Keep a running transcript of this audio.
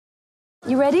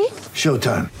You ready?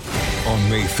 Showtime. On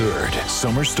May 3rd,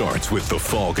 summer starts with The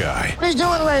Fall Guy. Let's do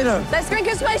it later. Let's drink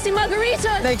a spicy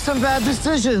margarita. Make some bad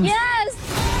decisions. Yes!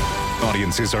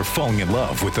 Audiences are falling in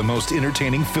love with the most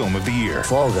entertaining film of the year.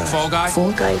 Fall Guy. Fall Guy?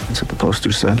 Fall guy. That's what the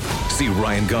poster said. See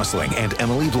Ryan Gosling and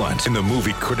Emily Blunt in the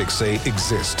movie critics say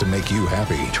exists to make you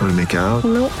happy. Trying to make it out?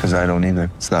 Nope. Because I don't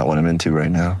either. It's not what I'm into right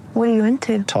now. What are you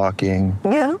into? Talking.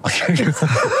 Yeah.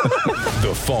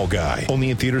 The Fall Guy.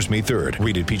 Only in theaters May 3rd.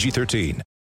 Rated PG-13.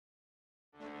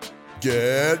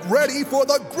 Get ready for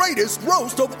the greatest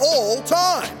roast of all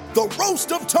time, the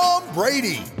Roast of Tom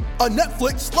Brady, a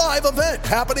Netflix live event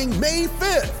happening May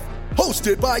 5th.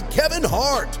 Hosted by Kevin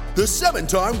Hart, the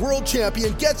 7-time world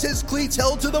champion gets his cleats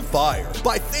held to the fire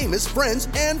by famous friends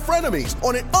and frenemies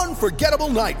on an unforgettable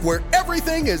night where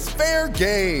everything is fair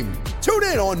game. Tune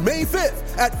in on May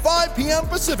 5th at 5 p.m.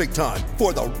 Pacific time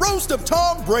for the Roast of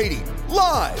Tom Brady,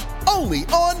 live only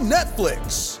on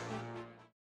Netflix.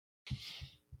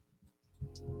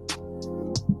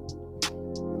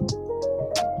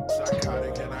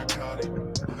 Psychotic and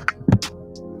iconic.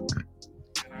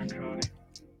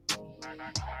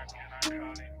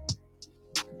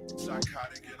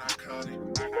 Psychotic and iconic.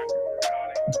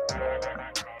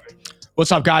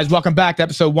 What's up, guys? Welcome back to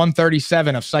episode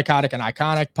 137 of Psychotic and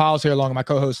Iconic. Paul's here along with my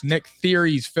co-host Nick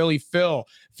Theories, Philly Phil,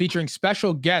 featuring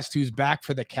special guest who's back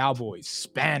for the Cowboys,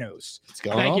 Spanos. What's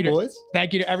going on, boys?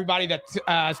 Thank you to everybody that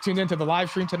has tuned into the live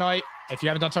stream tonight. If you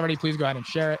haven't done so already, please go ahead and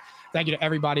share it. Thank you to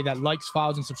everybody that likes,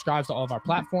 follows, and subscribes to all of our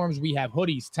platforms. We have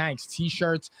hoodies, tanks,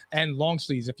 t-shirts, and long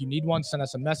sleeves. If you need one, send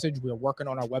us a message. We are working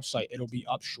on our website. It'll be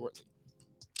up shortly.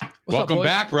 Welcome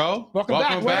back, bro.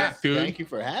 Welcome back, dude. Thank you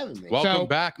for having me. Welcome So-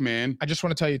 back, man. I just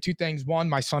want to tell you two things. One,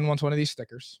 my son wants one of these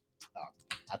stickers.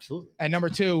 Absolutely. And number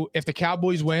two, if the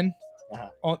Cowboys win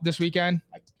this weekend,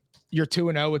 you're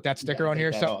 2-0 with that sticker on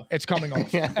here. take So that off. it's coming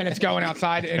off and it's going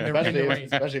outside in the rain.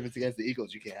 Especially if it's against the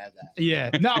Eagles, you can't have that. Yeah.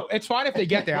 No, it's fine if they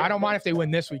get there. I don't mind if they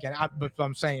win this weekend. But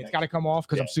I'm saying it's got to come off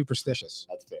because I'm superstitious.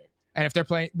 That's fair. And if they're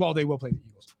playing, well, they will play the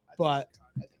Eagles. But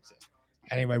I think so.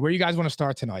 anyway, where you guys want to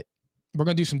start tonight? We're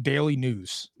going to do some daily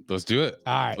news. Let's do it.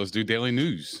 All right. Let's do daily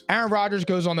news. Aaron Rodgers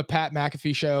goes on the Pat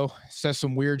McAfee show, says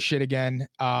some weird shit again.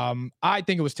 I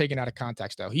think it was taken out of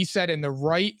context, though. He said in the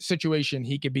right situation,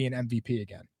 he could be an MVP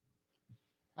again.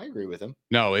 I agree with him.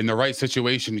 No, in the right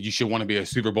situation, you should want to be a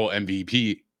Super Bowl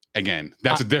MVP again.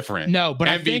 That's different. No, but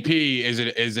MVP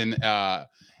is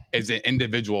an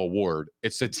individual award.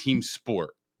 It's a team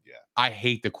sport. Yeah. I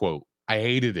hate the quote. I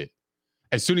hated it.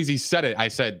 As soon as he said it, I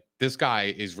said, this guy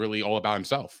is really all about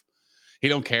himself. He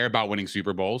don't care about winning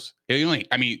Super Bowls.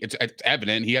 It's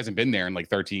evident he hasn't been there in like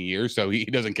 13 years, so he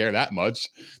doesn't care that much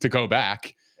to go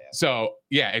back. Yeah. So,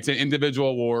 yeah, it's an individual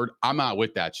award. I'm not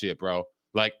with that shit, bro.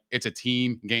 Like, it's a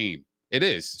team game. It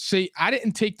is. See, I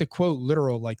didn't take the quote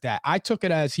literal like that. I took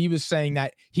it as he was saying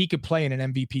that he could play in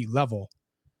an MVP level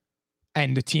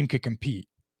and the team could compete.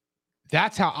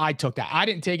 That's how I took that. I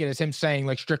didn't take it as him saying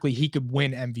like strictly he could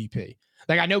win MVP.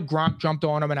 Like I know Gronk jumped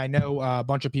on him and I know a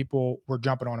bunch of people were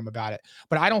jumping on him about it,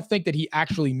 but I don't think that he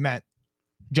actually meant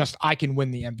just I can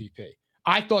win the MVP.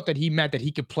 I thought that he meant that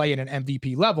he could play at an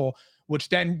MVP level, which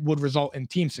then would result in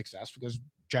team success because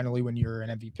generally when you're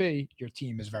an MVP, your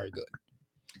team is very good.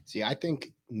 See, I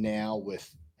think now with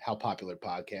how popular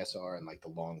podcasts are and like the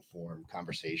long form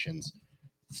conversations,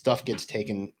 stuff gets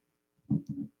taken.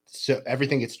 So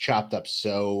everything gets chopped up.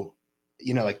 So,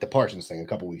 like the Parsons thing a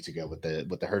couple weeks ago with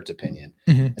the Hurts opinion,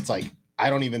 It's like, I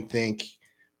don't even think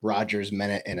Rodgers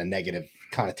meant it in a negative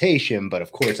connotation, but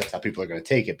of course that's how people are going to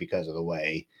take it because of the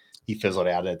way he fizzled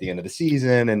out at the end of the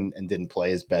season and didn't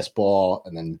play his best ball.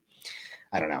 And then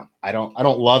I don't know. I don't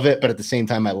love it, but at the same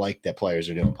time, I like that players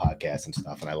are doing podcasts and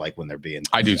stuff, and I like when they're being.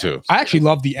 I do too. I actually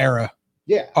love the era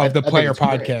of the player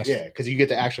podcast. Yeah, because you get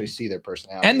to actually see their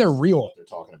personality and they're real. What they're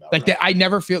talking about. Like I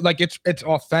never feel like it's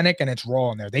authentic and it's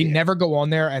raw in there. They never go on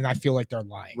there, and I feel like they're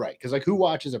lying. Right? Because like, who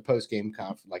watches a post game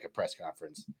like a press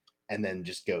conference, and then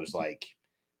just goes like,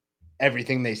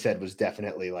 everything they said was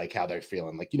definitely like how they're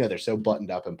feeling. Like, they're so buttoned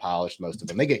up and polished, most of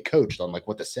them. They get coached on like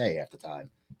what to say half the time.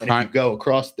 And if you go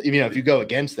across, if you go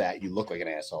against that, you look like an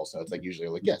asshole. So it's like usually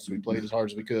like, yes, we played as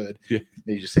hard as we could. Yeah.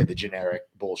 Then you just say the generic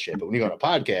bullshit. But when you go on a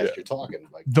podcast, you're talking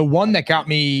like The one that got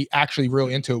me actually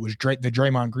really into it was the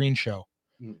Draymond Green show,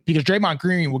 because Draymond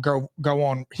Green would go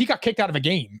on. He got kicked out of a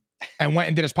game and went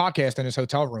and did his podcast in his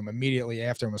hotel room immediately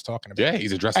after and was talking about it. Yeah,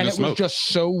 he's addressing And the it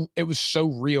smoke. was so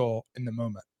real in the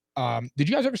moment. Did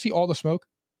you guys ever see All the Smoke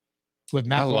with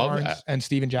Matt Lawrence and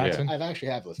Steven Jackson? I've actually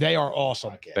have listened. They to are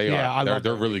awesome. podcast. They Yeah, are. I love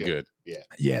They're them. really good. Yeah.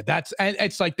 Yeah, and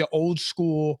it's like the old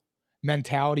school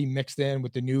mentality mixed in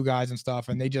with the new guys and stuff,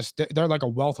 and they're like a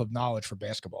wealth of knowledge for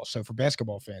basketball. So for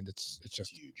basketball fans, it's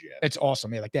just huge. Yeah. it's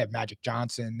awesome. Like they have Magic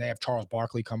Johnson, they have Charles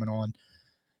Barkley coming on.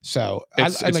 So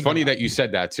it's like funny that you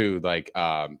said that too. Like,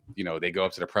 they go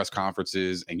up to the press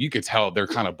conferences and you could tell they're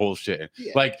kind of bullshitting.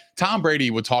 Yeah. Like Tom Brady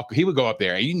would talk, he would go up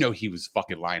there and he was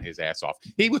fucking lying his ass off.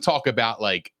 He would talk about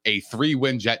like a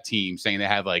 3-win Jet team, saying they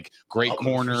have like great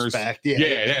corners. Yeah.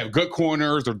 They have good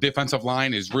corners. Their defensive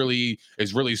line is really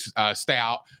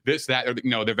stout. This, that,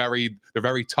 they're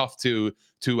very tough to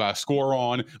score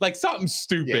on, like something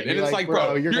stupid. Yeah, and it's like,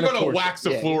 bro, you're gonna wax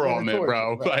the floor on it,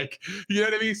 bro. Right. Like, you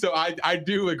know what I mean? So I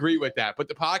do agree with that. But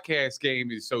the podcast game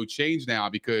is so changed now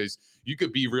because you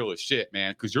could be real as shit,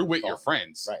 man, because you're with your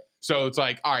friends. Right. So it's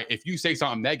like, all right, if you say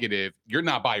something negative, you're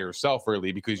not by yourself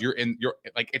really, because you're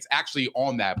like, it's actually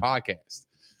on that podcast.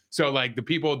 So like the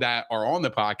people that are on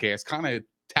the podcast kind of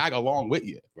tag along with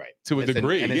you, right, to a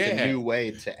degree. And it's a new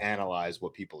way to analyze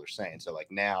what people are saying. So like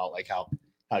now, like how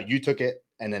you took it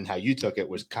and then how you took it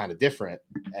was kind of different.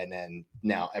 And then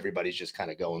now everybody's just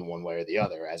kind of going one way or the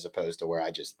other, as opposed to where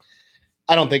I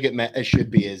don't think it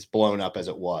should be as blown up as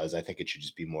it was. I think it should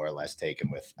just be more or less taken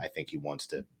with, I think he wants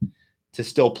to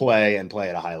still play and play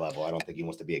at a high level. I don't think he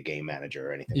wants to be a game manager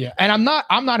or anything. Yeah. And I'm not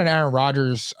an Aaron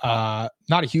Rodgers, not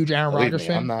a huge Aaron Rodgers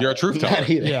fan. You're a truth teller.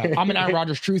 Yeah. I'm an Aaron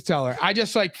Rodgers truth teller. I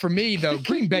just like, for me though,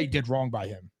 Green Bay did wrong by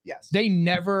him. Yes. They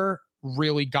never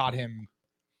really got him.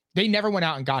 They never went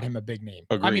out and got him a big name.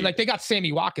 Agreed. I mean, like they got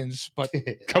Sammy Watkins, but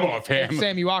come on, fam.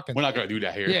 Sammy Watkins. We're not going to do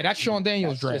that here. Yeah, that's Sean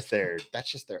Daniels' draft.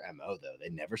 That's just their MO though. They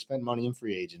never spend money in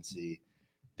free agency.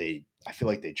 I feel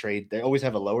like they always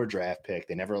have a lower draft pick.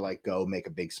 They never like go make a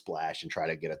big splash and try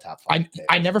to get a top 5 pick.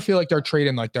 I never feel like they're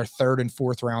trading like their 3rd and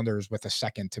 4th rounders with a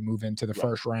second to move into the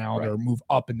first round or move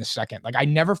up in the second. Like I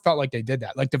never felt like they did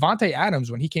that. Like Devontae Adams,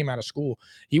 when he came out of school,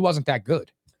 he wasn't that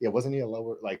good. Yeah, wasn't he a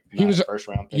lower, like he was a first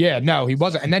round pick? Yeah, no, he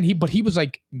wasn't. And then he was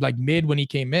like mid when he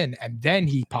came in, and then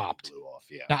he popped. Blew off,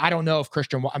 yeah. Now I don't know if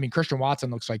Christian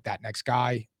Watson looks like that next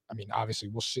guy. I mean, obviously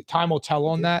we'll see. Time will tell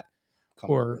on that.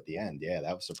 Or at the end, yeah,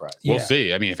 that was surprising. We'll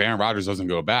see. I mean, if Aaron Rodgers doesn't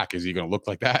go back, is he going to look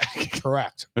like that?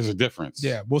 Correct. There's a difference.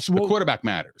 Yeah, the quarterback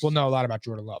matters. We'll know a lot about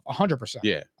Jordan Love. 100%.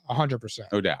 Yeah, 100%.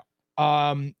 No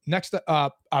doubt. Next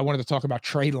up, I wanted to talk about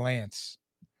Trey Lance.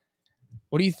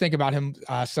 What do you think about him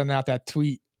sending out that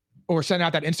tweet or sending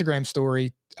out that Instagram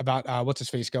story about what's his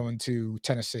face going to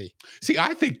Tennessee? See,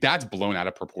 I think that's blown out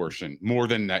of proportion more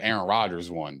than the Aaron Rodgers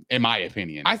one, in my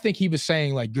opinion. I think he was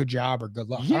saying like good job or good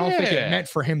luck. Yeah. I don't think it meant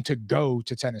for him to go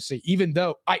to Tennessee, even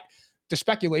though the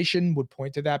speculation would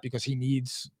point to that because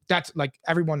that's like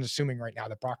everyone's assuming right now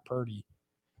that Brock Purdy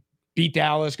beat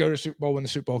Dallas, go to Super Bowl, win the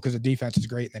Super Bowl because the defense is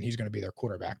great, and then he's going to be their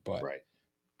quarterback. But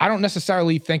I don't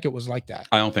necessarily think it was like that.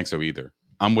 I don't think so either.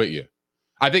 I'm with you.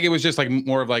 I think it was just like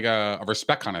more of like a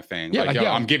respect kind of thing. Yeah, like, yo,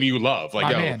 I'm giving you love.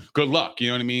 Like, yo, man. Good luck. You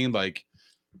know what I mean? Like,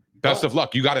 best of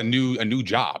luck. You got a new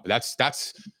job. That's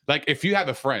like, if you have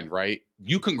a friend, right?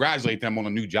 You congratulate them on a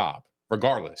new job,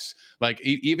 regardless. Like,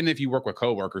 even if you work with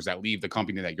coworkers that leave the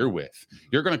company that you're with,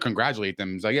 you're going to congratulate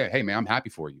them. It's like, yeah, hey man, I'm happy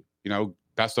for you. You know,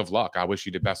 best of luck. I wish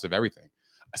you the best of everything.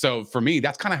 So for me,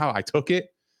 that's kind of how I took it.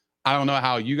 I don't know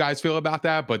how you guys feel about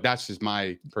that, but that's just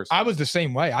my personal. I was the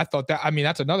same way. I thought that, I mean,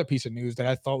 that's another piece of news that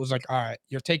I thought was like, all right,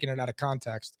 you're taking it out of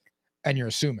context and you're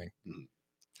assuming.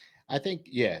 I think,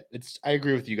 yeah, I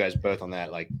agree with you guys both on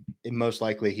that. Like, most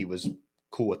likely he was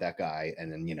cool with that guy,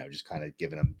 and then, just kind of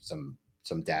giving him some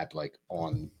dap like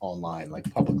online,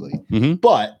 like publicly. Mm-hmm.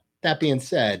 But that being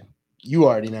said, you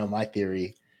already know my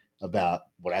theory about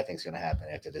what I think is going to happen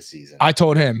after this season. I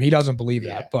told him he doesn't believe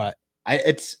that, but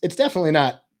it's definitely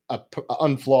not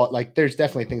unflawed. Like, there's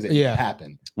definitely things that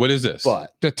happen. What is this?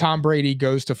 But the Tom Brady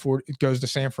goes to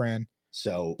San Fran.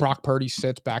 So Brock Purdy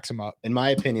sits, backs him up. In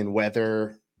my opinion,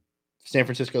 whether San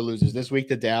Francisco loses this week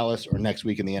to Dallas or next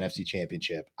week in the NFC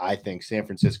Championship, I think San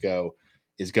Francisco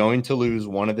is going to lose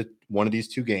one of these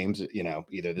two games,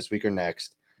 either this week or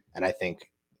next. And I think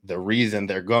the reason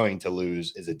they're going to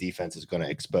lose is the defense is going to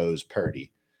expose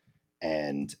Purdy.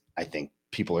 And I think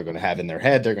people are going to have in their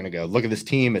head, they're going to go, look at this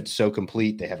team. It's so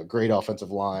complete. They have a great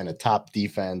offensive line, a top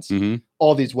defense,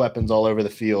 all these weapons all over the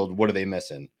field. What are they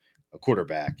missing? A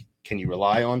quarterback. Can you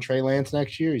rely on Trey Lance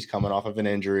next year? He's coming off of an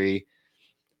injury.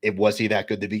 Was he that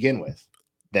good to begin with?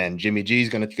 Then Jimmy G is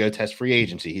going to go test free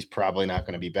agency. He's probably not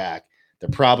going to be back. They're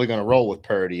probably going to roll with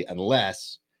Purdy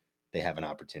unless they have an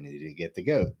opportunity to get the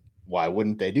GOAT. Why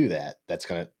wouldn't they do that? That's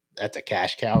a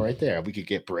cash cow right there. We could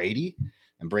get Brady,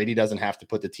 and Brady doesn't have to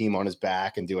put the team on his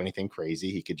back and do anything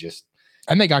crazy. He could just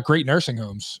And they got great nursing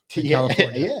homes in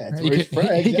California. Yeah, it's he where he's could,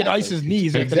 from, he could ice his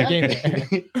knees after the game.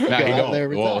 Exactly. No, Go he out there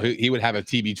don't. Well, retire. he would have a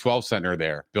TB12 center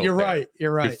there built You're there right.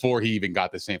 You're right. before he even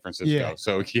got to San Francisco. Yeah.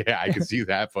 So yeah, I could see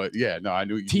that. But yeah, no, I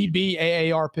knew what you mean.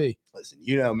 TBAARP. Listen,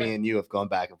 you know, me and you have gone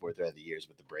back and forth throughout the years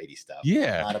with the Brady stuff.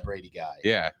 Yeah. I'm not a Brady guy.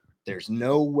 Yeah. There's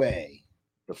no way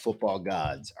the football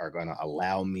gods are going to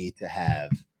allow me to have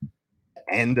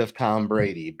the end of Tom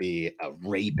Brady be a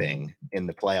raping in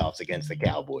the playoffs against the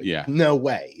Cowboys. Yeah. No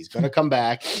way. He's going to come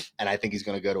back, and I think he's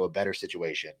going to go to a better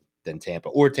situation than Tampa,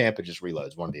 or Tampa just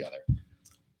reloads, one or the other.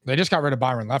 They just got rid of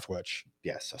Byron Leftwich,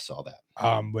 Yes, I saw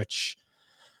that. which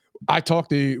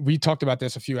we talked about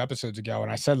this a few episodes ago,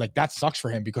 and I said, like, that sucks for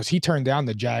him because he turned down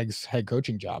the Jags head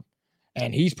coaching job.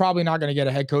 And he's probably not going to get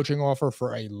a head coaching offer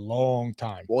for a long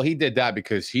time. Well, he did that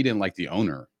because he didn't like the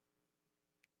owner.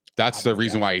 That's the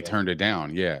reason why he turned it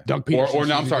down. Yeah. Doug Or Peterson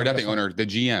no, I'm seems sorry, to not be the owner, the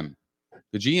GM.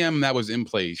 The GM that was in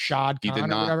place. Shad He Khan did or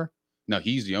not. whatever. No,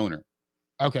 he's the owner.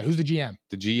 Okay, who's the GM?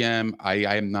 The GM,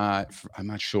 I'm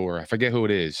not sure. I forget who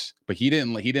it is, but he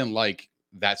didn't like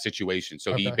that situation.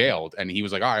 So he Okay. bailed and he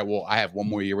was like, all right, well, I have one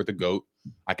more year with the GOAT.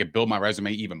 I could build my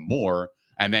resume even more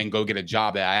and then go get a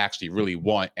job that I actually really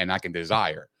want and I can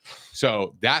desire.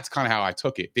 So that's kind of how I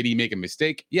took it. Did he make a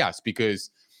mistake? Yes, because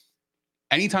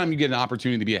anytime you get an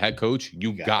opportunity to be a head coach,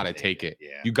 you gotta take it.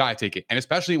 Yeah. You gotta take it. And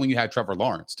especially when you had Trevor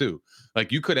Lawrence too.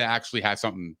 Like you could have actually had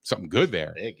something good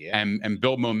there. Big, yeah. And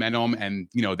build momentum. And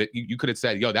you know, that you could have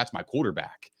said, yo, that's my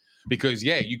quarterback. Because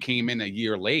yeah, you came in a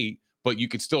year late, but you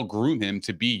could still groom him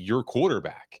to be your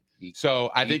quarterback.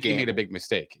 So I think he made a big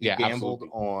mistake. He Yeah, gambled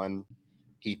absolutely. on.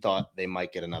 He thought they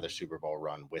might get another Super Bowl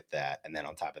run with that, and then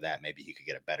on top of that, maybe he could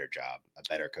get a better job, a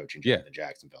better coaching job than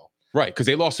Jacksonville. Right, because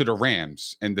they lost to the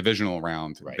Rams in divisional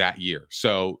round that year.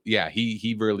 So yeah,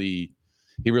 he really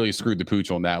screwed the pooch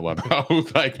on that one, bro.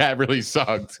 Like that really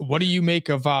sucked. What do you make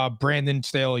of Brandon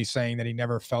Staley saying that he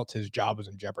never felt his job was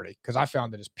in jeopardy? Because I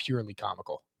found it as purely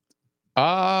comical.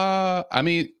 I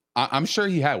mean, I'm sure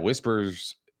he had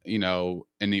whispers, you know,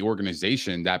 in the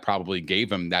organization that probably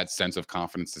gave him that sense of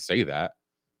confidence to say that.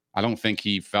 I don't think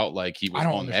he felt like he was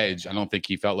on edge. I don't think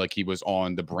he felt like he was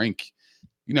on the brink.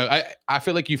 You know, I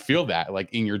feel like you feel that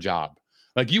like in your job.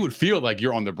 Like you would feel like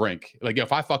you're on the brink. Like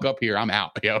if I fuck up here, I'm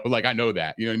out. You know, like I know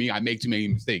that. You know what I mean? I make too many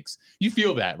mistakes. You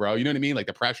feel that, bro. You know what I mean? Like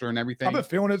the pressure and everything. I've been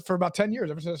feeling it for about 10 years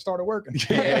ever since I started working.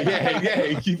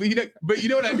 Yeah. You know, but you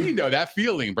know what I mean, though? That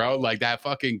feeling, bro. Like that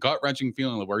fucking gut-wrenching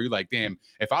feeling where you're like, damn,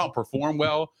 if I don't perform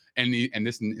well in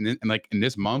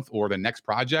this month or the next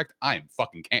project, I am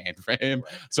fucking canned for him.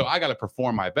 So I gotta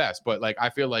perform my best. But like I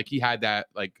feel like he had that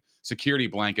like security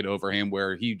blanket over him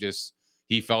where he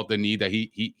felt the need that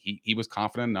he was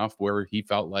confident enough where he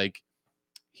felt like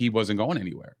he wasn't going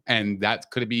anywhere. And that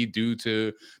could be due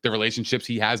to the relationships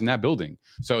he has in that building.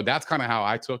 So that's kind of how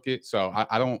I took it. So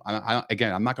I don't,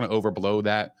 again, I'm not going to overblow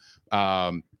that,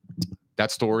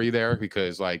 that story there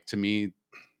because like, to me,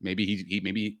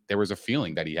 maybe there was a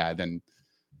feeling that he had and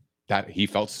that he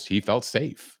felt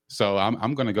safe. So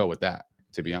I'm going to go with that,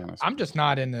 to be honest. I'm just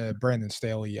not in the Brandon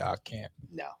Staley camp.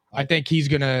 No. I think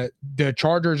the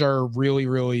Chargers are really,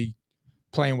 really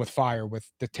playing with fire with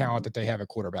the talent that they have at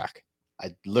quarterback.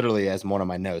 I literally, as one of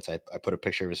my notes, I put a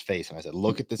picture of his face and I said,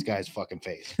 look at this guy's fucking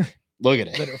face. Look at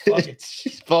it.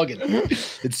 It's fucking,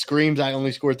 it screams I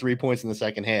only scored 3 points in the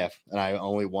second half. And I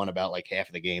only won about like half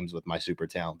of the games with my super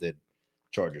talented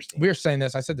Chargers team. We were saying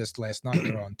this. I said this last night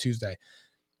or on Tuesday.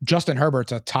 Justin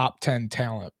Herbert's a top 10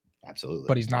 talent. Absolutely.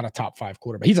 But he's not a top 5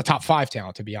 quarterback. He's a top 5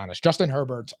 talent, to be honest. Justin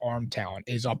Herbert's arm talent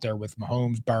is up there with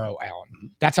Mahomes, Burrow,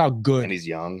 Allen. That's how good and he's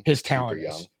young. His talent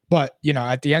is. But, you know,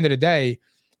 at the end of the day,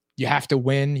 you have to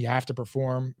win, you have to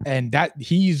perform. And that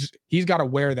he's got to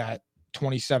wear that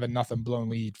 27-0 blown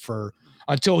lead for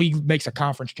until he makes a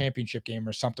conference championship game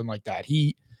or something like that.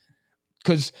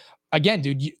 Because again,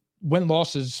 dude, win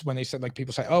losses, when they said, like,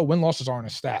 people say, oh, win losses aren't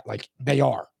a stat. Like, they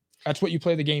are. That's what you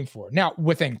play the game for. Now,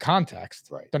 within context,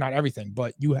 right? They're not everything,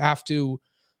 but you have to.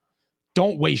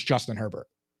 Don't waste Justin Herbert.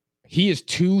 He is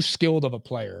too skilled of a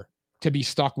player to be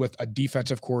stuck with a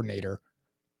defensive coordinator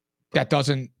that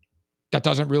doesn't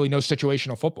really know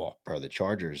situational football. Bro, the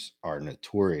Chargers are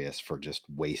notorious for just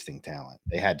wasting talent.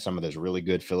 They had some of those really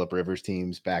good Phillip Rivers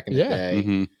teams back in the day.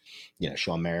 Mm-hmm. You know,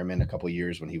 Sean Merriman a couple of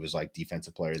years when he was like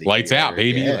defensive player of the Lights year. out,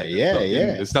 baby.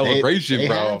 Yeah. The celebration, they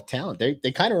bro. Have talent.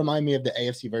 They kind of remind me of the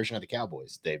AFC version of the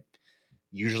Cowboys. They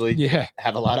usually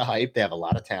have a lot of hype. They have a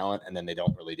lot of talent, and then they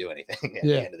don't really do anything at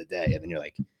the end of the day. And then you're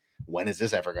like, when is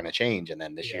this ever going to change? And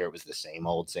then this year it was the same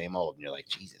old. And you're like,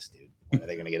 Jesus, dude, when are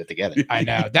they going to get it together? I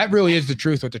know. That really is the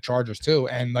truth with the Chargers too.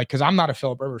 And like, cause I'm not a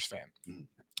Phillip Rivers fan.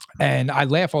 And I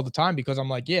laugh all the time because I'm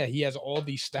like, yeah, he has all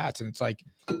these stats. And it's like,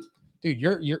 Dude,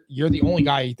 you're the only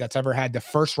guy that's ever had the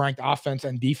first ranked offense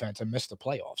and defense and missed the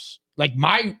playoffs. Like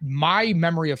my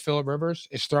memory of Phillip Rivers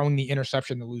is throwing the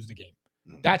interception to lose the game.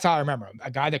 That's how I remember him.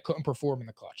 A guy that couldn't perform in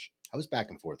the clutch. I was back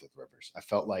and forth with Rivers. I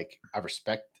felt like I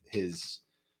respect his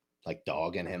like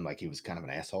dog in him, like he was kind of an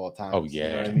asshole at times. Oh, You know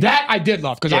yeah. what I mean? That I did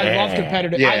love because I love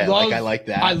competitive. Yeah, I love, like I like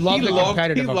that. I love He the loved,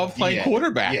 competitive. he of loved it. playing Yeah.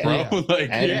 quarterback, Yeah. bro. Yeah. Like,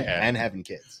 and having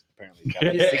kids. Apparently, he's got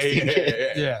Yeah, 16 yeah, kids.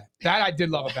 yeah. Yeah, that I did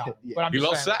love about him. Yeah. But I'm He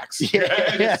just loves saying, sex.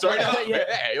 Yeah. Straight up. Yeah.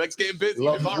 Yeah. He likes getting busy.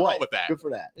 Love Nothing what? wrong with that. Good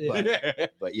for that. Yeah.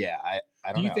 But yeah, I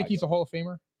don't Do you know. think he's a Hall of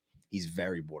Famer? He's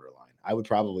very borderline. I would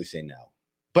probably say no.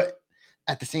 But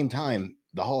at the same time,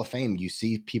 the Hall of Fame, you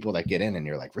see people that get in and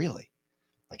you're like, really?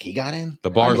 Like he got in? The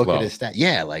I bar's look low. at his stat.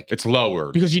 Yeah, like It's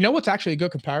lower. Because you know what's actually a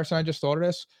good comparison? I just thought of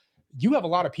this. You have a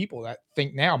lot of people that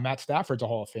think now Matt Stafford's a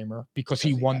Hall of Famer because he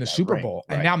Because he won got the that Super ring, Bowl.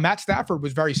 right. And now Matt Stafford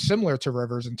was very similar to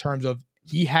Rivers in terms of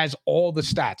he has all the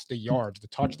stats, the yards, the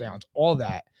touchdowns, all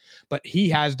that, but he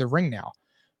has the ring now.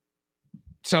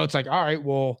 So it's like, all right,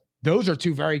 well, those are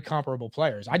two very comparable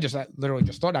players. I literally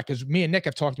just thought that because me and Nick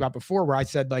have talked about before where I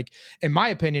said, like, in my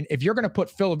opinion, if you're going to put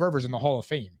Phillip Rivers in the Hall of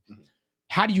Fame, Mhm.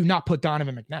 how do you not put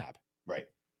Donovan McNabb? right.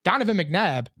 Donovan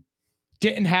McNabb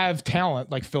didn't have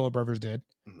talent like Phillip Rivers did,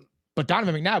 Mhm. but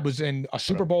Donovan McNabb was in a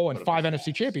Super Bowl and put up 5 the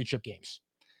NFC stats. championship games.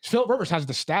 Phillip Rivers has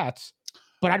the stats,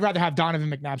 but I'd rather have Donovan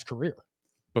McNabb's career.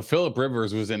 But Phillip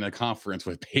Rivers was in a conference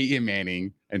with Peyton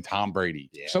Manning and Tom Brady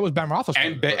Yeah. So was Ben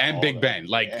Roethlisberger. and all Big of Ben. them.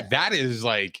 Like Yeah. that is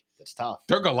like It's tough.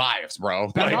 they're Goliaths, bro.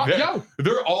 Ben Like, Yo,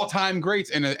 they're all-time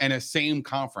greats in a same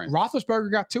conference.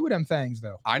 Roethlisberger got 2 of them things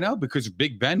though. I know because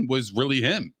Big Ben was really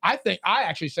him. I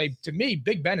actually say to me,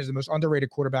 Big Ben is the most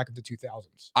underrated quarterback of the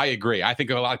 2000s. I agree. I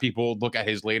think a lot of people look at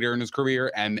his later in his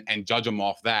career and judge him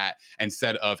off that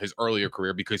instead of his earlier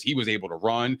career because he was able to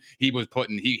run. He was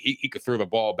he could throw the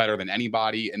ball better than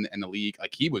anybody in the league.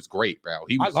 Like he was great, bro.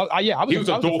 He was he was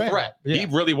a dual threat. Yeah. He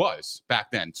really was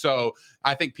back then. So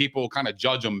I think people kind of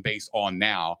judge him based on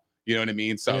now. You know what I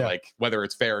mean? So Yeah. like whether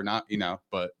it's fair or not,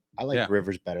 but I like Yeah.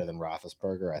 Rivers better than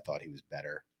Roethlisberger. I thought he was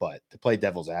better. But to play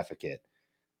devil's advocate,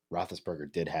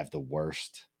 Roethlisberger did have the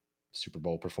worst Super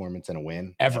Bowl performance in a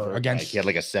win Ever Like, against- he had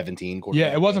like a 17 Yeah,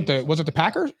 quarterback it wasn't rating. was it the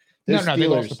Packers? Those No, they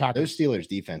lost the Steelers- Packers. Those Steelers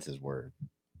defenses were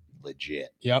legit.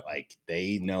 Yep. Like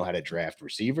they know how to draft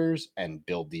receivers and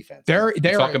build defense. They're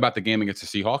talk about the game against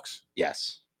the Seahawks.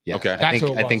 Yes. Yes. Okay. That's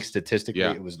who it I think was. statistically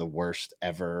Yeah. it was the worst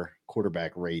ever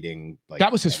quarterback rating. Like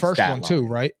that was his and first stat one too, line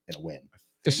right? In a win.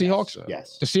 The Seahawks.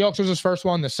 Yes. The Seahawks was his first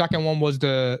one. The second one was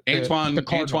the Antoine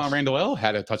Cardinals. Randall El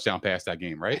had a touchdown pass that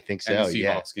game, right? I think And so. the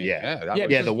Yeah. Seahawks game. Yeah. that Yeah,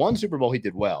 was Yeah, the one Super Bowl he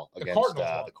did well The against Cardinals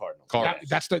won. the Cardinals. Cardinals.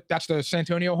 That's the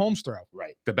Santonio Holmes throw.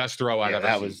 Right. the best throw I've Yeah,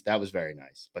 ever that seen. was very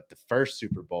nice. But the first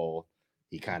Super Bowl,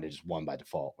 he kind of just won by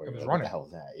default. Where It you're was like, what running. the hell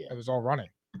is that? Yeah. It was all running.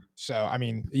 So I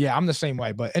mean, yeah, I'm the same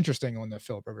way. But interesting on the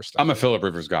Phillip Rivers stuff. I'm a Phillip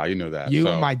Rivers guy. You know that. You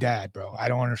So and my dad, bro. I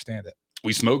don't understand it.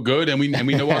 we smoke good and we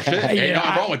know our shit. Ain't Yeah,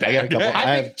 nothing wrong with that. I got a couple. Yeah.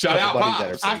 I have Shout a couple out buddies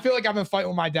that Pops. are I feel like I've been fighting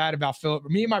with my dad about Phillip.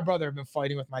 Me and my brother have been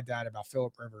fighting with my dad about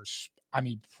Phillip Rivers. I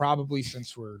mean, probably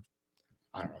since we're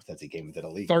I don't know if that's a game within a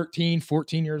league. 13,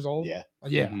 14 years old. Yeah.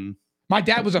 Yeah. Mhm. My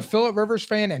dad was a Phillip Rivers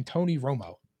fan and Tony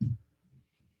Romo.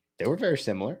 They were very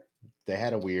similar.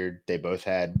 They both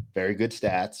had very good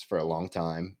stats for a long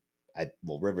time.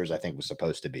 Rivers, I think, was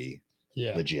supposed to be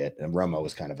Yeah. legit, and Romo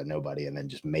was kind of a nobody and then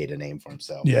just made a name for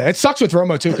himself. Yeah. It sucks with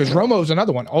Romo too, because Romo's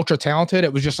another one, ultra talented.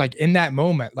 It was just like in that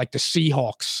moment, like the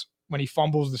Seahawks when he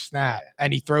fumbles the snap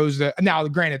and he throws the now,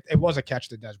 granted, it was a catch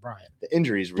to Des Bryant. The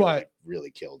injuries really, But-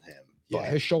 really killed him. Yeah, But,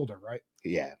 his shoulder, right?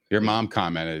 yeah. Your mom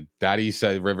commented, Daddy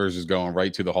said Rivers is going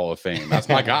right to the Hall of Fame. That's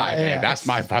my guy. man. Yeah, That's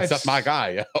my guy,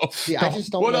 yo. See, I just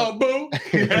don't What know. up, boo?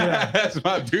 That's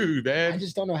my dude, I man.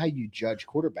 just don't know how you judge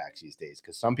quarterbacks these days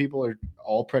because some people are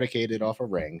all predicated off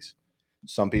of rings.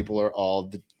 Some people are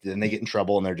then they get in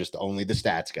trouble and they're just only the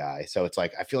stats guy. So it's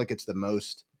like I feel like it's the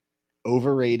most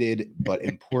overrated but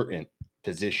important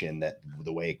position that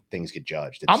the way things get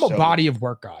judged. It's I'm a so- body of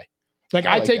work guy. Like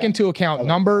I I like take that. into I account like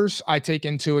numbers, I take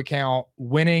into account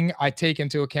winning, I take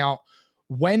into account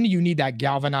when you need that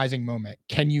galvanizing moment.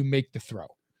 Can you make the throw?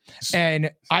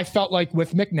 And I felt like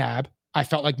with McNabb,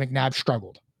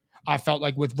 struggled. I felt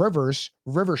like with Rivers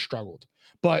struggled.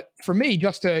 But for me,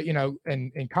 just to,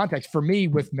 in context, for me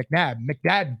with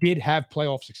McNabb did have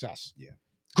playoff success. Yeah.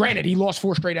 Granted, he lost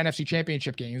 4 straight NFC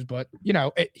championship games, but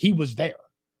he was there.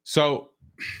 So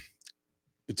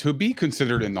to be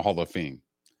considered in the Hall of Fame,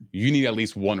 you need at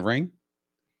least one ring.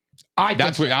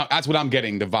 That's what I'm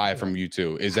getting the vibe from you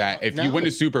two is that if you win No.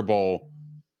 the Super Bowl,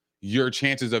 your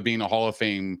chances of being a Hall of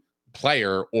Fame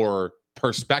player or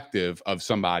perspective of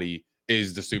somebody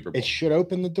is the Super Bowl. It should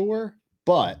open the door,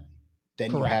 but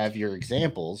then you Correct. have your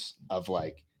examples of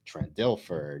like Trent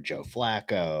Dilfer, Joe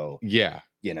Flacco, Yeah.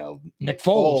 you know, Nick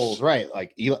Foles. right?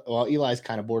 Like Eli's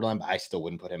kind of borderline, but I still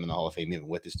wouldn't put him in the Hall of Fame even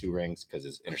with his 2 rings because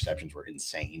his interceptions were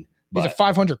insane. He's a But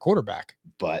 500 quarterback.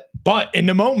 but But in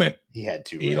the moment, he had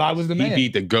 2 Eli rings. was the He man.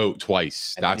 beat the GOAT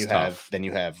twice. And That's tough. Then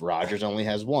you have Rodgers only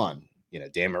has 1. You know,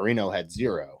 Dan Marino had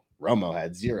 0. Romo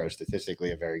had 0.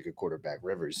 Statistically, a very good quarterback.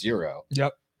 Rivers 0.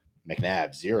 Yep.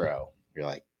 McNabb 0. You're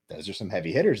like, those are some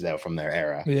heavy hitters though from their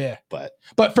era. Yeah. But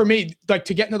But for me, like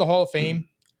to get into the Hall of Fame,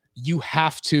 you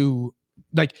have to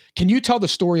like, can you tell the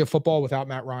story of football without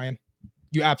Matt Ryan?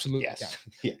 You absolutely yes, can.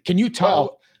 yeah. Can you tell?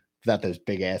 Well, without those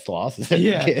big ass losses.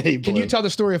 Yeah. he Can you blew. tell the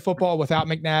story of football without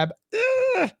McNabb?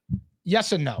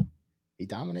 Yes and no. He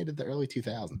dominated the early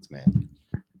 2000s, man.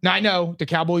 Now I know the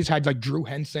Cowboys had like Drew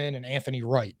Henson and Anthony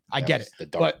Wright. I That get was it. The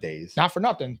dark but days. Not for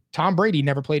nothing. Tom Brady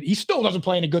never played. He still doesn't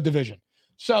play in a good division.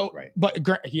 So, Right. but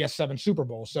he has 7 Super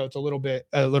Bowls, so it's a little bit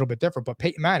different. But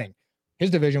Peyton Manning, his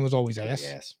division was always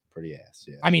ass. Pretty ass.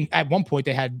 Yeah. I mean, at one point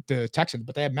they had the Texans,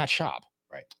 but they had Matt Schaub.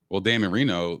 Well, Dan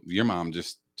Marino, your mom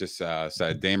just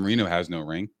said Dan Marino has no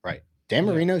ring. Dan Yeah.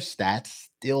 Marino's stats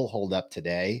still hold up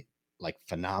today, like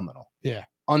phenomenal. Yeah.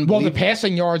 Well, Unbelievable. the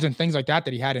passing yards and things like that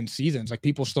he had in seasons, like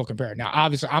people still compare it. Now,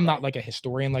 obviously, I'm not like a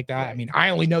historian like that. I Right. mean, I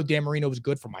only know Dan Marino was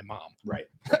good for my mom, Right.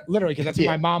 literally, because that's what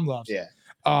Yeah. my mom loves. Yeah.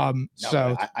 No,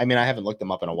 so I mean, I haven't looked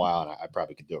him up in a while, and I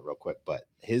probably could do it real quick. But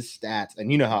his stats,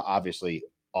 and you know how obviously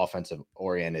offensive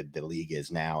oriented the league is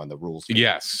now, and the rules.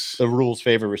 Yes. The rules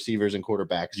favor receivers and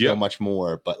quarterbacks so Yep. much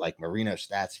more. But like Marino's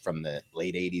stats from the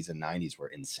late 80s and 90s were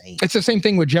insane. it's the same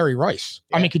thing with Jerry Rice.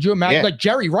 I Yeah. mean, could you imagine? Yeah. Like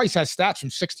Jerry Rice has stats from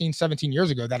 16, 17 years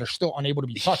ago that are still unable to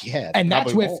be touched. Yeah, and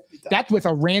that's probably with won't be done. that's with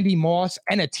a Randy Moss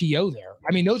and a T.O. there.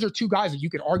 I mean, those are 2 guys that you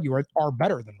could argue are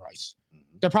better than Rice.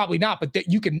 Mhm. They're probably not, but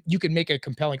you can make a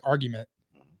compelling argument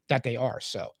that they are.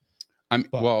 So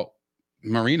But- Well,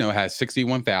 Marino has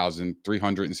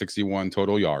 61,361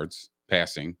 total yards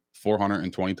passing,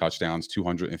 420 touchdowns,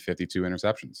 252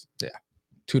 interceptions.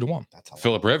 2-1. That's a lot.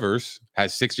 Philip Rivers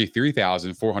has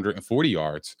 63,440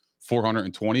 yards,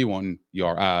 421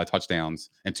 touchdowns,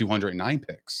 and 209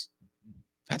 picks.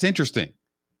 That's interesting.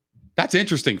 That's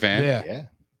interesting, fam. Yeah.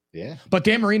 Yeah. But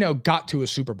Dan Marino got to a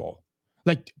Super Bowl.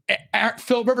 Like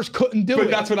Phil Rivers couldn't do But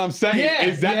it. that's what I'm saying. Yeah,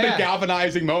 Is that yeah. the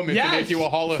galvanizing moment to make Yes, you a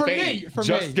Hall of for Fame? me, for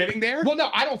Just me. getting there? Well,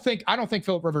 no, I don't think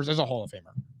Philip Rivers is a Hall of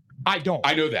Famer. I don't.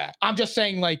 I know that. I'm just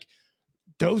saying, like,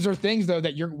 those are things though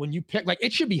that when you pick, like,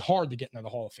 it should be hard to get into the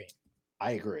Hall of Fame.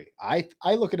 I agree. I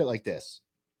look at it like this.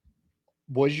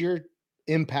 Was your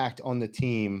impact on the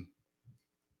team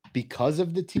because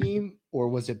of the team, or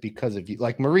was it because of you?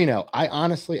 Like Marino, I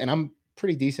honestly, and I'm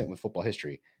pretty decent with football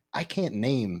history, I can't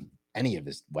name any of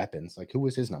his weapons. Like, who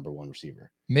was his number 1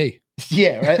 receiver? Me.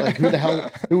 Yeah, right. Like,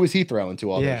 who was he throwing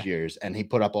to all Yeah. those years? And he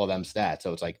put up all them stats.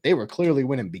 So it's like they were clearly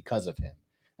winning because of him.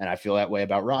 And I feel that way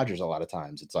about Rodgers a lot of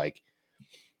times. It's like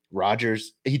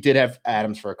Rodgers, he did have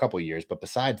Adams for a couple of years, but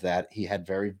besides that, he had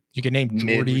very You can name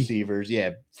mid Jordy. receivers.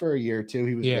 Yeah, for a year or two,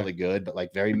 he was Yeah. really good, but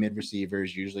like very mid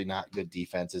receivers, usually not good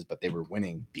defenses, but they were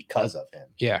winning because of him.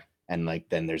 Yeah. And like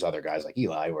then there's other guys like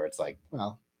Eli where it's like,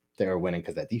 well, they were winning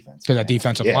because that defense. Because that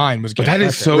defensive Yeah. line was But getting that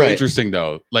is pressure. so Right. interesting,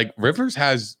 though. Like Rivers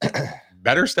has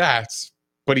better stats,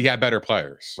 but he had better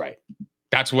players. Right.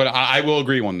 That's what I will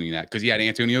agree on that because he had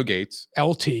Antonio Gates,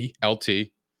 LT.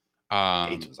 LT.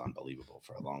 Gates was unbelievable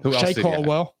for a long who time. else Shea did he have?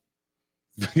 Caldwell.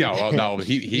 Yeah, well, no,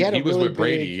 he had a was really with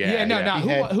Brady. big- Yeah, Yeah, no, no. He Who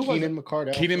had wa- who was Keenan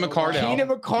McCardell. Keenan for a while. McCardell. Keenan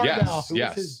McCardell. Yes, Who was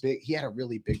yes. his big? He had a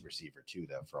really big receiver too,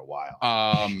 though, for a while.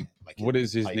 Like What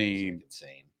is his height was, like, name?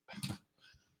 Insane.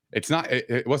 It's not.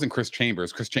 It wasn't Chris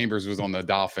Chambers. Chris Chambers was on the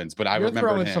Dolphins, but I You're remember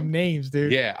throwing him. some names,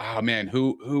 dude. Yeah. Oh man,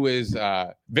 who is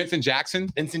Vincent Jackson?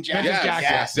 Vincent Jackson. Jackson.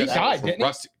 Yes, He yes, died, yes. didn't he?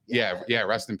 Rest, yeah,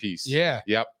 rest in peace. Yeah.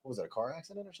 Yep. What was it, a car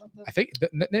accident or something? I think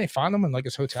didn't they find them in like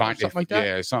his hotel or Fine, something like that.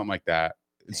 Yeah, something like that.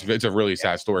 It's a really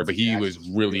sad story, but he was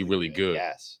really good.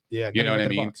 Yes. Yeah. You know what I never went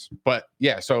to the mean? Bucks. But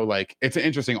yeah, so like it's an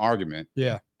interesting argument.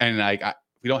 Yeah. And like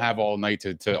we don't have all night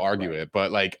to argue it,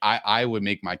 but like I would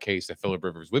make my case that Philip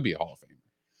Rivers would be a Hall of Famer.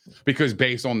 Because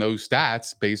based on those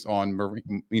stats, based on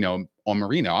on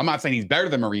Marino, I'm not saying he's better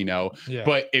than Marino, Yeah.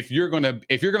 but if you're gonna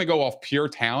go off pure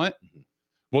talent,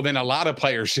 well then a lot of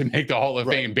players should make the Hall of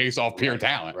Right. Fame based off pure Right,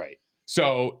 talent. Right.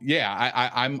 So yeah,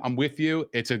 I'm with you.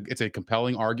 It's a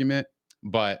compelling argument,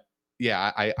 but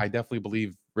yeah, I definitely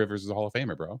believe Rivers is a Hall of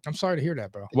Famer, bro. I'm sorry to hear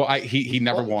that, bro. Well, he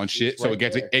never was. won He's shit, so right it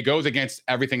gets there. it goes against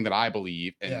everything that I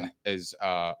believe and Yeah. as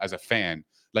a fan.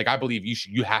 Like I believe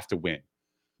you have to win.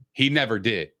 He never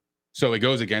did, so it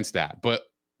goes against that. But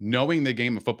knowing the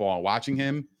game of football and watching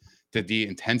him, the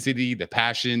intensity, the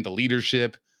passion, the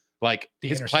leadership, like The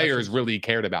his players interceptions. really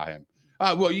cared about him.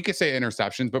 Well, you could say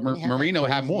interceptions, but Didn't he have that Marino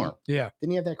had crazy- more. Yeah.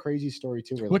 Didn't he have that crazy story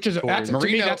too? Where, Which is, Torres- to me,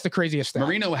 Marino- that's the craziest stat.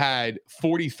 Marino had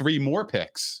 43 more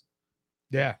picks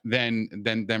Yeah. than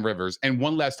Rivers and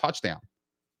one less touchdown.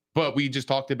 But we just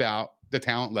talked about the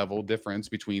talent level difference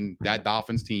between that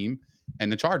Dolphins team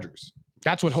and the Chargers.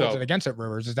 That's what holds So- it against it,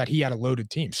 Rivers, is that he had a loaded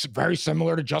team. Very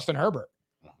similar to Justin Herbert.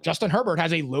 Justin Herbert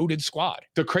has a loaded squad.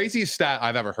 The craziest stat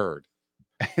I've ever heard,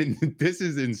 and this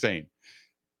is insane.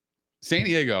 San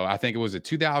Diego, I think it was a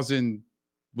 2000,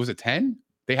 was it 10?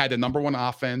 They had the number 1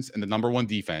 offense and the number 1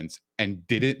 defense and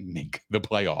didn't make the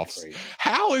playoffs. Crazy.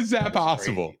 How is that That's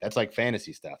possible? crazy. That's like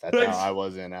fantasy stuff. That's That's- how I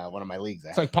was in one of my leagues.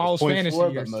 It's like Paul's fantasy for,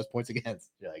 years. but most points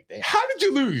against. You're like, damn. How did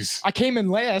you lose? I came in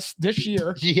last this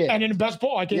year, Yeah, and in the best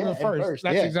ball, I came Yeah, in in first. first,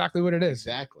 That's yeah. exactly what it is.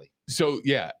 exactly. So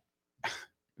yeah,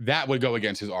 that would go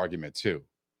against his argument too.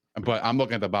 But I'm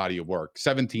looking at the body of work.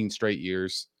 17 straight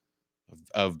years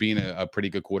of being a pretty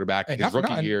good quarterback. Hey, His not for rookie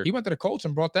nothing, year, he went to the Colts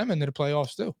and brought them into the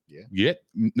playoffs too. yeah,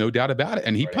 no doubt about it.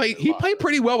 And he Right played after the loss.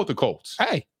 pretty well with the Colts.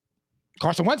 Hey,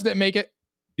 Carson Wentz didn't make it.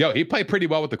 Yo, he played pretty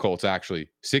well with the Colts actually.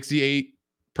 68%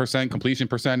 completion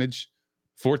percentage,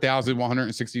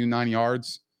 4,169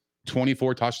 yards,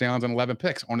 24 touchdowns and 11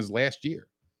 picks on his last year.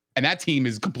 And that team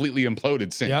is completely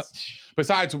imploded since. Yep.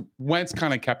 Besides, Wentz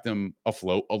kind of kept them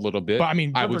afloat a little bit. But I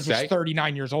mean, I would Rivers was say.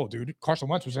 39 years old, dude. Carson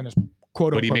Wentz was in his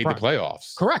quote But he unquote made the prime.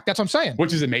 playoffs, Correct. That's what I'm saying.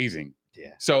 which is amazing.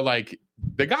 Yeah. So like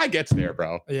the guy gets there,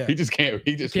 bro. Yeah. He just can't.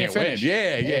 He just can't can't, win. finish.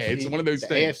 Yeah, yeah. It's AFC one of those the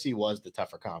things. AFC was the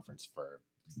tougher conference for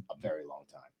a very long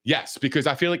time. Yes, because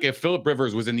I feel like if Philip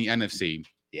Rivers was in the NFC,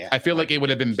 Yeah, I feel like it would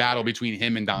have been battle between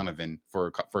him and Donovan for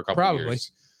a couple Probably. of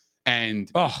years,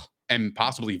 and Oh,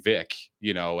 possibly Vic,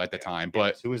 at the time.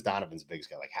 But who was Donovan's biggest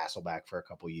guy? Like Hasselback for a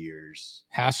couple years.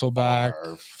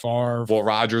 Hasselback, Favre. well,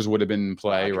 Rodgers would have been in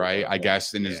play, Rodgers right? would I have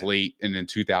guess in been, his yeah. late in the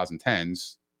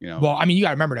 2010s. Well, I mean, you got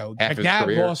to remember though, Half his McNabb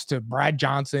career. lost to Brad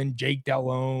Johnson, Jake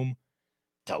Delhomme.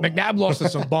 Tell him. McNabb lost to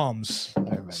some bums, I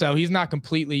remember. so he's not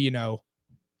completely,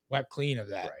 wiped clean of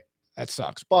that. Right. That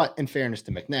sucks. But in fairness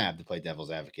to McNabb, to play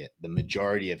devil's advocate, the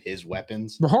majority of his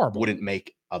weapons We're horrible. wouldn't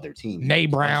make other teams. Nay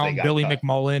once they Brown, got Billy cut.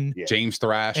 McMullen, Yeah. James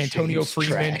Thrash, Antonio James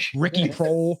Freeman, Trash. Ricky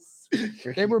Prohl.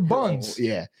 They were buns.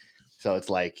 Yeah. So it's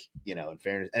like, in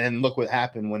fairness. And then look what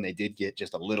happened when they did get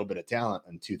just a little bit of talent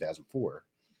in 2004.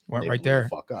 Went They right blew the there.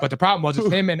 fuck up. But the problem was it's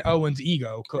him and Owen's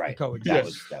ego couldn't right.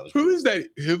 coexist. That was Who is that?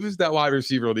 Who is that wide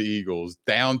receiver of the Eagles?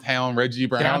 Downtown Reggie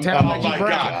Brown. Downtown oh Reggie my Brown.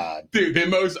 God, dude, the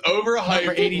most Number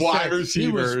overhyped 86. wide He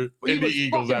receiver was in the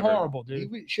Eagles fucking ever. horrible,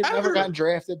 dude. He should have never Ever. gotten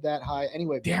drafted that high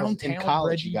anyway. because in Downtown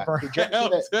college, Reggie he got. Brown. Did you ever see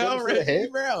that- did you Downtown ever see the Reggie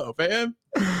hit? Brown, fam.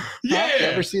 You Yeah.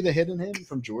 ever see the hit in him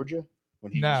from Georgia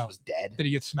when he No. just was dead? Did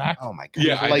he get smacked? Oh my god!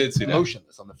 Yeah, He was, I did see that.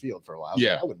 motionless on the field for a while. I was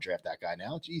Yeah. like, I wouldn't draft that guy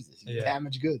now. Jesus, he's Yeah.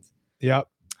 damaged goods. Yep.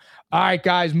 All right,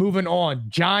 guys, moving on.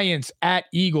 Giants at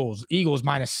Eagles. Eagles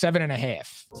minus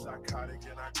 7.5. Psychotic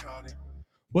and iconic.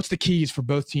 What's the keys for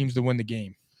both teams to win the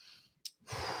game?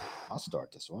 I'll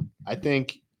start this one. I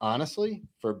think honestly,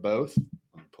 for both,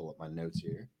 let me pull up my notes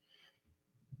here.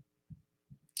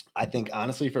 I think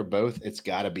honestly, for both, it's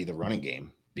got to be the running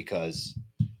game because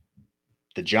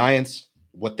the Giants,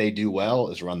 what they do well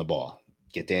is run the ball.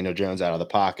 Get Daniel Jones out of the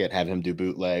pocket, have him do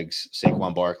bootlegs.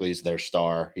 Saquon Barkley's their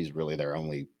star. He's really their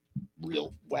only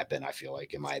real weapon, I feel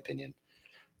like, in my opinion.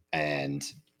 And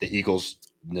the Eagles,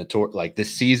 like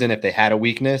this season, if they had a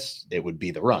weakness, it would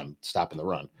be the run, stopping the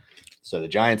run. So the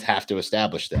Giants have to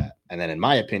establish that. And then, in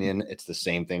my opinion, it's the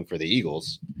same thing for the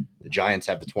Eagles. The Giants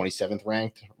have the 27th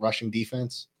ranked rushing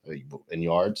defense in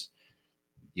yards.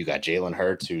 You got Jalen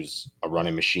Hurts, who's a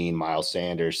running machine, Miles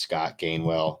Sanders, Scott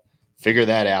Gainwell. Figure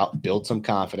that out. Build some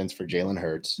confidence for Jalen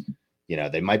Hurts.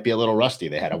 They might be a little rusty.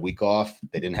 They had a week off.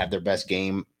 They didn't have their best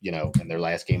game, in their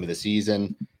last game of the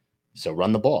season. So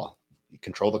run the ball. You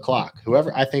control the clock.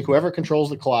 Whoever controls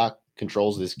the clock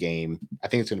controls this game. I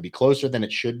think it's going to be closer than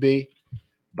it should be,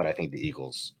 but I think the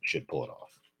Eagles should pull it off.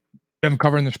 You have them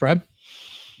covering the spread?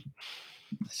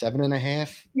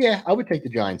 7.5. Yeah, I would take the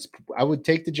Giants. I would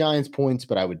take the Giants points,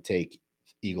 but I would take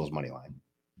Eagles money line.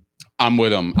 I'm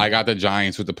with them. I got the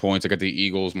Giants with the points. I got the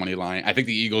Eagles money line. I think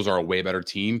the Eagles are a way better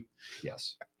team.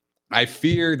 Yes. I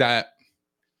fear that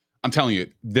I'm telling you,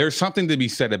 there's something to be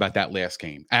said about that last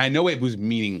game. And I know it was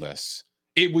meaningless.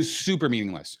 It was super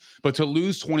meaningless. But to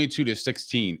lose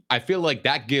 22-16, I feel like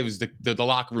that gives the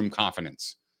locker room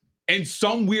confidence. In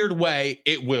some weird way,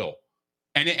 it will.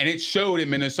 And it showed in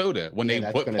Minnesota when they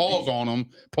that's put gonna paws be- on them,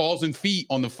 paws and feet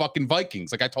on the fucking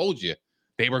Vikings, like I told you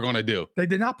they were going to do. They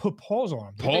did not put paws on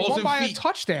him. They Paws won and by a feet.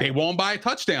 touchdown. They won by a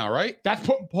touchdown, right? That's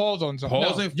putting paws on something.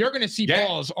 Paws No, and- you're going to see Yeah.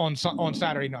 paws on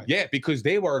Saturday night. Yeah, because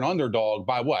they were an underdog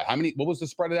by what? What was the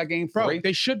spread of that game? Bro, 3?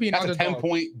 they should be an That's underdog. a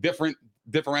 10-point different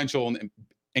differential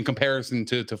in comparison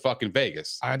to fucking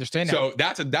Vegas. I understand that. So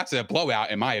that's a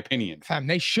blowout in my opinion. Fam,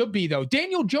 they should be though.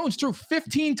 Daniel Jones threw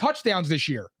 15 touchdowns this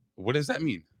year. What does that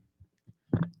mean?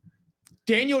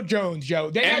 Daniel Jones,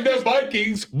 yo. And the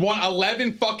Vikings won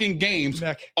 11 fucking games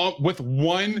with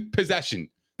one possession.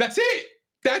 That's it.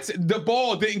 That's the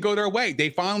ball didn't go their way.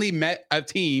 They finally met a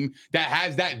team that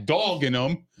has that dog in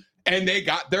them, and they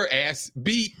got their ass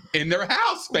beat in their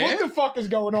house, man. What the fuck is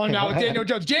going on now with Daniel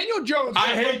Jones? Daniel Jones.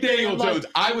 I hate Daniel Jones.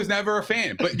 I was never a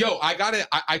fan, but yo,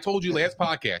 I told you last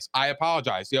podcast. I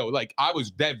apologize, yo. Like I was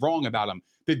dead wrong about him.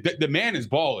 The man is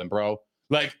balling, bro.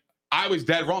 Like. I was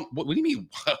dead wrong. What do you mean?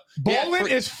 Ballin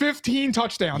is 15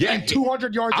 touchdowns and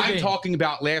 200 yards a game. I'm talking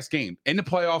about last game. In the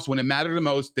playoffs, when it mattered the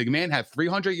most, the man had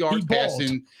 300 yards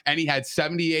passing, and he had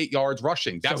 78 yards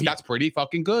rushing. That's pretty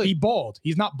fucking good. He balled.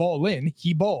 He's not ball-in.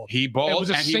 He balled. He balled,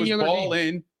 and he was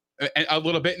ball-in a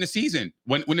little bit in the season.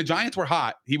 When the Giants were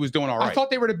hot, he was doing all right. I thought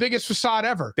they were the biggest facade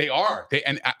ever. They are.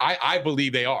 I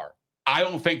believe they are. I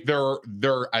don't think they're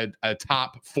a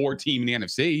top 4 team in the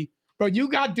NFC. But you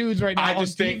got dudes right now on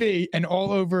TV and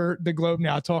all over the globe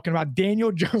now talking about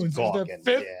Daniel Jones is the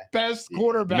 5th best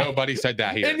quarterback. Nobody said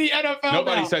that here. In the NFL.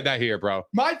 Nobody said that here, bro.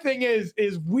 My thing is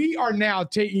we are now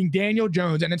taking Daniel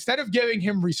Jones, and instead of giving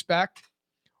him respect,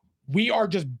 we are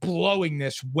just blowing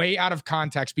this way out of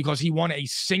context because he won a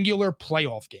singular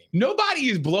playoff game. Nobody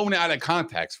is blown out of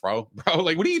context, bro. Bro,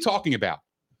 like, what are you talking about?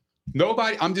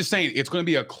 Nobody. I'm just saying it's going to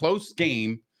be a close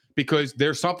game. Because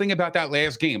there's something about that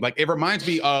last game. Like, it reminds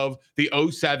me of the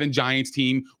 2007 Giants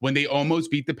team when they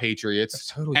almost beat the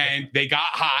Patriots. And they got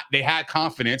hot. They had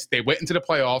confidence. They went into the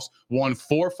playoffs, won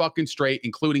 4 fucking straight,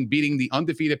 including beating the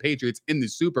undefeated Patriots in the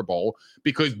Super Bowl,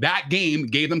 because that game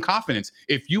gave them confidence.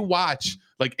 If you watch,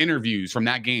 like, interviews from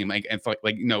that game,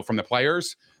 from the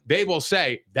players, they will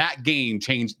say that game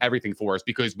changed everything for us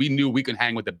because we knew we could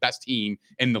hang with the best team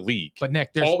in the league. But Nick,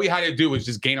 all we had to do was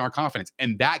just gain our confidence,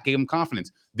 and that gave them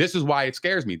confidence. This is why it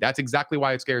scares me. That's exactly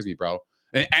why it scares me, bro.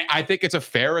 And I think it's a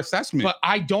fair assessment. But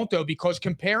I don't, though, because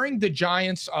comparing the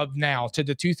Giants of now to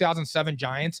the 2007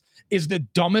 Giants is the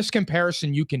dumbest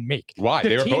comparison you can make. Why?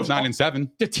 They were both 9-7.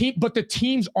 But the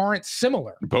teams aren't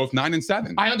similar. Both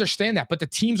 9-7. I understand that, but the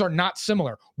teams are not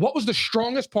similar. What was the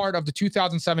strongest part of the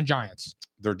 2007 Giants?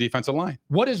 Their defensive line.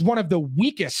 What is one of the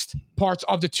weakest parts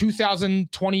of the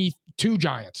 2022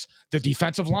 Giants? The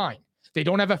defensive line. They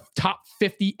don't have a top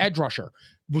 50 edge rusher.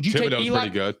 Would you take Eli?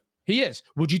 Pretty good. He is.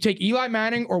 Would you take Eli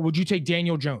Manning or would you take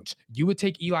Daniel Jones? You would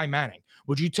take Eli Manning.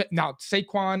 Would you take now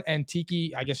Saquon and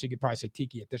Tiki? I guess you could probably say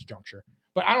Tiki at this juncture,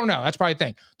 but I don't know. That's probably the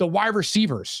thing. The wide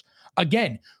receivers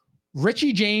again,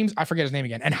 Richie James, I forget his name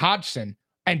again, and Hodgson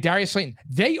and Darius Slayton.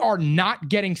 They are not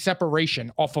getting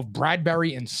separation off of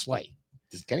Bradbury and Slay.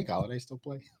 Does Kenny Golladay still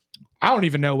play? I don't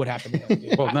even know what happened to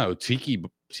him. Well, no, Tiki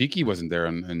wasn't there,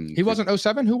 and he wasn't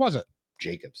 07. Who was it?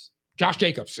 Josh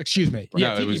Jacobs, excuse me.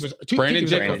 Yeah, no, it was Brandon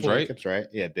Jacobs, right?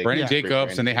 Yeah, Brandon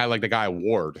Jacobs, and they had like the guy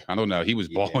Ward. I don't know. He was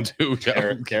balling too.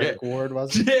 Derek Ward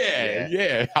was it?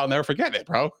 Yeah. I'll never forget it,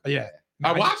 bro. Yeah.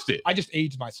 I watched it. I just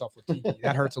aged myself with TV.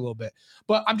 That hurts a little bit.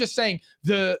 But I'm just saying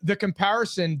the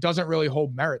comparison doesn't really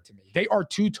hold merit to me. They are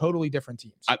 2 totally different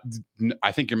teams.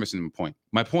 I think you're missing the point.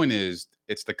 My point is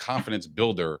it's the confidence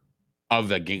builder of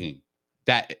the game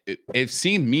that it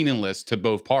seemed meaningless to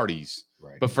both parties.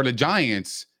 Right. But for the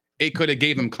Giants, it could have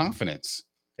gave them confidence.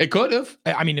 It could have.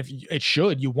 I mean, if it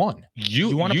should, you won.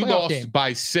 You won a playoff lost game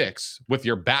by 6 with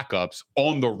your backups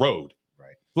on the road.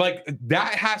 Right. Like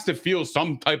that has to feel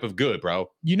some type of good,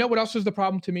 bro. You know what else is the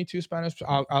problem to me too, Spanish?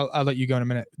 I'll let you go in a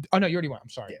minute. Oh no, you already went. I'm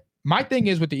sorry. Yeah. My thing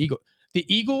is with the Eagles. The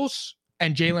Eagles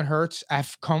and Jalen Hurts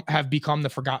have become the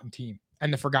forgotten team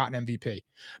and the forgotten MVP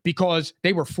because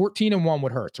they were 14-1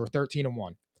 with Hurts or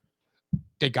 13-1.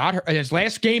 They got hurt. His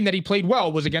last game that he played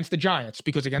well was against the Giants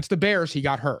because against the Bears, he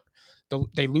got hurt.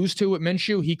 They lose 2 at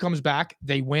Minshew. He comes back.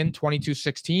 They win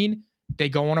 22-16. They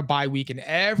go on a bye week, and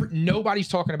nobody's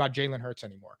talking about Jalen Hurts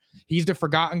anymore. He's the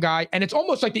forgotten guy, and it's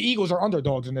almost like the Eagles are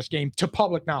underdogs in this game to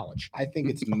public knowledge. I think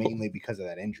it's mainly because of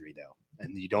that injury, though.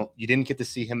 And you didn't get to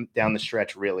see him down the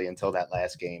stretch really until that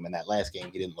last game, and that last game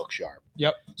he didn't look sharp.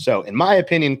 Yep. So, in my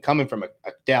opinion, coming from a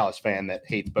Dallas fan that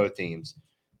hates both teams,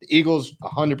 the Eagles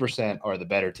 100% are the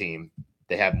better team.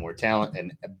 They have more talent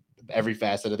in every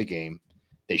facet of the game.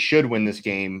 They should win this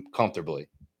game comfortably.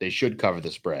 They should cover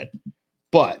the spread.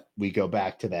 But we go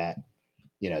back to that.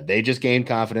 They just gained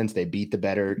confidence. They beat the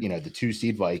better, the 2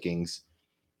 seed Vikings.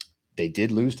 They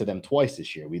did lose to them twice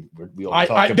this year. We all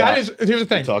talk about. Here's the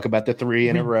thing. We talk about the 3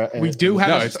 in a row. We do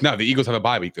have the Eagles have a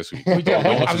bye week this week. We do.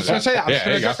 I was just going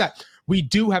to say that. We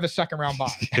do have a second round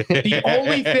bye. The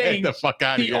only thing, the fuck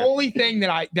out of here. The only thing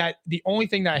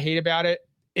that I hate about it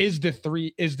is the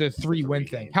three win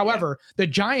thing. game, However, the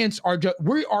Giants are just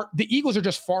the Eagles are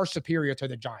just far superior to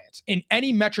the Giants in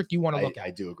any metric you want to look at.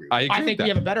 I do agree. I agree I with think that. we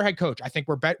have a better head coach. I think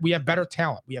we have better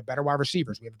talent. We have better wide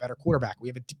receivers. We have a better quarterback. We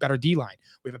have a better D line.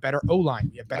 We have a better O line.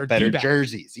 We have better D-back.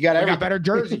 jerseys. You got We everything. got better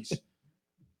jerseys.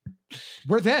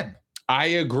 We're them. I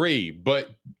agree, but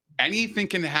anything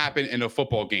can happen in a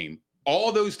football game.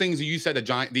 All those things that you said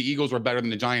the Eagles were better than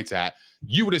the Giants at,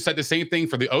 you would have said the same thing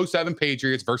for the 07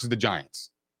 Patriots versus the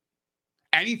Giants.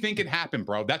 Anything can happen,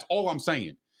 bro. That's all I'm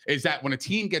saying. Is that when a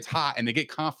team gets hot and they get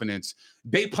confidence,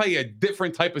 they play a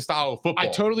different type of style of football. I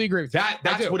totally agree with That's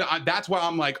that. that's why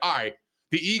I'm like, all right,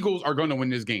 the Eagles are going to win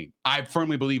this game. I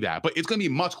firmly believe that, but it's going to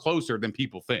be much closer than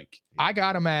people think. I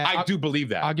got them at. I do believe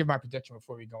that. I'll give my prediction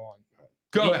before we go on.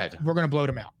 Go ahead. We're going to blow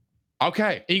them out.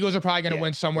 Okay. Eagles are probably going to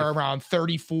win somewhere around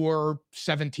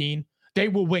 34-17. They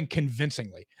will win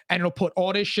convincingly, and it'll put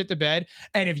all this shit to bed.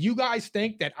 And if you guys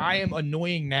think that I am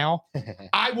annoying now,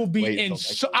 I will be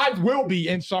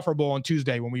insufferable on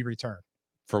Tuesday when we return,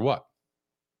 For what?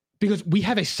 because we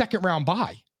have a second round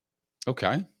bye,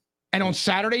 Okay. and on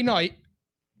Saturday night,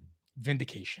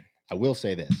 vindication. I will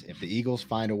say this: if the Eagles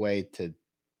find a way to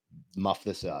muff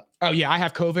this up, Oh yeah, I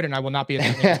have COVID, and I will not be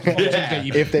at the game on Tuesday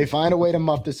evening. if they find a way to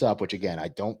muff this up, which again I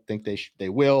don't think they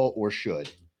will or should,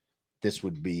 this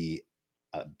would be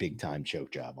a big time choke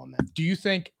job on them. Do you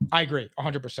think? I agree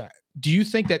 100%. Do you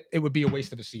think that it would be a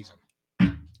waste of a season?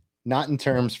 Not in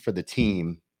terms for the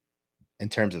team, in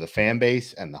terms of the fan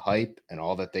base and the hype and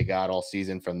all that they got all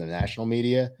season from the national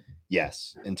media.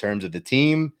 Yes. In terms of the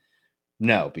team,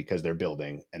 no, because they're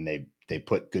building and they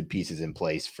put good pieces in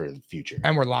place for the future.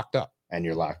 And we're locked up. And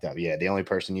you're locked up. Yeah. The only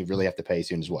person you really have to pay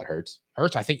soon is what, Hurts?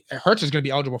 Hurts, I think Hurts is going to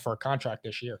be eligible for a contract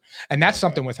this year. And that's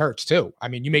something with Hurts too. I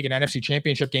mean, you make an NFC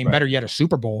championship game, better yet a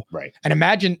Super Bowl. Right. And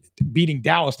imagine beating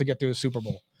Dallas to get to a Super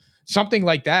Bowl. Something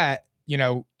like that, you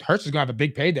know, Hurts is going to have a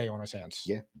big payday on his hands.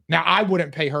 Yeah. Now, I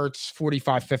wouldn't pay Hurts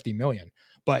 45, 50 million,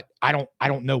 but I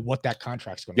don't know what that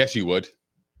contract's going to Yes, you would.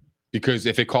 Because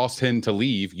if it cost him to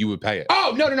leave, you would pay it.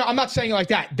 Oh, no. I'm not saying it like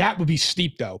that. That would be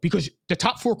steep though, because the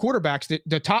top four quarterbacks,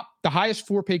 the highest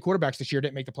four paid quarterbacks this year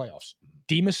didn't make the playoffs.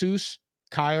 DeMassus,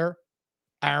 Kyler,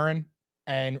 Aaron,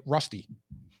 and Rusty.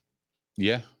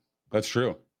 Yeah, that's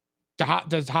true. The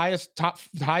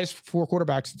highest four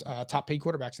quarterbacks, top paid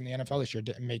quarterbacks in the NFL this year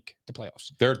didn't make the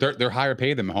playoffs. They're higher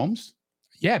paid than Mahomes.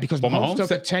 Yeah, because Well, Mahomes Mahomes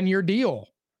took a 10-year deal.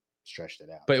 Stretched it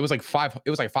out. But it was like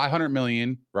 500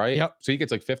 million, right? Yep. So he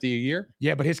gets like 50 a year.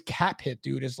 Yeah, but his cap hit,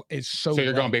 dude, is so. So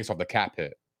you're low. going based off the cap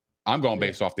hit. I'm going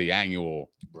based off the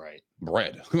annual Right.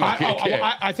 bread.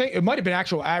 I think it might have been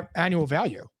actual annual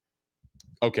value.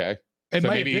 Okay. It So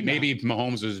might have been that. maybe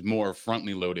Mahomes is more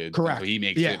frontly loaded. Correct. So he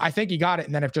makes Yeah, it. I think he got it,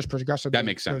 and then it just progressively That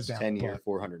makes goes sense. down. 10-year, But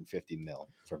 450 mil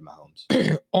for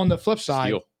Mahomes. on the flip side,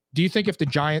 Steal. do you think if the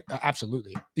Giants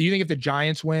absolutely? Do you think if the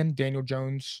Giants win, Daniel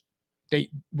Jones,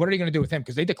 what are they going to do with him?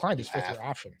 Because they declined his fifth-year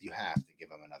option. You have to give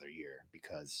him another year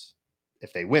because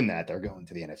if they win that, they're going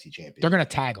to the NFC Championship. They're going to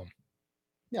tag him.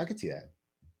 Yeah, I could see that.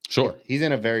 Sure. He's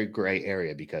in a very gray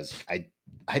area because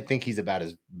I think he's about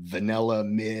as vanilla,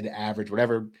 mid, average,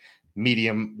 whatever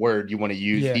medium word you want to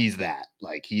use. Yeah. He's that.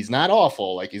 Like he's not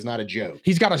awful. Like he's not a joke.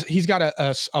 He's got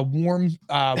a warm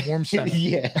center.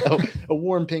 Yeah, a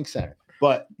warm pink center,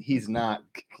 but he's not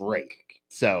great.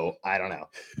 So I don't know.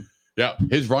 Yeah.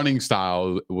 His running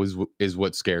style is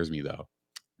what scares me though.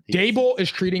 Dable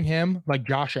is treating him like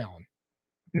Josh Allen.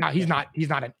 Now he's not half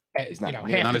Not the as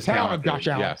talent of talented, Josh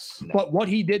Allen. Yes. But what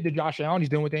he did to Josh Allen, he's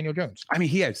doing with Daniel Jones. I mean,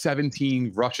 he had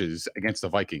 17 rushes against the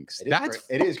Vikings.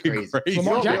 It is crazy. You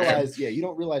Lamar don't Jackson. realize, you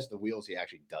don't realize the wheels he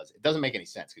actually does. It doesn't make any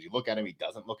sense because you look at him, he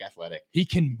doesn't look athletic. He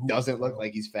can move, Doesn't look bro.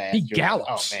 like he's fast. He You're like,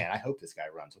 gallops. oh man, I hope this guy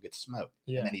runs. He'll get smoked.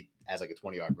 Yeah. And then he has like a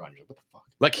 20-yard run. You're like, what the fuck?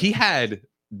 Like he had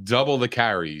double the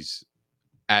carries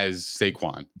as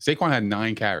Saquon. Saquon had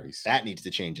 9 carries. That needs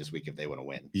to change this week if they want to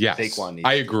win. Yes, Saquon needs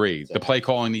I to- agree. so- The play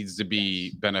calling needs to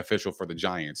be beneficial for the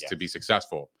Giants to Yes. be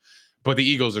successful. But the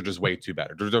Eagles are just way too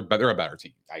better. They're a better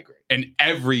team. I agree. And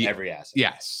every asset.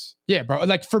 yes. Yeah, bro.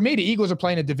 Like for me, the Eagles are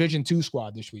playing a Division II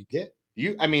squad this week.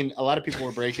 Yeah. I mean, a lot of people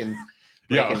were breaking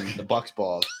Yo. the Bucks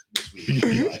balls this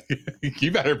week.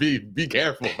 You better be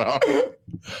careful, bro.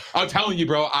 I'm telling you,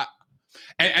 bro.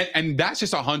 And that's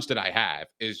just a hunch that I have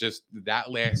is just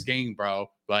that last game, bro.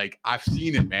 Like I've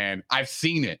seen it, man. I've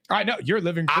seen it. I know you're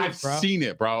living proof, I've bro. seen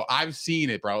it, bro. I've seen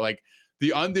it, bro. Like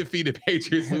the undefeated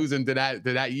Patriots losing to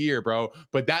that year, bro.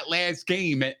 But that last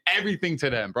game meant everything to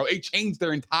them, bro. It changed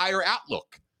their entire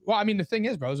outlook. Well, I mean, the thing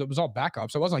is, bro, it was all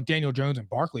backups. So it wasn't like Daniel Jones and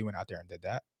Barkley went out there and did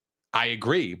that. I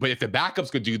agree, but if the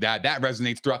backups could do that, that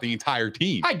resenates throughout the entire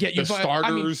team. I get you, The but, I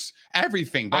mean, starters,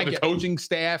 everything, bro. I The get- coaching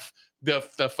staff,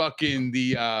 the fucking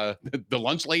the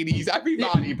lunch ladies,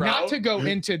 everybody, bro. Not to go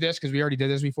into this because we already did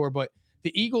this before, but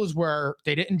the Eagles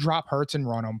they didn't drop Hurts and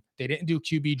run them. They didn't do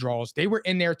QB draws. They were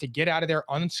in there to get out of there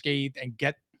unscathed and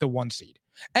get the 1 seed.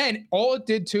 And all it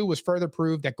did too was further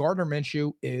prove that Gardner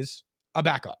Minshew is a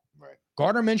backup. Right.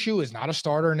 Gardner Minshew is not a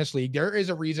starter in this league. There is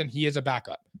a reason he is a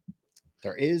backup.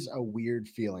 There is a weird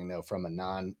feeling though from a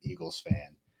non-Eagles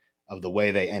fan of the way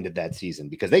they ended that season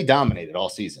because they dominated all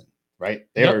season, right?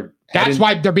 That's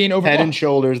why they're being overlooked. Head and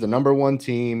shoulders, the number 1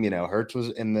 team. Hurts was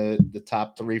in the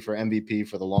top 3 for MVP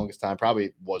for the longest time.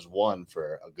 Probably was 1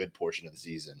 for a good portion of the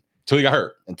season.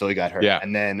 Until he got hurt. Yeah.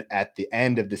 And then at the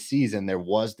end of the season, there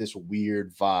was this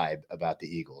weird vibe about the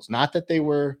Eagles. Not that they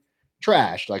were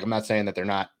trashed. Like, I'm not saying that they're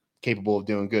not capable of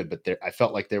doing good, but I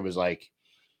felt like there was like,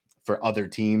 for other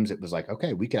teams, it was like,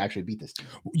 okay, we could actually beat this team.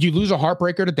 You lose a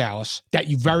heartbreaker to Dallas that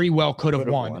you very well could have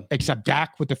won, except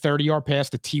Dak with the 30-yard pass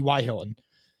to T.Y. Hilton.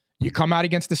 You come out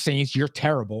against the Saints, you're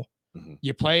terrible. Mm-hmm.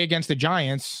 You play against the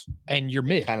Giants, and you're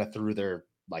mid. Kind of threw their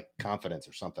like confidence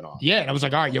or something off. Yeah, and I was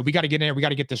like, all right, we got to get in there. We got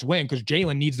to get this win because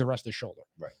Jalen needs the rest of the shoulder.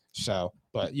 Right. So,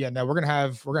 but yeah, no, we're gonna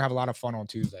have a lot of fun on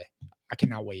Tuesday. I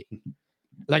cannot wait.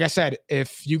 Like I said,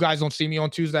 if you guys don't see me on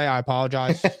Tuesday, I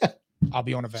apologize. I'll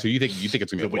be on event. So you think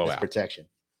it's gonna be a blowout? Protection.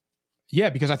 Yeah,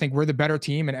 because I think we're the better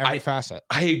team in every facet.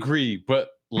 I agree,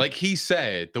 but like he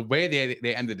said, the way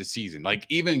they ended the season, like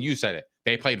even you said it,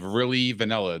 they played really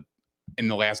vanilla in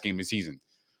the last game of the season.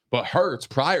 But Hurts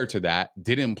prior to that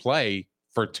didn't play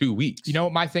for 2 weeks. You know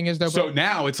what my thing is though? So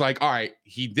now it's like, all right,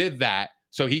 he did that.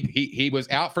 So he was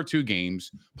out for 2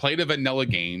 games, played a vanilla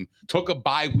game, took a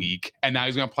bye week, and now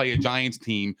he's gonna play a Giants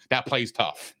team that plays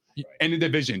tough in the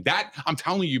division. That I'm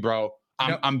telling you, bro.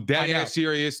 I'm dead ass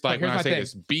serious. Like when I say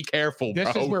this, be careful, bro.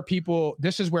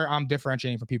 This is where I'm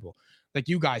differentiating for people. Like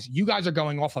you guys are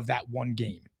going off of that 1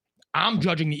 game. I'm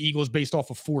judging the Eagles based off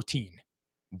of 14.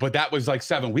 But that was like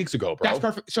 7 weeks ago, bro. That's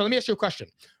perfect. So let me ask you a question.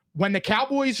 When the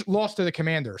Cowboys lost to the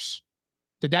Commanders,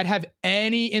 did that have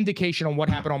any indication on what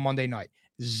happened on Monday night?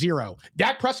 0.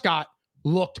 Dak Prescott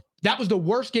that was the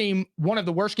worst game, one of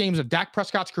the worst games of Dak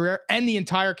Prescott's career and the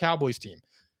entire Cowboys team.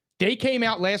 They came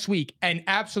out last week and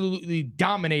absolutely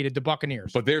dominated the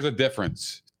Buccaneers. But there's a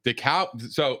difference.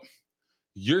 So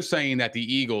you're saying that the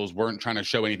Eagles weren't trying to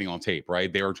show anything on tape,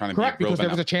 right? They were trying to correct be because there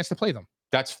was a chance to play them.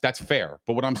 That's fair.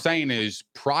 But what I'm saying is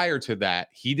prior to that,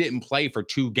 he didn't play for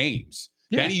 2 games.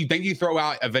 Yeah. Then you throw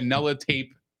out a vanilla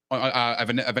tape, a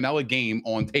vanilla game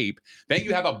on tape. Then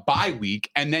you have a bye week,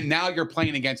 and then now you're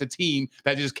playing against a team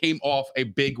that just came off a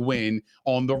big win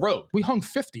on the road. We hung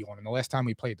 50 on them the last time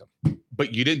we played them.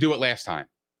 But you didn't do it last time.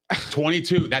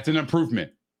 22. That's an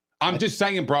improvement. I'm just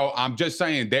saying, bro. I'm just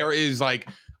saying there is like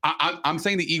I'm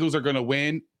saying the Eagles are going to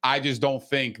win. I just don't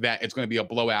think that it's going to be a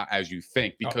blowout as you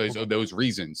think because of those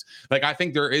reasons. Like, I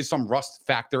think there is some rust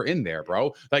factor in there,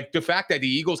 bro. Like the fact that the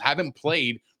Eagles haven't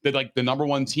played the number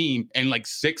 1 team in like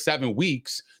 6-7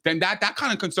 weeks, then that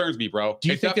kind of concerns me, bro. Do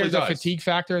you think there's a fatigue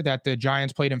factor that the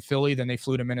Giants played in Philly, then they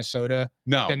flew to Minnesota?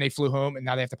 No. Then they flew home, and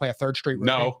now they have to play a 3rd straight road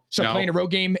game? So no. Playing a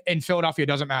road game in Philadelphia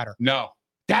doesn't matter? No.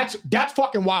 That's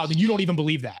fucking wild, and you don't even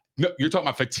believe that. No, you're talking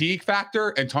about fatigue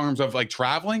factor in terms of like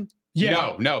traveling?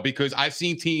 Yeah. No, because I've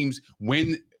seen teams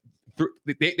win.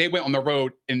 They went on the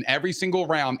road in every single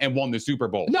round and won the Super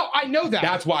Bowl. No, I know that.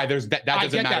 That's why there's that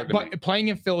doesn't matter to me. But playing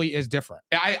in Philly is different.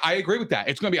 I agree with that.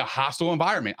 It's going to be a hostile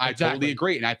environment. I totally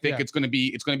agree, and I think it's going to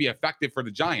be effective for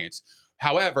the Giants.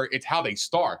 However, it's how they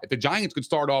start. If the Giants could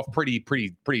start off pretty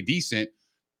decent,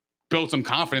 build some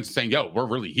confidence, saying, "Yo, we're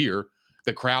really here."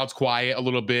 The crowd's quiet a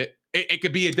little bit. It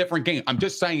could be a different game. I'm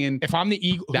just saying. If I'm the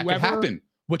Eagles, that could happen.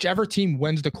 Whichever team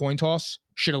wins the coin toss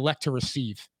should elect to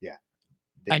receive. Yeah.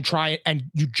 And try it, and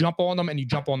you jump on them, and you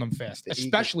jump on them fast,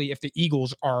 especially if the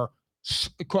Eagles are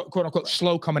quote unquote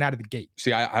slow coming out of the gate.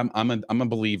 See, I'm a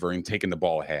believer in taking the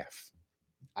ball half.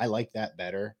 I like that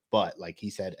better, but like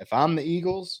he said, if I'm the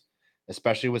Eagles,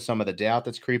 especially with some of the doubt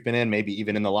that's creeping in, maybe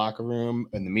even in the locker room,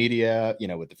 in the media,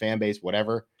 with the fan base,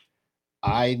 whatever,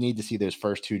 I need to see those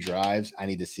first 2 drives. I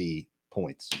need to see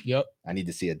points. Yep. I need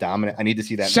to see a dominant. I need to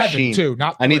see that 7 machine. Too,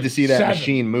 not 3. I need to see that 7.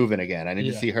 machine moving again. I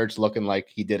need to see Hurts looking like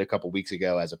he did a couple weeks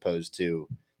ago, as opposed to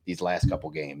these last couple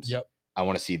games. Yep. I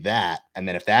want to see that. And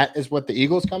then if that is what the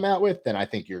Eagles come out with, then I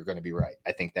think you're going to be right.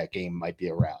 I think that game might be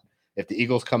a rout. If the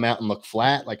Eagles come out and look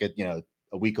flat, like a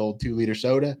week-old 2-liter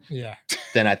soda,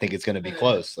 then I think it's going to be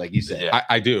close, like you said.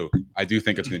 I do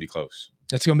think it's going to be close.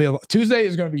 It's going to be Tuesday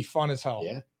is going to be fun as hell.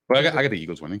 Yeah. But I got the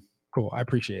Eagles winning. Cool. I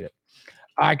appreciate it.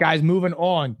 All right, guys, moving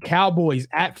on. Cowboys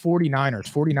at 49ers.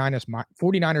 49ers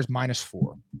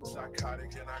 -4.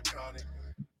 Psychotic and iconic.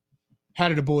 How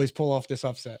did the boys pull off this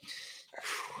upset?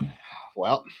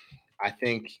 Well, I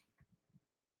think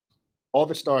all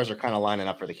the stars are kind of lining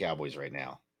up for the Cowboys right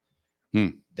now.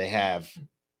 They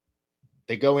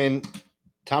go in.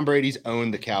 Tom Brady's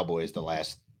owned the Cowboys the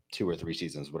last 2 or 3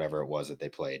 seasons, whatever it was that they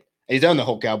played. And he's owned the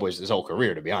whole Cowboys his whole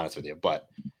career, to be honest with you. But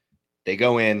they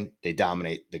go in, they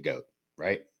dominate the GOAT,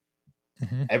 right?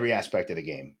 Every aspect of the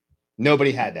game.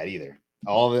 Nobody had that either.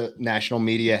 All the national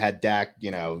media had Dak,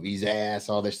 he's ass,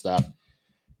 all this stuff.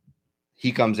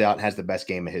 He comes out and has the best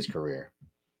game of his career.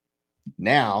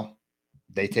 Now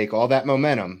they take all that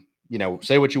momentum.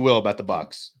 Say what you will about the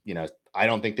Bucs. I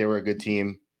don't think they were a good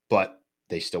team, but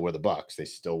they still were the Bucs. They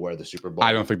still were the Super Bowl.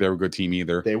 I don't think they were a good team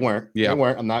either. They weren't. Yeah. They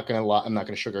weren't. I'm not gonna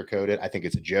sugarcoat it. I think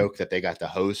it's a joke that they got to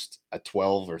host a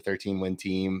 12 or 13 win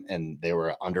team and they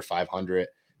were under 500.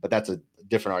 But that's a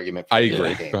different argument. I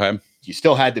agree. Go ahead. You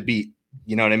still had to beat.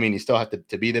 You know what I mean? You still have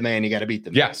to be the man. You got to beat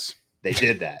them. Yes. They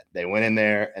did that. They went in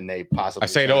there and they possibly. I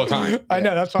say it all the time. I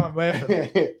know, that's why I'm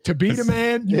laughing. To beat a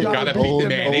man, you gotta beat the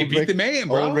man. They beat the man,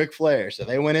 bro. Old Ric Flair. So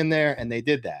they went in there and they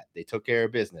did that. They took care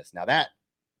of business. Now that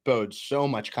bodes so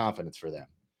much confidence for them.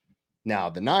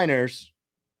 Now the Niners,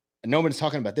 and nobody's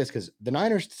talking about this because the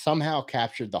Niners somehow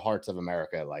captured the hearts of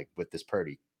America, like with this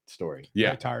Purdy story.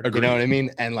 Yeah, tired. You know what I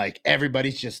mean? And like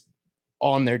everybody's just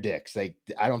on their dicks. I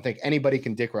don't think anybody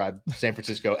can dick ride San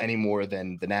Francisco any more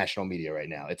than the national media right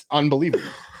now. It's unbelievable.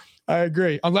 I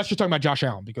agree. Unless you're talking about Josh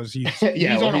Allen because he's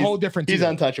on a whole different team. He's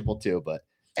untouchable too, but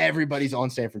everybody's on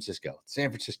San Francisco.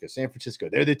 San Francisco.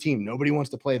 They're the team. Nobody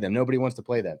wants to play them.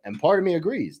 And part of me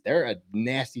agrees. They're a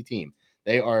nasty team.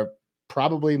 They are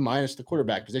probably minus the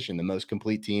quarterback position, the most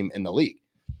complete team in the league.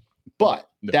 But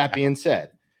that being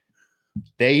said,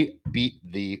 they beat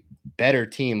the better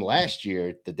team last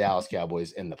year, the Dallas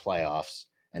Cowboys, in the playoffs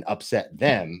and upset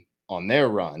them on their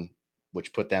run,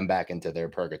 which put them back into their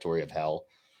purgatory of hell.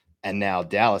 And now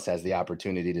Dallas has the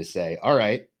opportunity to say, all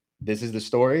right, this is the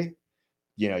story.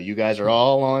 You guys are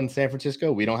all on San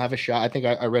Francisco. We don't have a shot. I think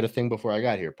I read a thing before I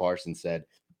got here. Parsons said,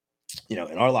 in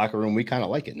our locker room, we kind of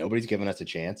like it. Nobody's giving us a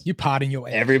chance. You potting your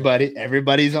ass.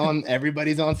 Everybody's on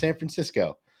San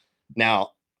Francisco.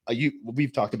 Now,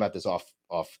 we've talked about this off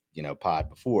pod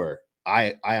before.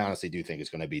 I honestly do think it's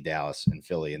going to be Dallas and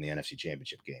Philly in the NFC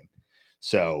Championship game.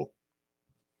 So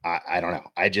I don't know.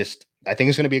 I think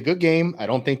it's going to be a good game. I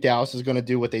don't think Dallas is going to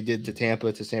do what they did to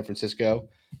Tampa to San Francisco,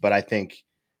 but I think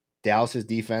Dallas's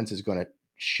defense is going to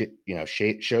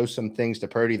show some things to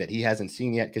Purdy that he hasn't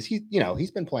seen yet because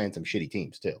he's been playing some shitty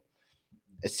teams too.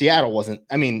 Seattle wasn't.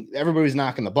 I mean, everybody was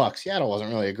knocking the Bucs. Seattle wasn't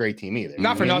really a great team either.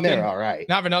 Not for nothing. They're all right.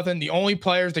 Not for nothing. The only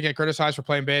players that get criticized for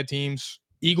playing bad teams: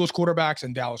 Eagles quarterbacks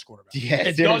and Dallas quarterbacks. Yeah,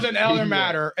 it doesn't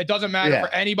matter. It doesn't matter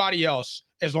for anybody else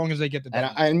as long as they get the.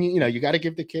 And you got to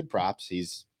give the kid props.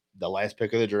 He's the last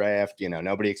pick of the draft.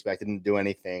 Nobody expected him to do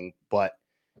anything, but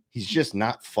he's just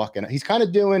not fucking. He's kind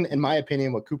of doing, in my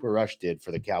opinion, what Cooper Rush did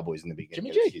for the Cowboys in the beginning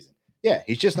of the season. Yeah,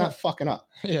 he's just not fucking up.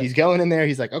 Yeah. He's going in there.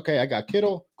 He's like, okay, I got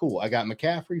Kittle. Cool. I got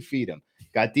McCaffrey. Feed him.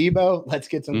 Got Debo. Let's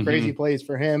get some crazy plays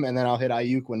for him. And then I'll hit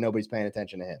Ayuk when nobody's paying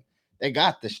attention to him. They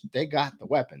got this. They got the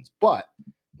weapons. But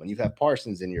when you have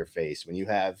Parsons in your face, when you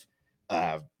have,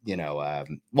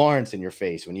 Lawrence in your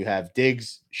face, when you have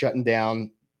Diggs shutting down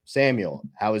Samuel,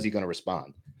 how is he going to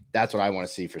respond? That's what I want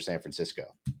to see for San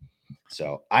Francisco.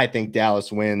 So I think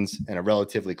Dallas wins in a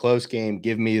relatively close game.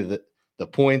 Give me the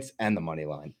points and the money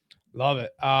line. Love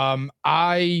it.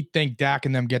 I think Dak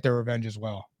and them get their revenge as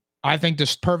well. I think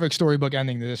this perfect storybook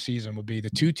ending to this season would be the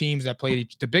two teams that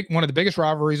played one of the biggest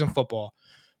rivalries in football,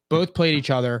 both played each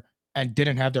other and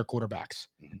didn't have their quarterbacks.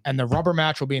 And the rubber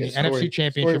match will be in the NFC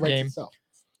Championship game.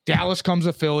 Dallas comes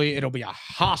to Philly. It'll be a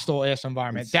hostile ass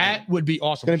environment. Insane. That would be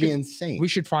awesome. It's going to be insane. We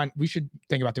should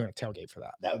think about doing a tailgate for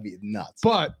that. That would be nuts.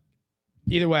 But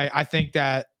either way, I think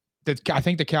the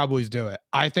Cowboys do it.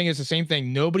 I think it's the same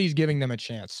thing. Nobody's giving them a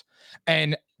chance.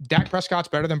 And Dak Prescott's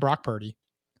better than Brock Purdy.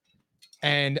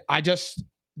 And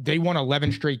they won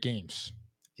 11 straight games.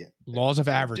 Yeah. Laws of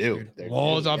average, dude.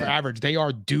 Laws of average. They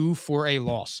are due for a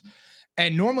loss.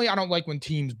 And normally I don't like when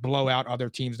teams blow out other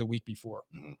teams the week before.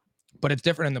 Mm-hmm. But it's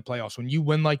different in the playoffs. When you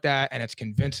win like that and it's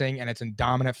convincing and it's in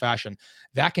dominant fashion,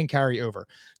 that can carry over.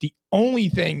 The only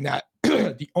thing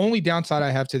the only downside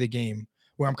I have to the game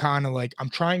where I'm kind of like, I'm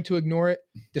trying to ignore it,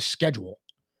 the schedule.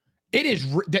 It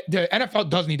is, the NFL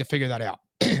does need to figure that out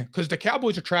because the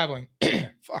Cowboys are traveling,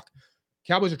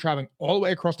 Cowboys are traveling all the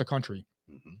way across the country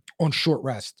on short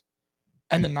rest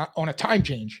and then not on a time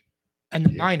change. And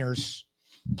the Niners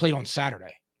played on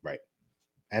Saturday. Right.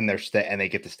 And they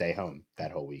get to stay home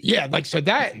that whole week. Yeah. Like, so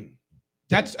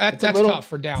that's tough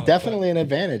for Dallas. Definitely an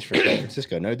advantage for San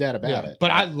Francisco. No doubt about it.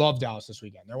 But I love Dallas this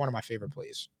weekend. They're one of my favorite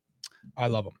plays. I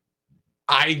love them.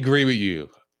 I agree with you.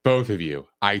 Both of you.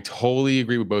 I totally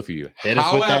agree with both of you. Hit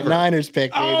us with that Niners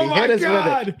pick, baby. Oh my Hit us with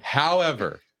God. it.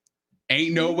 However,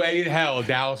 ain't no way in hell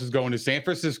Dallas is going to San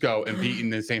Francisco and beating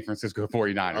the San Francisco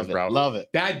 49ers, Love it. bro. Love it.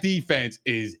 That defense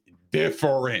is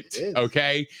different. It is.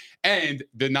 Okay. And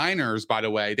the Niners, by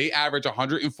the way, they average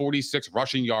 146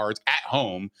 rushing yards at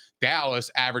home.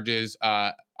 Dallas averages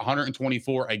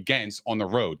 124 against on the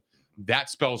road.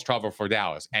 That spells trouble for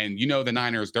Dallas. And you know the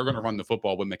Niners, they're going to run the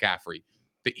football with McCaffrey.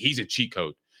 He's a cheat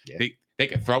code. Yeah. They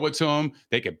can throw it to him.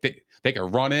 They can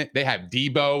run it. They have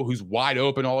Debo, who's wide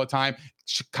open all the time.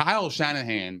 Kyle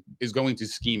Shanahan is going to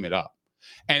scheme it up.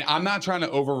 And I'm not trying to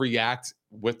overreact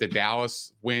with the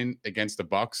Dallas win against the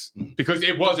Bucks because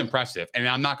it was impressive. And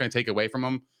I'm not going to take away from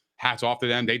them. Hats off to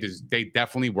them. They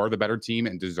definitely were the better team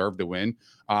and deserved the win.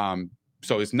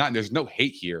 So there's no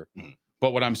hate here.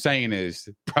 But what I'm saying is,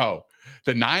 bro,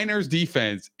 the Niners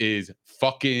defense is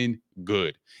fucking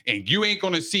good. And you ain't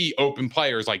going to see open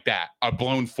players like that, a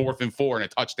blown 4th and 4 and a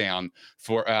touchdown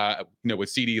for, with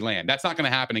CD Lamb. That's not going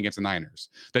to happen against the Niners.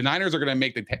 The Niners are going to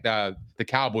make the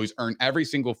Cowboys earn every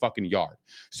single fucking yard.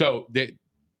 So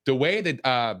the way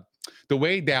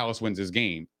Dallas wins this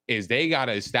game is they got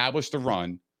to establish the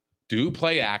run, do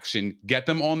play action, get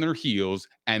them on their heels,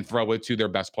 and throw it to their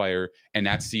best player, and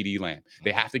that's CD Lamb.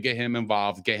 They have to get him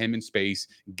involved, get him in space,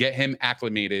 get him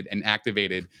acclimated and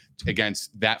activated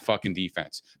against that fucking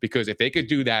defense. Because if they could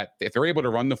do that, if they're able to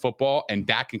run the football and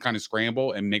Dak can kind of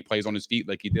scramble and make plays on his feet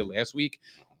like he did last week,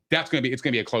 it's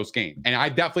gonna be a close game. And I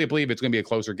definitely believe it's gonna be a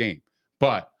closer game.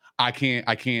 But I'm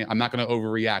not going to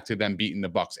overreact to them beating the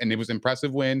Bucks. And it was an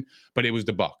impressive win, but it was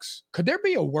the Bucks. Could there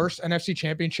be a worse NFC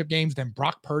championship games than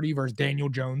Brock Purdy versus Daniel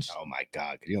Jones? Oh my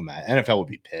God. Could you imagine? NFL would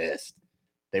be pissed.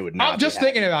 They would not. I'm just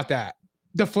thinking about that.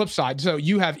 The flip side. So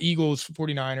you have Eagles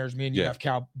 49ers, me and you have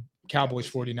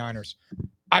Cowboys 49ers.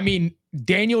 I mean,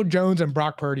 Daniel Jones and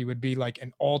Brock Purdy would be like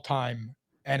an all-time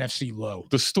NFC low.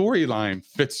 The storyline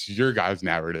fits your guys'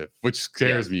 narrative, which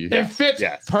scares me. It fits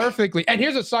perfectly. And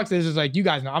here's what sucks is like, you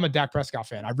guys know, I'm a Dak Prescott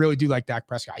fan. I really do like Dak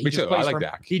Prescott. Me too. I like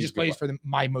Dak. He just plays for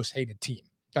my most hated team.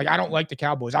 Like, I don't like the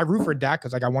Cowboys. I root for Dak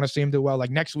because, like, I want to see him do well. Like,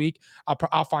 next week,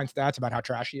 I'll find stats about how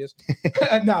trash he is.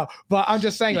 No, but I'm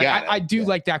just saying, like, I do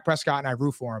like Dak Prescott and I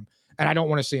root for him. And I don't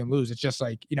want to see him lose. It's just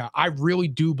like, I really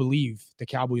do believe the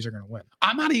Cowboys are going to win.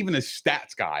 I'm not even a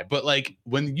stats guy, but like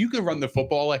when you can run the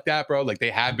football like that, bro, like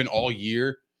they have been all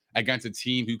year against a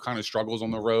team who kind of struggles on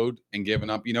the road and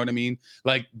giving up, you know what I mean?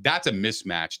 Like that's a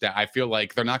mismatch that I feel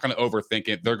like they're not going to overthink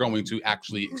it. They're going to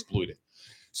actually exploit it.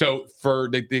 So for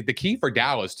the key for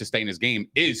Dallas to stay in this game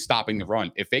is stopping the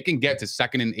run. If they can get to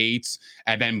 2nd and 8s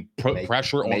and then put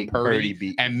pressure on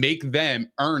Purdy and make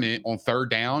them earn it on 3rd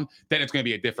down, then it's going to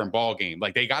be a different ball game.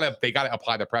 Like they gotta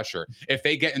apply the pressure. If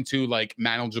they get into like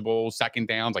manageable 2nd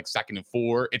downs, like 2nd and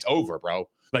 4, it's over, bro.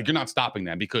 Like you're not stopping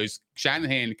them because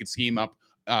Shanahan could scheme up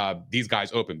these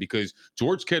guys open because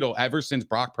George Kittle, ever since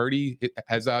Brock Purdy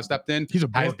has stepped in,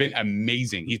 has been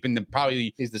amazing. He's been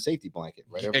he's the safety blanket,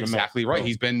 right? Exactly right.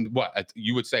 He's been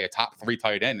you would say a top 3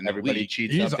 tight end, and everybody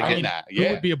cheats up to get that. Who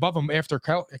would be above him after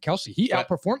Kelsey? He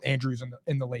outperformed Andrews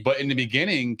in the league. But in the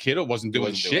beginning, Kittle wasn't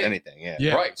doing shit, anything.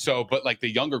 Yeah, right. So, but like the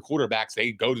younger quarterbacks,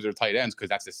 they go to their tight ends because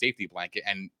that's the safety blanket,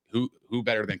 and who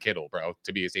better than Kittle, bro,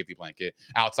 to be a safety blanket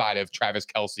outside of Travis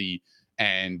Kelce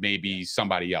and maybe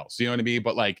somebody else, you know what I mean?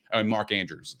 But like Mark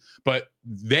Andrews, but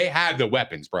they had the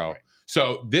weapons, bro.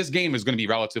 So this game is going to be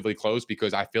relatively close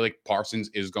because I feel like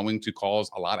Parsons is going to cause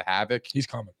a lot of havoc. He's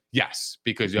coming. Yes,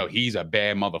 because he's a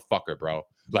bad motherfucker, bro.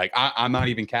 Like I'm not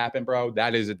even capping, bro.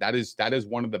 That is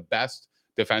one of the best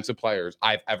defensive players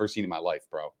I've ever seen in my life,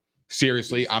 bro.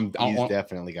 Seriously, he's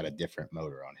definitely got a different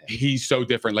motor on him. He's so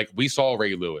different. Like we saw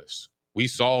Ray Lewis. We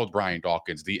saw Brian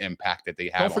Dawkins, the impact that they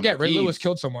have. Don't forget, Ray Lewis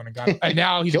killed someone and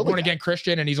now he's a born again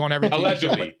Christian and he's on everything.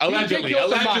 Allegedly.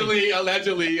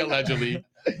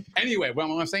 Anyway, what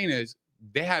I'm saying is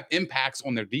they have impacts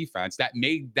on their defense that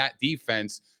made that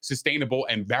defense sustainable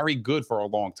and very good for a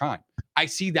long time. I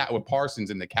see that with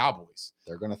Parsons and the Cowboys.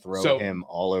 They're going to throw him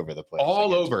all over the place.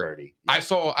 All over. Purdy. I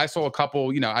saw a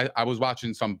couple, I was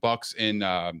watching some Bucks and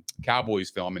Cowboys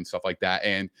film and stuff like that.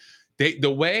 And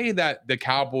the way that the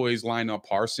Cowboys line up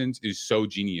Parsons is so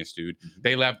genius, dude.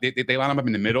 They line him up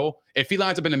in the middle. If he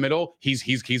lines up in the middle,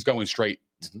 he's going straight.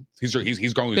 He's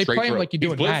going they straight play him through. like you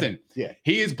do in Madden. Yeah,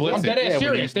 he is blitzing. I'm dead ass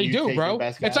serious. They do, bro.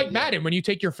 It's like guy, Madden when you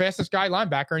take your fastest guy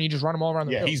linebacker and you just run them all around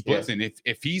the field. He's blitzing.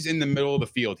 If he's in the middle of the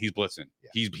field, he's blitzing.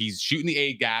 Yeah. He's shooting the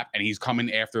A gap and he's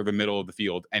coming after the middle of the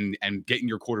field and getting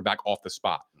your quarterback off the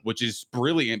spot, which is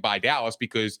brilliant by Dallas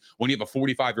because when you have a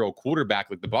 45-year-old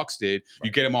quarterback like the Bucs did, you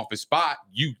get him off his spot.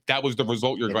 That was the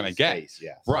result you're going to get.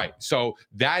 Yeah. Right. So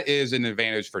that is an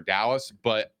advantage for Dallas,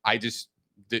 but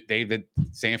David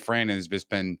San Fran has just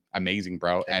been amazing,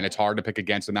 bro. And it's hard to pick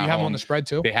against them. You have them on the spread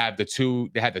too. They had the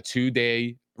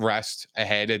 2-day rest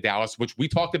ahead of Dallas, which we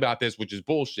talked about this, which is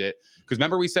bullshit. Because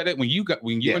remember we said it when you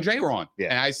and Jay were on,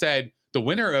 and I said the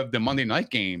winner of the Monday night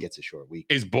game gets a short week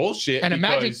is bullshit. And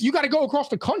imagine you got to go across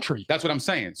the country. That's what I'm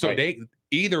saying. So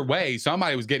either way,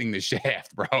 somebody was getting the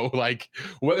shaft, bro. Like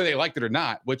whether they liked it or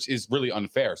not, which is really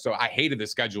unfair. So I hated the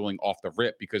scheduling off the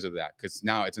rip because of that. Because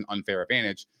now it's an unfair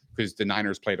advantage because the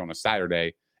Niners played on a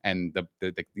Saturday and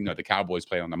the Cowboys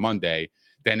played on the Monday.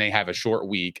 Then they have a short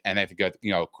week and they have to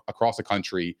go across the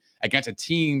country against a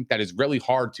team that is really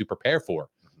hard to prepare for.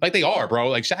 Like they are, bro.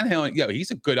 Like Shanahan, he's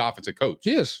a good offensive coach.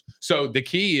 He is. So the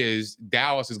key is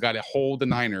Dallas has got to hold the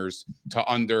Niners to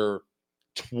under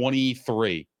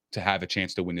 23 to have a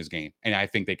chance to win this game. And I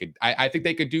think they could. I think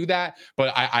they could do that.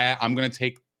 But I'm going to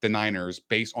take the Niners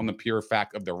based on the pure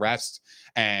fact of the rest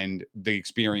and the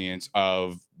experience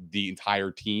of the entire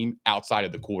team outside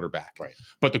of the quarterback. Right.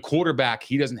 But the quarterback,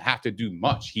 he doesn't have to do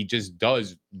much. He just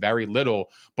does very little.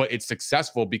 But it's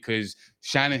successful because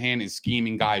Shanahan is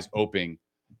scheming guys open.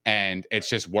 And it's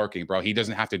just working, bro. He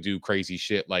doesn't have to do crazy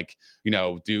shit like,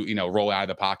 roll out of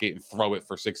the pocket and throw it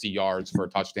for 60 yards for a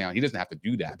touchdown. He doesn't have to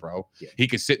do that, bro. Yeah. He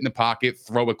could sit in the pocket,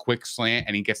 throw a quick slant,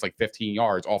 and he gets like 15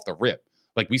 yards off the rip.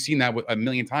 Like we've seen that a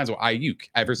million times with Ayuk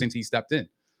ever since he stepped in.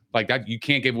 Like that, you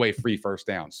can't give away free first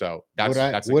down. So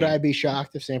would I be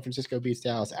shocked if San Francisco beats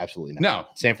Dallas? Absolutely not. No.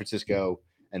 San Francisco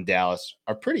and Dallas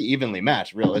are pretty evenly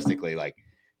matched, realistically. Like,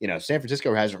 San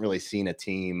Francisco hasn't really seen a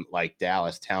team like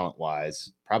Dallas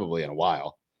talent-wise probably in a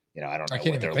while. I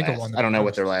don't know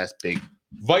what their last big.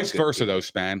 Vice versa, though,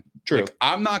 Span. True. Like,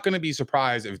 I'm not going to be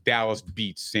surprised if Dallas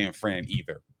beats San Fran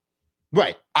either.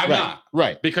 Right. I'm not.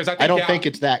 Right. Because I don't think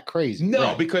it's that crazy. No,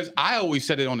 right. Because I always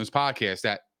said it on this podcast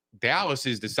that Dallas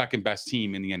is the second best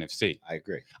team in the NFC. I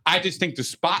agree. I just think the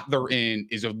spot they're in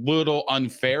is a little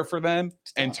unfair for them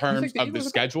in terms of the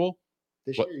schedule.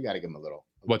 This year, you got to give them a little.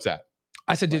 What's that?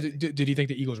 I said, did he think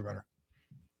the Eagles are better?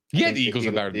 Yeah, the Eagles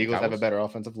are better. The Eagles have a better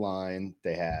offensive line.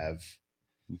 They have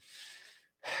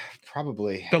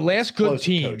probably the last good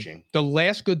team. Coaching. The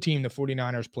last good team the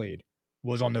 49ers played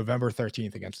was on November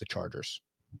 13th against the Chargers.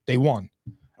 They won.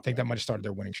 I think that might have started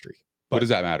their winning streak. But what does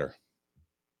that matter?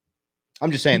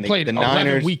 I'm just saying the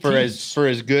Niners, for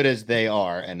as good as they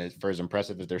are and for as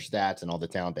impressive as their stats and all the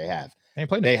talent they have,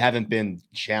 they haven't been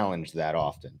challenged that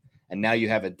often. And now you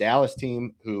have a Dallas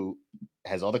team who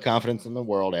has all the confidence in the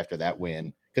world after that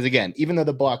win. Because again, even though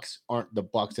the Bucs aren't the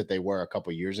Bucs that they were a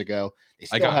couple years ago, they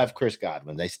still have Chris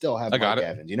Godwin. They still have Mike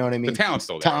Evans. You know what I mean? The talent's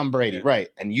still there. Tom Brady, right?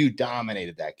 And you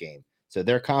dominated that game, so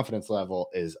their confidence level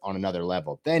is on another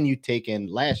level. Then you take in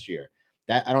last year.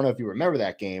 That I don't know if you remember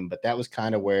that game, but that was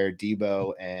kind of where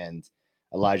Debo and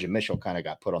Elijah Mitchell kind of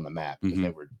got put on the map because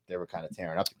they were kind of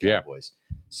tearing up the Cowboys.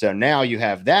 So now you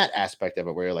have that aspect of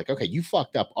it where you're like, okay, you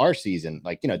fucked up our season.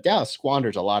 Like, Dallas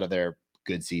squanders a lot of their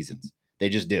good seasons. They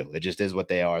just do. It just is what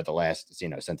they are the last,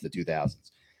 since the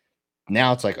 2000s.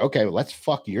 Now it's like, okay, well, let's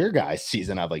fuck your guys'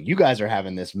 season up. Like, you guys are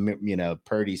having this,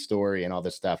 Purdy story and all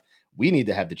this stuff. We need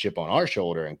to have the chip on our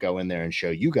shoulder and go in there and show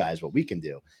you guys what we can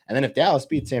do. And then if Dallas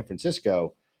beats San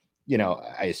Francisco,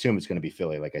 I assume it's going to be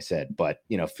Philly, like I said, but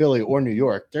Philly or New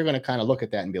York, they're going to kind of look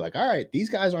at that and be like, all right, these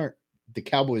guys aren't the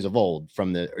Cowboys of old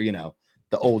from the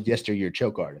old yesteryear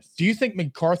choke artists. Do you think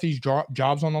McCarthy's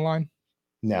job's on the line?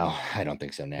 No, I don't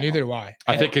think so now. Neither do I.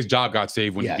 I think his job got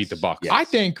saved when he beat the Bucs. Yes. I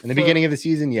think in the beginning of the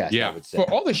season, yes. Yeah. I would say.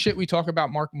 For all the shit we talk about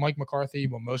Mike McCarthy,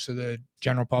 what most of the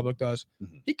general public does,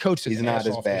 he coached his ass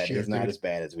off this year. He's not as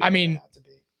bad as we to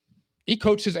be. He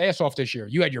coached his ass off this year.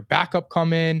 You had your backup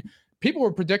come in. People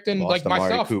were predicting, like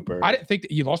myself, I didn't think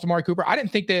that you lost Amari Cooper. I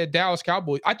didn't think the Dallas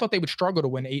Cowboys, I thought they would struggle to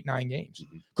win 8-9 games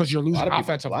because you're losing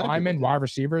offensive linemen, wide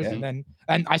receivers. Yeah.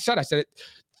 And I said it.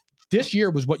 This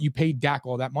year was what you paid Dak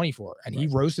all that money for, and he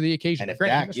rose to the occasion. And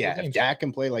if Dak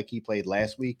can play like he played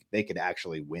last week, they could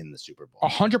actually win the Super Bowl.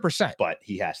 100%. But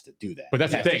he has to do that. But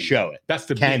that's the thing. Show it. That's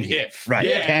the big if. Right.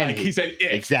 Yeah. He said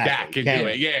if exactly. Dak can do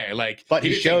it. Yeah. But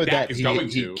he showed that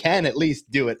he can at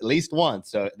least do it at least once.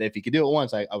 So if he could do it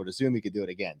once, I would assume he could do it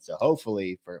again. So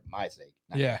hopefully, for my sake,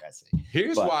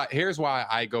 Here's why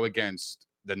I go against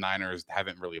the Niners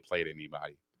haven't really played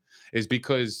anybody, is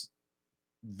because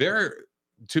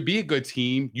to be a good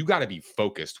team, you got to be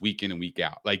focused week in and week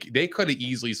out. Like they could have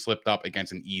easily slipped up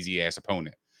against an easy ass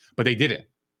opponent, but they didn't.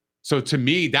 So to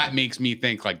me, that makes me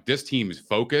think like this team is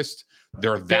focused.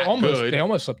 They're good. They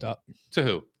almost slipped up. To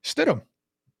who? Stidham.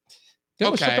 They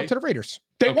almost slipped up to the Raiders.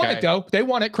 They won it though. They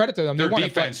won it. Credit to them. Their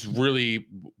defense really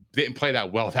didn't play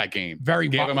that well that game.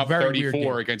 Gave them up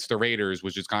 34 against the Raiders,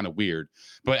 which is kind of weird.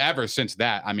 But ever since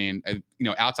that, I mean,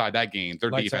 outside that game, their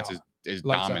defense is is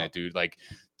Lights dominant, out. dude. Like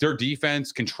their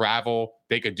defense can travel.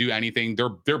 They could do anything.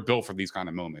 They're built for these kind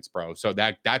of moments, bro. So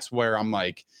that's where I'm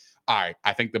like, all right,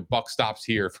 I think the buck stops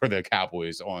here for the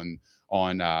Cowboys on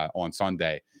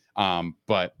Sunday.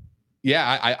 But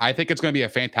yeah, I think it's going to be a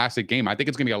fantastic game. I think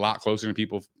it's going to be a lot closer than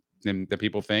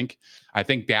people think. I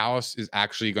think Dallas is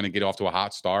actually going to get off to a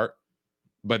hot start,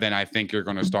 but then I think you're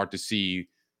going to start to see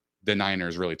the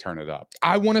Niners really turn it up.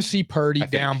 I want to see Purdy I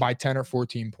think. down by 10 or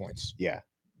 14 points. Yeah.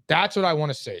 That's what I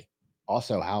want to see.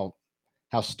 Also, how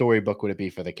storybook would it be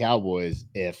for the Cowboys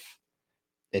if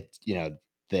it's,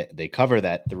 they cover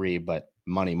that 3, but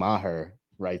Money Maher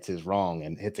rights his wrong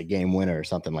and hits a game winner or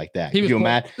something like that. Could you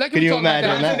imagine? Could you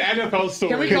imagine that? That's an NFL story.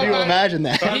 Can we Could go you back? imagine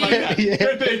that? I like that. Yeah.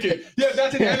 You're thinking, yeah,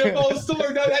 that's an NFL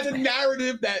story. No, that's a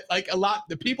narrative that like a lot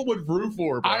the people would root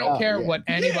for, bro. I don't care yeah. what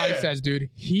anybody Yeah. says, dude.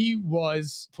 He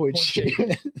was Point point shit.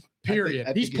 shape, period.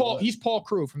 I He's think it Paul. was. He's Paul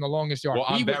Crew from The Longest Yard. Well,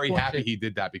 He I'm was very point happy shape. he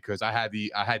did that because I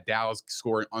had Dallas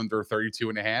scoring under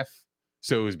 32.5.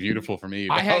 So it was beautiful for me.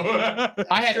 I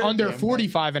had Sure, under damn,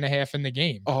 45 and a half in the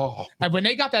game. oh, And when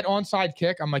they got that onside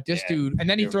kick, I'm like, this Yeah, dude. And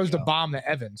then he here we throws the go. bomb to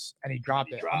Evans and he dropped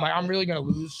He it. dropped I'm like, I'm it. really going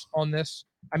to lose on this.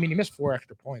 I mean, he missed 4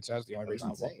 extra points. That's the only That was reason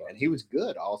I insane. won. And he was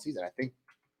good all season. I think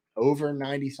over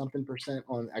 90-something%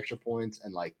 on extra points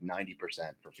and like 90%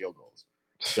 for field goals.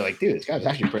 So like, dude, this guy was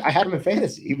actually pretty, I had him in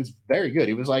fantasy. He was very good.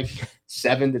 He was like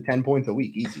 7 to 10 points a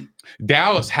week, easy.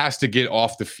 Dallas has to get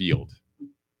off the field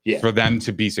Yeah. for them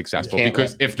to be successful Can't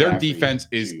because let if their McCaffrey defense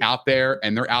is shoot. out there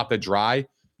and they're out to dry,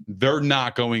 they're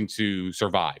not going to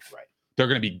survive. Right. They're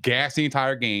going to be gassed the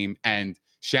entire game, and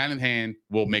Shanahan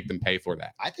will make them pay for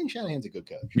that. I think Shanahan's a good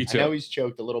coach. Me too. I know he's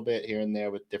choked a little bit here and there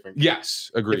with different Yes,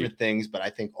 agreed. different things, but I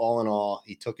think all in all,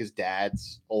 he took his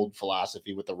dad's old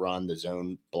philosophy with the run, the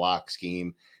zone block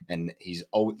scheme, and he's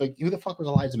always like, who the fuck was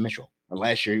Elijah Mitchell? And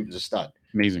last year he was a stud.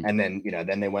 Amazing. And then,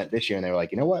 then they went this year and they were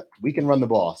like, you know what? We can run the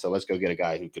ball. So let's go get a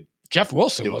guy who could Jeff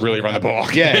Wilson do was really run the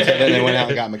ball. Yeah. So then they went out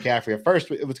and got McCaffrey. At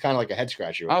first, it was kind of like a head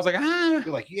scratcher. I was like, ah.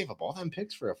 You're like, you gave up all them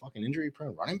picks for a fucking injury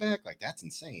prone running back? Like, that's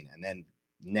insane. And then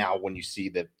now when you see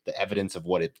the evidence of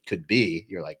what it could be,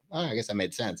 you're like, oh, I guess that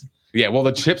made sense. Yeah, well,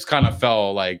 the chips kind of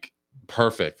fell like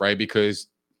perfect, right? Because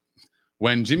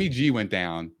when Jimmy G went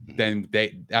down, then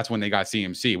that's when they got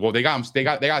CMC. Well, they got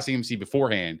CMC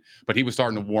beforehand, but he was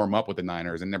starting to warm up with the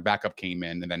Niners, and their backup came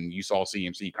in, and then you saw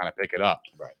CMC kind of pick it up.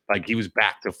 Right. Like he was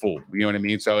back to full. You know what I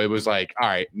mean? So it was like, all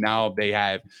right, now they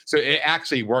have. So it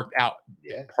actually worked out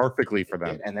Yeah. perfectly for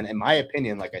them. And then, in my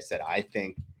opinion, like I said, I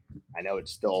know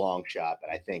it's still a long shot,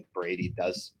 but I think Brady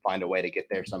does find a way to get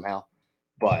there somehow.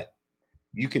 But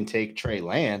you can take Trey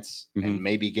Lance and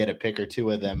maybe get a pick or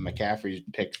two of them McCaffrey's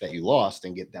picks that you lost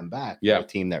and get them back. Yeah. For a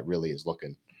team that really is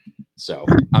looking. So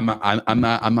I'm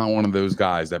not one of those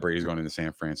guys that Brady's going into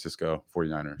San Francisco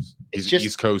 49ers. He's just-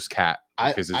 East Coast cat. I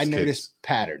because it's noticed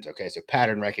patterns. Okay, so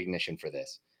pattern recognition for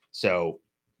this. So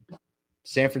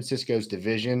San Francisco's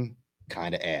division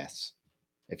kind of ass.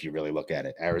 If you really look at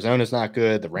it, Arizona's not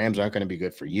good. The Rams aren't going to be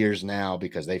good for years now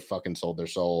because they fucking sold their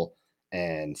soul.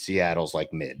 And Seattle's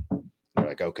like mid. They're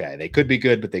like, okay, they could be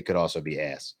good, but they could also be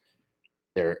ass.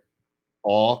 They're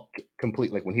all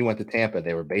complete. Like when he went to Tampa,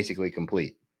 they were basically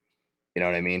complete. You know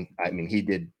what I mean? I mean, he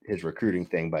did his recruiting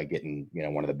thing by getting,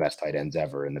 one of the best tight ends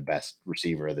ever and the best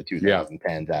receiver of the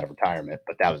 2010s out of retirement.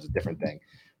 But that was a different thing.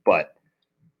 But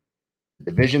the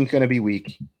division's going to be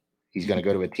weak. He's going to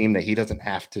go to a team that he doesn't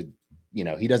have to,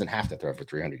 he doesn't have to throw for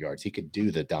 300 yards. He could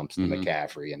do the dumps to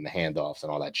McCaffrey and the handoffs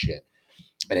and all that shit.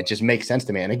 And it just makes sense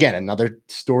to me. And again, another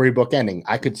storybook ending.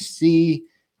 I could see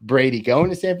Brady going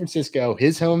to San Francisco,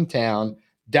 his hometown,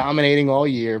 dominating all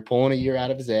year, pulling a year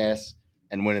out of his ass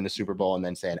and winning the Super Bowl and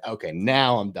then saying, okay,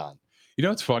 now I'm done. You know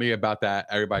what's funny about that?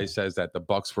 Everybody says that the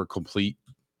Bucks were complete.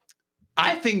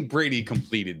 I think Brady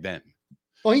completed them.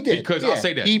 Well, he did. Because I'll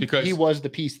say this, because he was the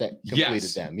piece that completed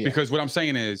them. Yeah. Because what I'm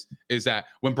saying is that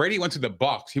when Brady went to the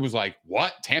Bucks, he was like,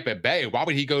 "What? Tampa Bay? Why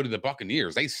would he go to the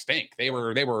Buccaneers? They stink. They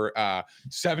were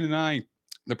 7-9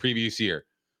 the previous year."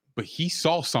 But he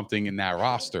saw something in that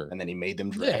roster, And then he made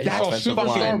them Yeah, draft he saw offensive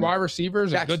superstar line. wide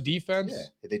receivers, a That's- good defense.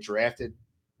 Yeah, they drafted,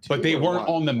 but two they or weren't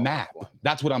one? on the map.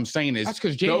 That's what I'm saying is That's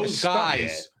 'cause James those is stuck.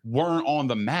 guys weren't on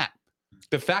the map.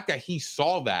 The fact that he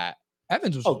saw that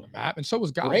Evans was on the map, and so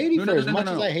was Guy. Brady, No, for no, as no, no, much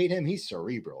no, as no. I hate him, he's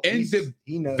cerebral. And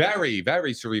He knows. very,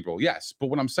 very cerebral. Yes, but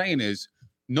what I'm saying is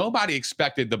nobody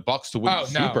expected the Bucks to win Oh,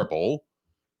 the no. Super Bowl.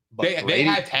 But They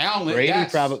had talent. Brady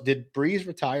yes. probably did. Breeze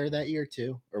retire that year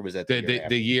too, or was that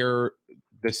the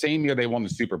same year they won the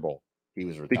Super Bowl he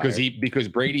was retired? because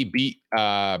Brady beat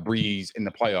Breeze in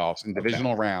the playoffs in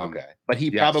divisional round. Okay, but he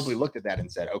Yes. probably looked at that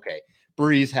and said, "Okay,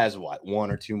 Breeze has what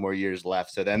 1 or 2 more years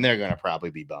left, so then they're going to probably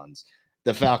be buns."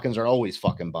 the Falcons are always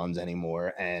fucking buns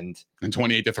anymore. And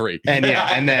 28-3.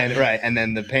 and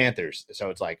then the Panthers. So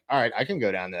it's like, all right, I can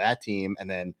go down to that team and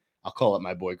then I'll call up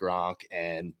my boy Gronk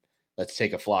and let's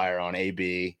take a flyer on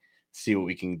AB, see what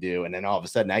we can do. And then all of a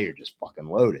sudden now you're just fucking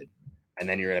loaded. And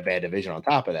then you're in a bad division on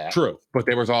top of that. True. But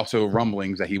there was also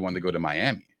rumblings that he wanted to go to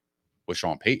Miami with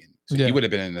Sean Payton. So he would have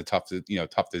been in the tough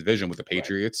division with the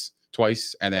Patriots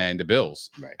twice and then the Bills.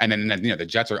 Right. And then the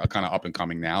Jets are kind of up and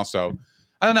coming now. So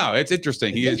I don't know. It's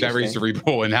interesting. He is very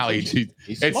cerebral and how he's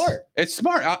it's smart. It's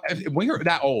smart. When you're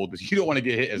that old, you don't want to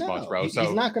get hit as much, bro. So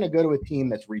he's not going to go to a team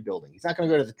that's rebuilding. He's not going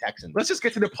to go to the Texans. let's just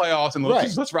get to the playoffs and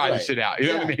let's ride this shit out. You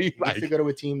know what I mean? He needs to go to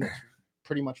a team that's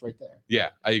pretty much right there. Yeah,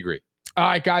 I agree. All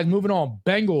right, guys, moving on.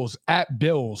 Bengals at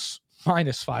Bills,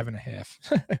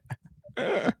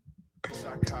 -5.5.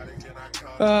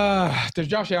 Does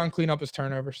Josh Allen clean up his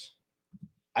turnovers?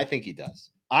 I think he does.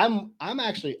 I'm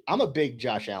a big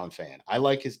Josh Allen fan. I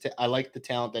like I like the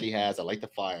talent that he has. I like the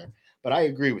fire. But I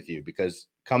agree with you because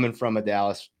coming from a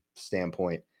Dallas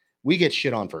standpoint, we get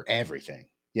shit on for everything.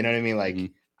 You know what I mean?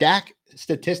 Like Dak,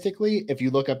 statistically, if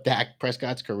you look up Dak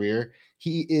Prescott's career,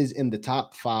 he is in the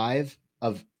top 5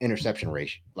 of interception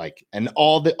ratio. Like, and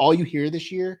all you hear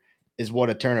this year is what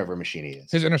a turnover machine he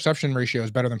is. His interception ratio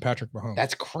is better than Patrick Mahomes.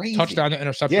 That's crazy. Touchdown to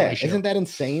interception ratio. Isn't that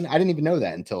insane? I didn't even know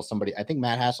that until somebody, I think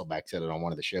Matt Hasselbeck said it on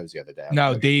one of the shows the other day.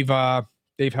 No, Dave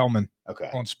Hellman Okay.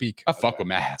 on Speak. I fuck with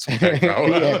Matt Hasselbeck, bro.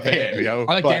 Yeah.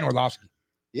 I like Dan Orlovsky.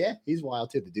 Yeah, he's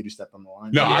wild too. The dude who stepped on the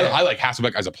line. No, I like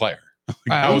Hasselbeck as a player.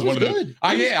 That was one of the.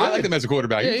 I like him as a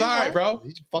quarterback. He was all right, bro.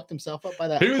 He fucked himself up by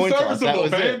that. He was point toss. serviceable, That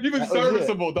was man. it. He was That was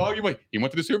serviceable, dog. He went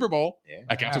to the Super Bowl. Yeah.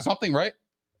 That counts for something, right?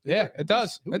 Yeah, it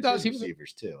does. Who It does. was He his was.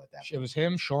 receivers too at that It point. was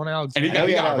him, Sean And Alexander.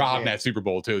 he got robbed in Alexander. that Super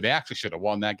Bowl too. They actually should have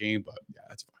won that game, but yeah,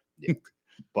 that's fine.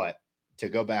 But to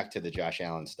go back to the Josh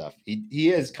Allen stuff, he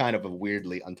is kind of a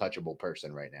weirdly untouchable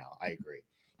person right now. I agree.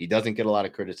 He doesn't get a lot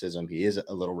of criticism. He is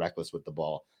a little reckless with the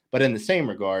ball. But in the same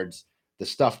regards, the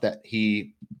stuff that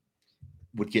he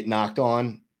would get knocked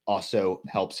on also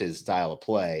helps his style of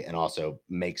play and also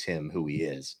makes him who he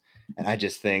is. And I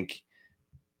just think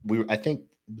did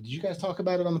you guys talk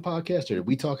about it on the podcast or did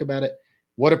we talk about it?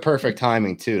 What a perfect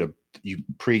timing too. You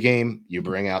pregame, you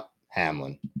bring out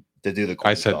Hamlin to do the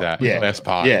I said call. that Yeah. last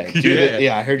pod. Yeah.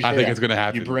 I heard you I say think that. it's gonna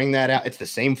happen. You bring that out. It's the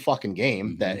same fucking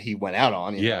game Mhm. that he went out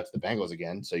on. You know, Yeah. it's the Bengals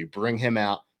again. So you bring him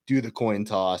out, do the coin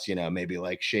toss, maybe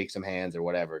like shake some hands or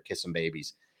whatever, kiss some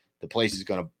babies. The place is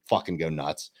going to fucking go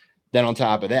nuts. Then on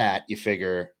top of that, you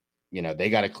figure, they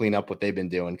got to clean up what they've been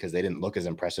doing because they didn't look as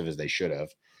impressive as they should have.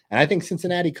 And I think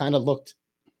Cincinnati kind of looked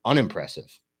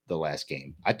unimpressive the last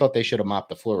game. I thought they should have mopped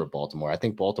the floor with Baltimore. I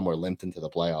think Baltimore limped into the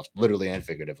playoffs, literally and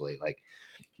figuratively. Like,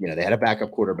 they had a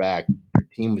backup quarterback. Their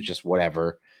team was just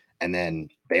whatever. And then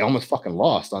they almost fucking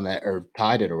lost on that or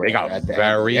tied it or They whatever. got at the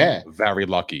very, end. very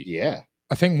lucky. Yeah.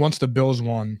 I think once the Bills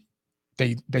won,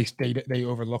 they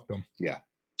overlooked them. Yeah.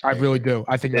 I really do.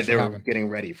 I think They, that's they what were happened. getting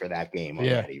ready for that game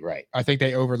Yeah. already. Right. I think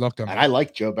they overlooked them. And I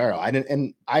like Joe Burrow.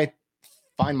 I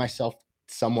find myself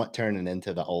somewhat turning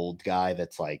into the old guy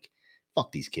that's like,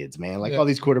 fuck these kids, man. Like Yeah. all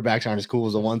these quarterbacks aren't as cool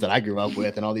as the ones that I grew up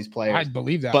with and all these players. I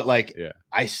believe that. But like, Yeah.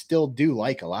 I still do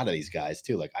like a lot of these guys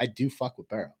too. Like I do fuck with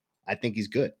Burrow. I think he's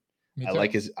good. Me I too.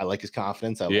 like his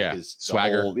confidence. I Yeah. like his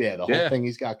Swagger. The whole Yeah. thing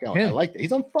he's got going. I Him. like that.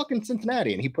 He's on fucking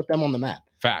Cincinnati and he put them on the map.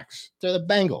 Facts. They're the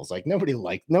Bengals. Like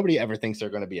nobody ever thinks they're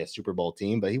going to be a Super Bowl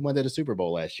team, but he went to the Super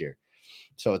Bowl last year.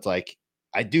 So it's like,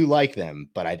 I do like them,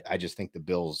 but I just think the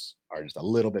Bills are just a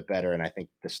little bit better. And I think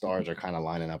the stars are kind of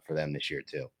lining up for them this year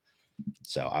too.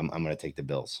 So I'm going to take the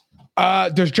Bills.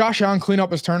 Does Josh Allen clean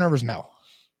up his turnovers? No.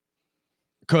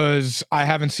 Because I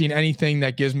haven't seen anything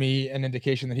that gives me an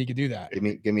indication that he could do that.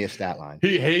 Give me a stat line.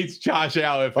 He hates Josh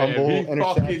Allen, fam. Fumble, He fucking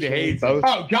interception, hates both. him.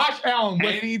 Oh, Josh Allen.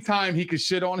 Anytime he could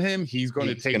shit on him, he's going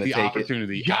to He's take gonna the take it.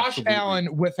 opportunity. Josh Absolutely.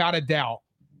 Allen, without a doubt,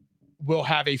 will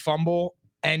have a fumble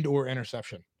and or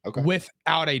interception. Okay.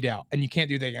 Without a doubt. And you can't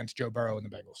do that against Joe Burrow and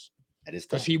the Bengals. That is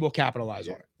Because tough. he will capitalize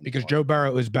Yeah. on it. Because Joe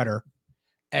Burrow is better.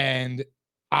 And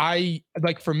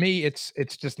for me, it's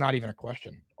just not even a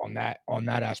question on that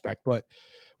aspect. But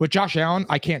with Josh Allen,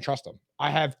 I can't trust him. I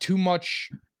have too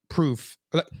much proof.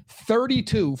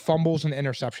 32 fumbles and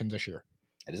interceptions this year.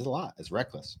 It is a lot. It's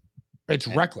reckless. It's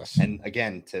reckless. And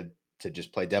again, to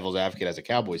just play devil's advocate as a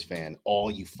Cowboys fan,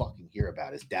 all you fucking hear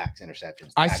about is Dak's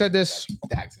interceptions. I Dak's said this- interceptions,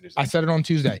 Dak's interceptions. I said it on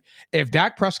Tuesday. If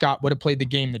Dak Prescott would have played the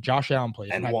game that Josh Allen played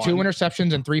and And had 2 won.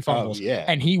 interceptions and 3 fumbles, yeah.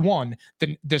 and he won,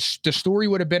 then the story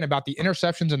would have been about the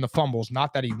interceptions and the fumbles,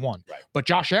 not that he won. Right. But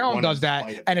Josh Allen Won does in that,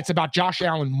 spite of and it. it's about Josh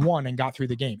Allen won and got through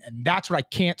the game. And that's what I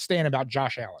can't stand about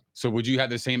Josh Allen. So would you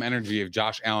have the same energy if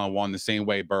Josh Allen won the same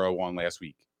way Burrow won last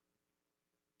week?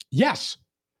 Yes.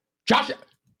 Josh,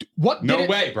 what? No did it-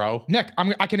 way, bro. Nick,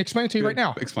 I can explain it to you right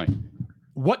now. Explain.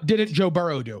 What didn't Joe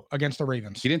Burrow do against the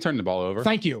Ravens? He didn't turn the ball over.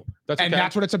 Thank you. That's And okay.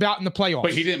 that's what it's about in the playoffs.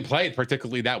 But he didn't play it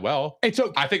particularly that well. It's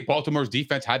okay. I think Baltimore's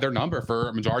defense had their number for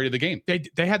a majority of the game.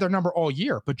 They had their number all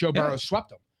year, but Joe Yeah. Burrow swept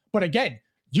them. But again,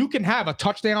 you can have a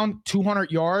touchdown, 200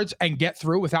 yards, and get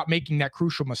through without making that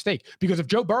crucial mistake. Because if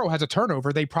Joe Burrow has a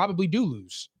turnover, they probably do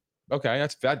lose. Okay,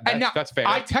 that's fair.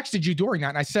 I texted you during that,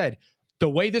 and I said, the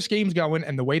way this game's going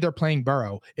and the way they're playing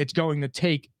Burrow, it's going to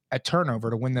take a turnover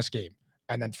to win this game.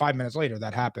 And then 5 minutes later,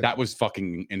 that happened. That was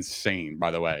fucking insane,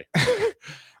 by the way.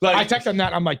 I texted them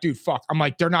that. I'm like, dude, fuck. I'm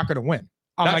like, they're not going to win.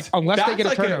 I'm like, unless they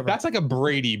get a turnover. That's like a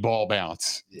Brady ball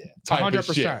bounce. Yeah. Type of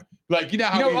shit. 100%. Like, you know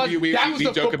how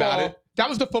we joke about it? That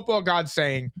was the football god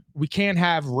saying, we can't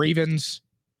have Ravens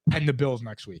and the Bills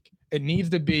next week. It needs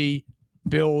to be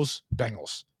Bills,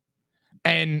 Bengals.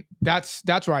 And that's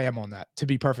where I am on that, to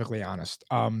be perfectly honest.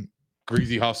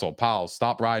 Greasy hustle. Powell,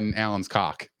 stop riding Allen's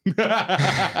cock.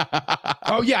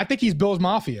 Oh, yeah, I think he's Bills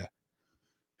Mafia.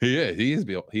 He is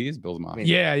Bill's mom.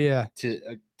 Yeah. To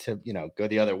go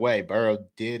the other way, Burrow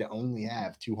did only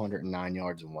have 209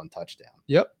 yards and 1 touchdown.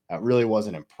 Yep. That really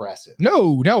wasn't impressive.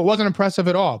 No, it wasn't impressive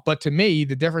at all. But to me,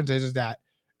 the difference is that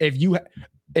if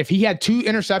he had 2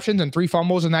 interceptions and 3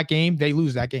 fumbles in that game, they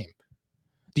lose that game.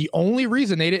 The only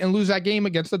reason they didn't lose that game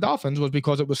against the Dolphins was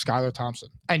because it was Skylar Thompson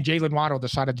and Jalen Waddle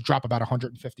decided to drop about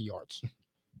 150 yards.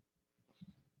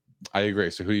 I agree.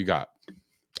 So who you got?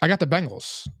 I got the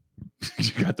Bengals.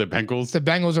 You got the Bengals? The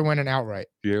Bengals are winning outright.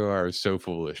 You are so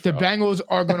foolish. The bro. Bengals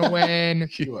are going to win.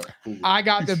 You are foolish. I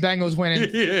got the Bengals winning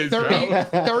He is, bro.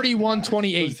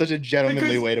 31-28. It's such a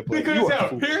gentlemanly way to put it. Because You are yo,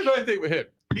 foolish. here's what I think with him.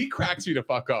 He cracks you the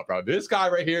fuck up, bro. This guy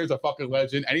right here is a fucking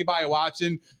legend. Anybody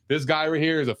watching, this guy right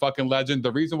here is a fucking legend.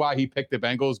 The reason why he picked the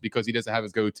Bengals because he doesn't have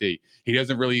his goatee. He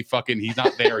doesn't really he's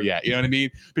not there yet. You know what I mean?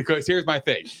 Because here's my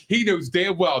thing. He knows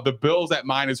damn well the Bills at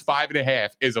 -5.5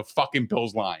 is a fucking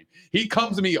Bills line. He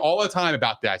comes to me all the time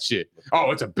about that shit.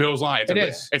 Oh, it's a Bills line.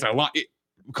 It's a line.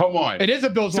 Come on. It is a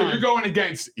Bills So line. you're going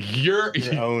against your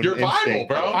own Bible, instinct.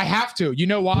 bro. I have to. You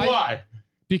know why? Why?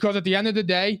 Because at the end of the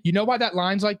day, you know why that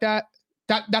line's like that?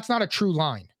 That's not a true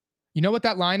line. You know what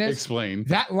that line is? Explain.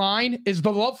 That line is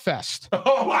the love fest.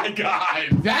 Oh my God.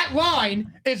 That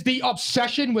line is the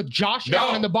obsession with Josh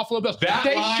Allen and the Buffalo Bills. That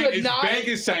They line should is not.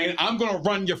 Vegas saying, I'm going to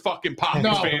run your fucking pockets,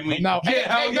 No, family. no. Yeah, It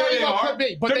hell very yeah, they well are. could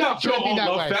be, but They're they not shouldn't built be on that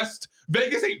Love way. Fest.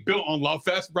 Vegas ain't built on Love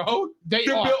Fest, bro. They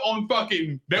They're are. built on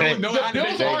fucking. They They- don't know The how to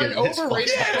Bills make are an Vegas is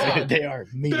overrated fucking- club. They are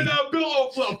mean. They're not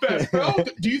built on Love Fest, bro.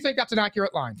 Do you think that's an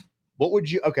accurate line? What would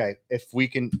you? Okay, if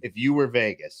you were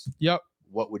Vegas, Yep.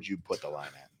 what would you put the line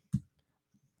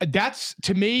at? That's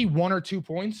to me 1 or 2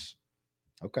 points,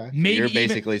 Okay, so Maybe you're even-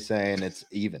 basically saying it's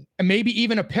even. and maybe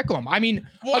even a pick 'em. I mean,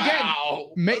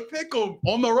 Wow. ma- A pickle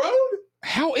on the road?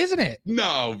 how isn't it?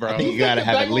 No, bro. I think you think got to the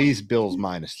have at Bengals- least Bills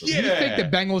 -3. Yeah. Do you think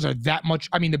the Bengals are that much?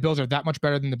 I mean, the Bills are that much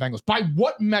better than the Bengals. By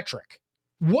what metric?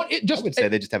 What it I just would say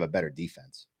they just have a better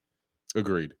defense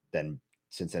Agreed. than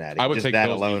Cincinnati. I would just take that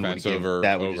Bills alone would defense give over-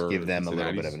 that would just over give them a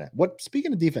little bit of Cincinnati's. an. What?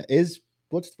 Speaking of defense,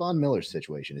 what's Von Miller's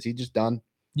situation? Is he just done?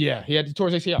 yeah, he had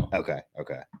towards ACL. Okay.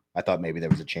 I thought maybe there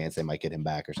was a chance they might get him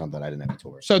back or something. I didn't have a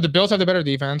tour. So the Bills have the better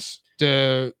defense.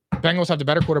 The Bengals have the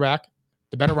better quarterback,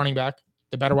 the better running back,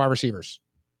 the better wide receivers,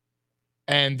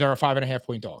 and they're a 5.5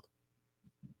 point dog.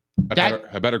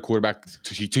 A better quarterback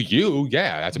to you.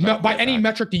 Yeah, that's a better No, by any quarterback.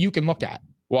 metric that you can look at.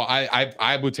 Well,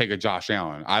 I would take a Josh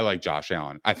Allen. I like Josh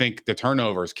Allen. I think the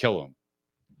turnovers kill him.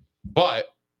 But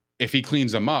if he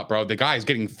cleans them up, bro, the guy's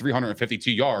getting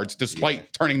 352 yards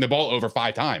despite turning the ball over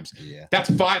 5 times. Yeah. That's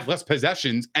 5 less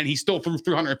possessions, and he still threw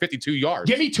 352 yards.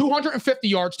 Give me 250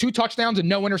 yards, 2 touchdowns, and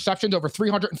no interceptions over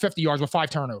 350 yards with 5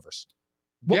 turnovers.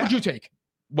 What Yeah. would you take?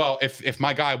 Well, if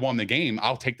my guy won the game,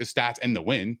 I'll take the stats and the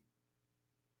win.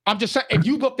 I'm just saying, if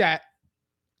you looked at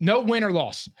no win or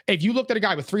loss, if you looked at a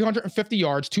guy with 350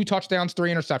 yards, 2 touchdowns, 3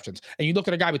 interceptions, and you looked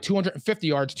at a guy with 250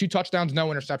 yards, 2 touchdowns, no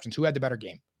interceptions, who had the better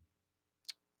game?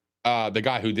 The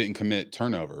guy who didn't commit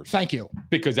turnovers. Thank you.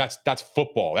 Because that's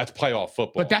football. That's playoff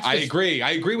football. But that's I just- agree.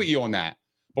 I agree with you on that.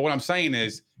 But what I'm saying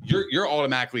is you're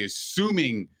automatically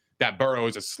assuming that Burrow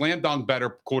is a slam dunk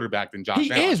better quarterback than Josh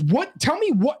He Allen. is. What? Tell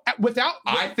me what, without.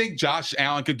 I think Josh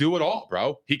Allen could do it all,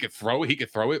 bro. He could throw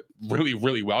it really,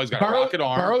 really well. He's got a Burrow, rocket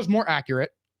arm. Burrow's more accurate.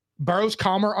 Burrow's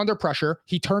calmer under pressure.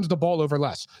 He turns the ball over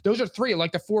less. Those are 3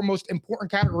 like the 4 most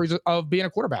important categories of being a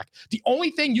quarterback. The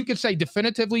only thing you could say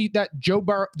definitively that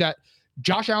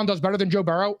Josh Allen does better than Joe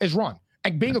Burrow is run.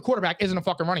 And being a quarterback isn't a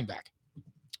fucking running back.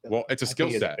 Well, it's a I think skill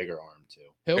he has a set. bigger arm too.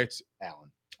 Who? It's Allen.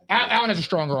 Allen has a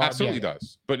stronger arm. absolutely yeah.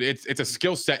 does. But it's a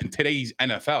skill set in today's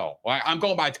NFL. I'm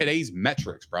going by today's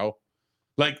metrics, bro.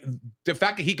 Like the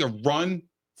fact that he could run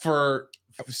for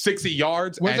 60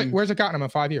 yards. Where's it gotten him in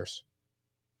 5 years?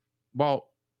 Well,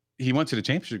 he went to the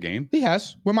championship game. He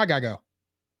has. Where'd my guy go?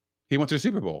 He went to the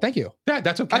Super Bowl. Thank you. Yeah,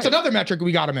 that's okay. That's another metric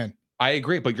we got him in. I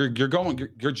agree, but you're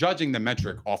judging the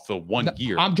metric off the 1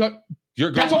 year.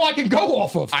 That's all I can go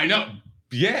off of. I know.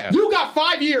 Yeah. You got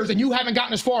 5 years and you haven't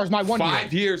gotten as far as my 1 year.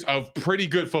 5 years of pretty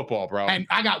good football, bro. And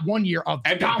I got 1 year of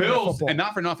and the Bills, football. and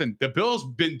not for nothing, the Bills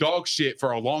been dog shit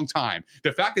for a long time.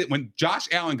 The fact that when Josh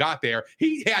Allen got there,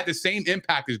 he had the same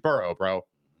impact as Burrow, bro.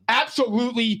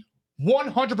 Absolutely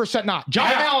 100% not.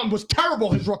 Josh Allen was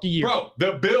terrible his rookie year. Bro,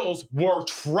 the Bills were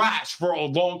trash for a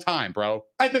long time, bro.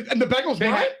 And the Bengals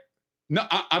were right? No,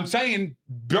 I'm saying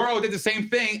Burrow did the same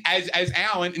thing as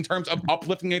Allen in terms of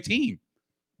uplifting a team.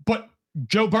 But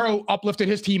Joe Burrow uplifted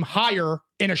his team higher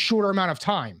in a shorter amount of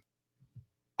time.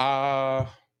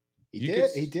 He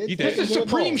did. This is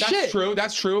supreme shit.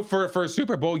 That's true for a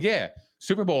Super Bowl. Yeah,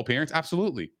 Super Bowl appearance,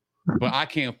 absolutely. But I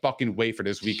can't fucking wait for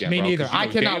this weekend. Me neither. I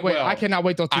cannot wait. I cannot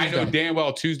wait till Tuesday. I know damn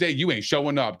well Tuesday you ain't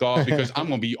showing up, dog, because I'm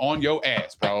gonna be on your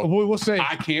ass, bro. We'll see.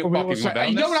 I can't fucking wait.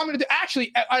 You know what I'm gonna do?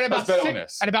 Actually, at about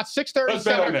 6:30,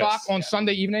 7 o'clock on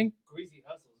Sunday evening. Greasy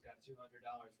Hustle's got $200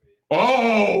 for you.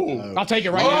 Oh, I'll take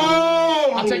it right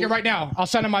now. I'll take it right now. I'll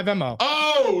send him my Venmo.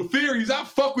 Oh, Theories, I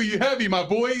fuck with you heavy, my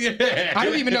boy. Yeah. I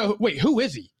don't even know. Wait, who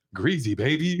is he? Greasy,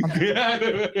 baby. He said, I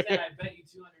bet you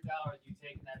 $200 you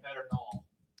taking that better than all.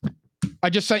 I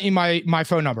just sent you my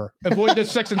phone number. Avoid the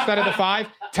 6 instead of the 5.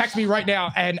 Text me right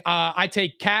now, and I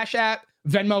take Cash App,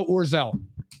 Venmo, or Zelle.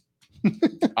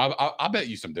 I'll bet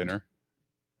you some dinner.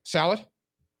 Salad?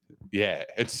 Yeah,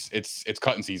 it's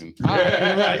cutting season. Oh, you're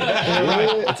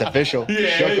right. It's official.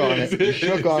 Yeah, Shook on it.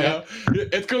 Shook on it.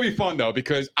 It's gonna be fun though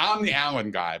because I'm the Allen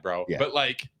guy, bro. Yeah. But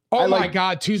like, oh my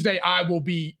God, Tuesday I will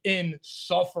be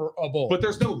insufferable. But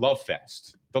there's no love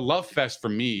fest. The love fest for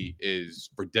me is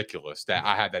ridiculous that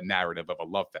I have that narrative of a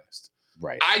love fest.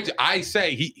 Right. I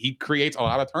say he creates a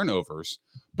lot of turnovers,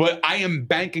 but I am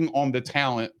banking on the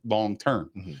talent long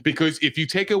term because if you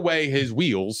take away his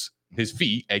wheels, his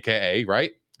feet, aka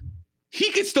right, he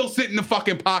can still sit in the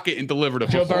fucking pocket and deliver the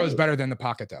Joe football. Burrow is better than the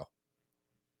pocket though.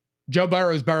 Joe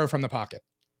Burrow is better from the pocket.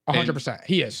 100%.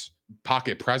 He is.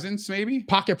 Pocket presence, maybe?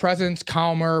 Pocket presence,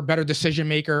 calmer, better decision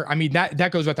maker. I mean,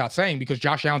 that goes without saying because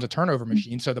Josh Allen's a turnover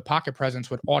machine. So the pocket presence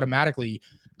would automatically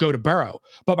go to Burrow.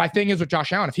 But my thing is with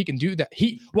Josh Allen, if he can do that,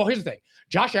 here's the thing.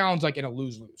 Josh Allen's like in a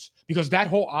lose-lose because that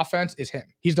whole offense is him.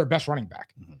 He's their best running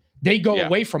back. They go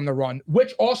away from the run,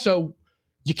 which also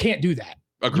you can't do that.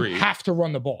 Agreed. You have to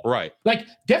run the ball. Right. Like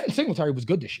Devin Singletary was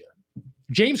good this year.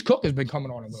 James Cook has been coming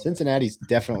on a little. Cincinnati's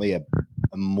definitely a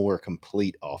more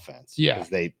complete offense. Yeah. Because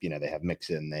they have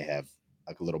Mixon, they have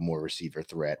like a little more receiver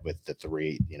threat with the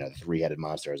three-headed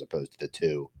monster as opposed to the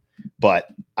two. But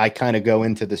I kind of go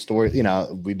into the story,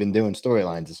 we've been doing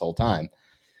storylines this whole time.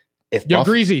 Yo,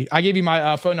 Greasy, I gave you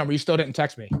my phone number. You still didn't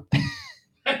text me.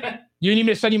 You need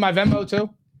me to send you my Venmo too?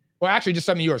 Well, actually, just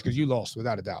send me yours because you lost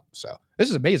without a doubt. So this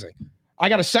is amazing. I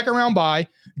got a second round bye.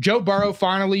 Joe Burrow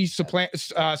finally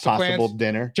supplants possible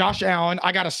dinner. Josh Allen.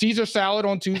 I got a Caesar salad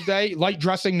on Tuesday, light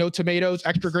dressing, no tomatoes,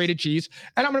 extra grated cheese,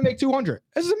 and I'm gonna make 200.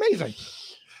 This is amazing.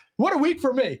 What a week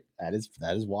for me. That is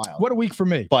wild. What a week for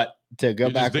me. But to go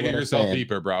You're back just digging to yourself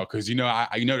deeper, bro. Because you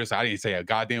notice I didn't say a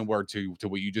goddamn word to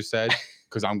what you just said.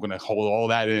 Because I'm gonna hold all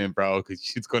that in, bro.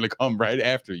 Because it's gonna come right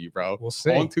after you, bro. We'll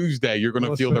see. On Tuesday, you're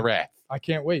gonna feel the wrath. I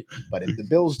can't wait. But if the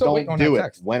Bills Still waiting don't on do that it,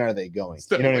 text. when are they going?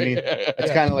 You know what I mean?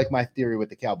 It's kind of like my theory with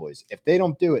the Cowboys. If they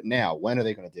don't do it now, when are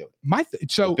they going to do it?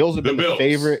 So the Bills have been the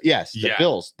favorite. Yes, the Yeah.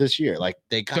 Bills this year. Like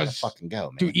they gotta fucking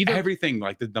go, man. Dude, either Everything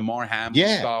like the Damar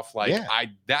Hamlin stuff, like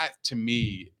that to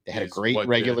me, they had a is great what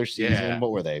regular the- season. yeah.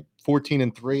 What were they?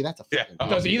 14-3. That's a fucking good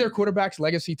does season. either quarterback's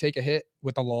legacy take a hit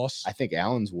with the loss? I think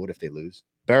Allen's would if they lose.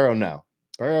 Burrow, no.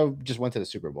 Burrow just went to the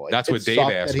Super Bowl. That's It what Dave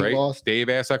sucked asked, that he right? lost. Dave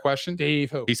asked that question.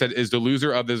 Dave who? He said, "Is the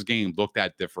loser of this game looked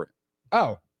at different?"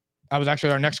 Oh, that was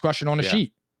actually our next question on the Yeah.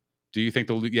 sheet. Do you think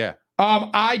yeah?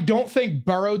 I don't think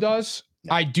Burrow does.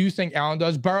 No. I do think Allen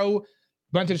does. Burrow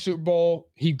went to the Super Bowl.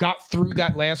 He got through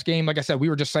that last game. Like I said, we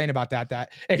were just saying about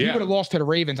that if he would have lost to the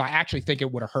Ravens, I actually think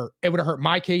it would have hurt. It would have hurt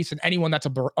my case and anyone that's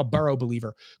a Burrow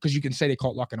believer because you can say they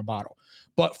caught luck in a bottle.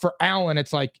 But for Allen,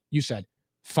 it's like you said,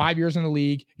 5 years in the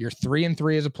league. You're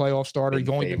 3-3 as a playoff starter. You've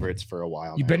only favorites for a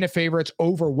while. You've been the favorites,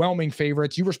 overwhelming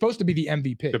favorites. You were supposed to be the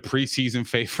MVP. The preseason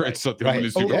favorites. Right.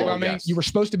 Right. Overwhelming. Yes. You were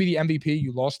supposed to be the MVP.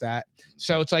 You lost that.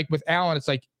 So it's like with Allen, it's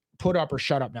like put up or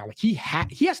shut up now. Like he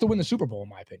has to win the Super Bowl in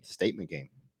my opinion. Statement game.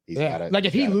 Like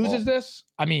if he loses this,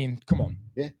 I mean, come on.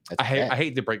 Yeah. I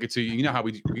hate to break it to you. You know how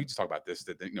we just talk about this,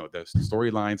 the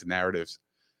storylines and narratives.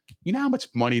 You know how much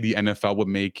money the NFL would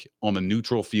make on the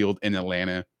neutral field in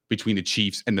Atlanta between the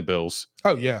Chiefs and the Bills?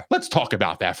 Oh yeah. Let's talk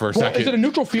about that for a Well, second. is it a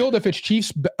neutral field if it's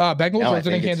Chiefs Bengals No, or I is it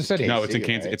in think Kansas it's City? No, it's in City,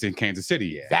 Kansas. right? It's in Kansas City.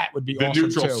 Yeah. That would be The awesome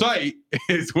neutral too. site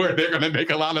is where they're going to make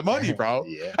a lot of money, bro.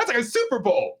 Yeah. That's like a Super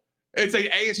Bowl. It's an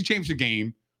AFC Championship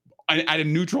game at a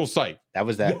neutral site. That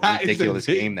was that That is ridiculous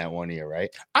the- game that one year, right?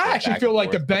 I Yeah, actually back feel and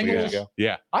like the forth a couple years Bengals. ago.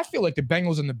 Yeah. I feel like the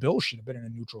Bengals and the Bills should have been in a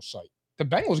neutral site. The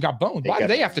Bengals got boned. Why do got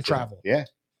they the have to neutral. travel? Yeah.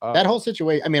 Uh, That whole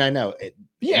situation. I mean, I know it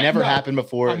never no, happened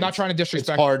before. I'm not It's- trying to It's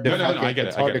disrespect. hard to No, no, no, fucking- I get it,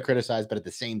 it's I hard get to it. criticize, but at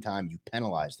the same time, you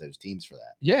penalize those teams for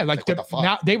that. Yeah, like, Like, what the fuck?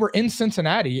 now they were in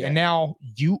Cincinnati, and now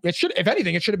it should, if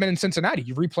anything, it should have been in Cincinnati.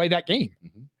 You replay that game.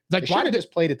 Mhm. Like, They why should have did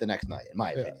just played it the next night, in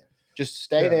my Yeah. opinion. Just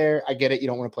stay Yeah. there. I get it. You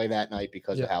don't want to play that night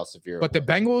because Yeah. of how severe. But the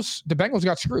Bengals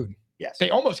got screwed. yes, They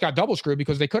almost got double screwed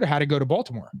because they could have had to go to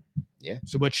Baltimore. Yeah.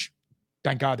 So which,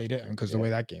 thank God they didn't because the Yeah. way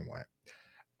that game went.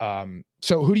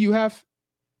 So who do you have?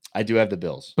 I do have the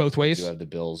Bills. Both I ways. do have the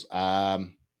Bills.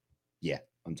 Yeah,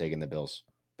 I'm taking the Bills.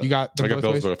 You got the I got both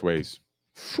Bills ways. both ways.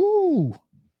 Whew.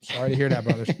 Sorry to hear that,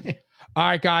 brothers. All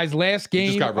right, guys. Last You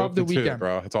just game got of the roped into it, weekend.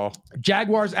 bro. That's all.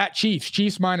 Jaguars at Chiefs.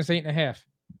 Chiefs minus 8.5.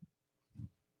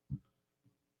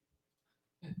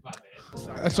 My bad.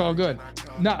 That's all good.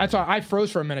 No, that's all. I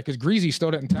froze for a minute because Greasy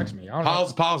still didn't text me. I don't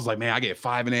know. Paul's like, man, I get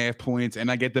 5.5 points and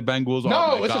I get the Bengals. No,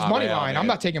 Oh my it's just God, money man, line. I'm man.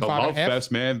 not taking the 5.5. Love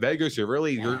Fest, man. Vegas, you're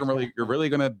really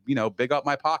gonna, big up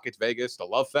my pockets, Vegas. The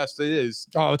Love Fest it is.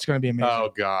 Oh, it's going to be amazing.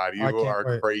 Oh God, you I can't are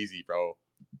wait. crazy, bro.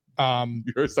 Um,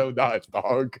 You're so nuts,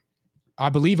 dog. I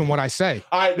believe in what I say.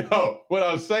 I know. What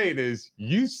I'm saying is,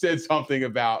 you said something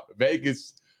about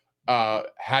Vegas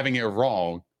having it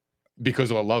wrong because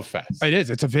of a Love Fest. It is.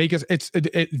 It's a Vegas. Vegas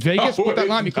No, put that it's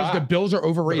line because the not. Bills are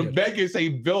overrated. Vegas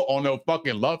ain't built on no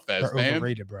fucking Love Fest, They're man.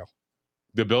 overrated, bro.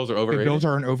 The Bills are The overrated. Bills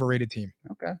are an overrated team.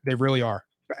 Okay. They really are,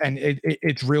 and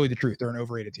it's really the truth. They're an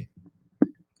overrated team.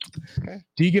 Okay.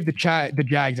 Do you give the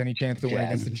Jags any chance to win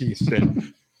against the Chiefs?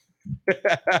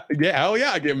 Yeah, hell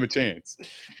yeah, I give him a chance.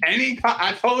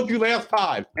 I told you last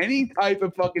time, any type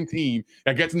of fucking team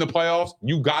that gets in the playoffs,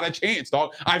 you got a chance,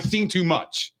 dog. I've seen too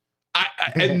much.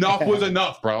 Enough was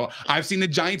enough, bro. I've seen the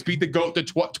Giants beat the GOAT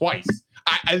twice.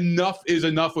 Enough is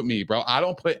enough with me, bro. I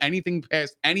don't put anything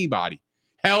past anybody.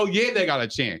 Hell yeah, they got a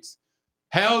chance.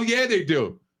 Hell yeah, they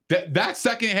do. That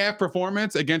second half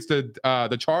performance against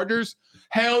the Chargers,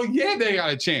 hell yeah, they got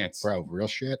a chance. Bro, real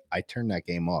shit. I turned that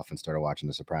game off and started watching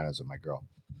The Sopranos with my girl.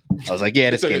 I was like, yeah,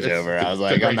 this game's over. I was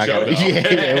like, I'm not gonna.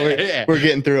 Yeah. We're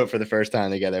getting through it for the first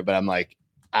time together. But I'm like,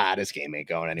 this game ain't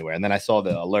going anywhere. And then I saw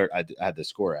the alert. I had the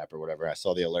score app or whatever. I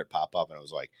saw the alert pop up and it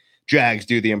was like, Jags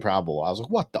do the improbable. I was like,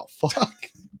 what the fuck?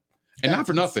 And not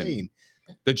for That's nothing. insane.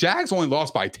 The Jags only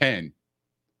lost by 10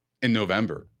 in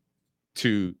November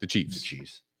to the Chiefs.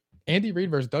 Jeez. Andy Reid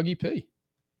versus Dougie P.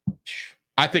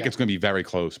 I think it's going to be very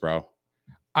close, bro.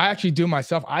 I actually do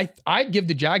myself. I give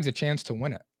the Jags a chance to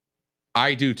win it.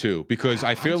 I do too, because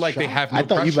I feel I'm like they shocked. have no I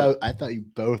thought pressure. I thought you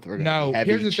both were. No, Gonna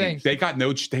be here's heavy the thing. Chiefs. They got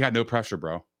no pressure,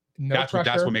 bro. No That's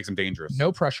pressure. what makes them dangerous.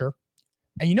 No pressure.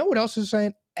 And you know what else is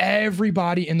saying?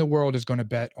 Everybody in the world is going to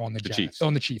bet on the Jags, Chiefs.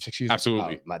 on the Chiefs. Excuse me.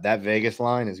 Absolutely. That Vegas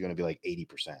line is going to be like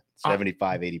 80%,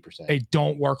 75, 80%. They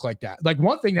don't work like that. Like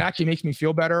one thing that actually makes me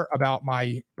feel better about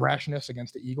my brashness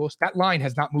against the Eagles, that line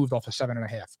has not moved off of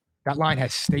 7.5. That line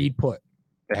has stayed put.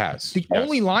 It has. The Yes.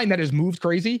 only line that has moved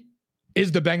crazy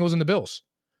is the Bengals and the Bills.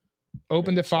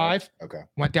 Opened at 5, Okay.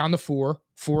 went down to 4,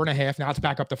 4.5. Now it's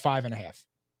back up to 5.5.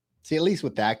 See, at least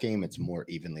with that game, it's more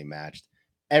evenly matched.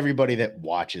 Everybody that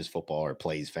watches football or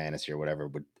plays fantasy or whatever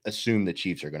would assume the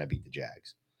Chiefs are going to beat the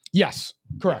Jags. Yes,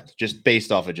 correct. Just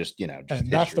based off of just And that's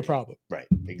the history. problem. Right.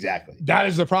 Exactly. That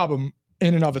is the problem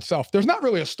in and of itself. There's not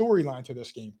really a storyline to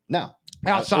this game No.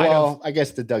 outside well, of I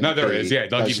guess the Dougie No, there P is. Yeah,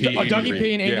 Dougie P. Andy Dougie Reid.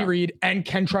 P and Andy Yeah. Reid, and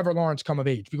can Trevor Lawrence come of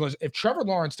age? Because if Trevor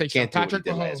Lawrence takes can't out do what he Patrick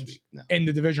did last Mahomes week. No. in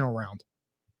the divisional round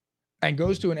and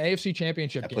goes to an AFC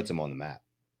championship That game, puts him on the map.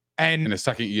 In and the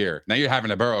second year. Now you're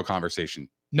having a Burrow conversation.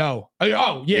 no, oh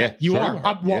yeah, Yeah, you sure are. you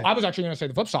are. Well, Yeah. I was actually going to say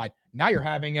the flip side. Now you're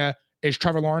having is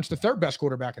Trevor Lawrence the third best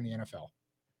quarterback in the NFL?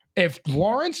 If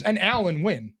Lawrence and Allen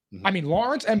win, Mhm. I mean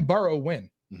Lawrence and Burrow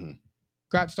win, Mhm.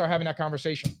 got to start having that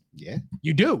conversation. Yeah.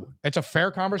 You do. It's a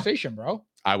fair conversation, bro.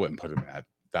 I wouldn't put him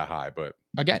that high, but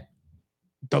Again,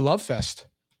 the Love Fest.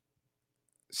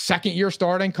 Second year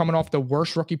starting, coming off the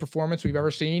worst rookie performance we've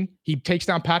ever seen. He takes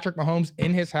down Patrick Mahomes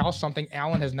in his house, something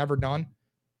Allen has never done.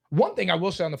 One thing I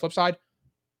will say on the flip side,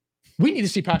 we need to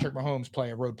see Patrick Mahomes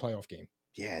play a road playoff game.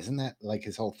 Yeah. Isn't that like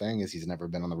his whole thing? Is he's never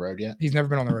been on the road yet? He's never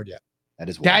been on the road yet. That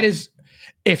is That wild. is,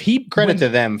 if he credit wins, to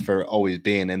them for always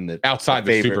being in the outside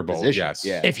the favorite Super Bowl, position. yes.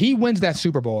 Yeah. if he wins that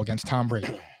Super Bowl against Tom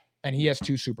Brady, and he has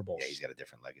 2 Super Bowls. Yeah, he's got a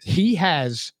different legacy. He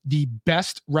has the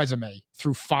best resume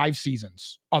through 5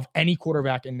 seasons of any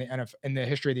quarterback in the NFL, in the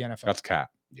history of the NFL. That's cap.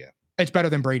 It's better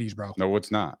than Brady's, bro. No, it's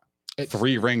not. It's-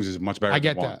 3 rings is much better. I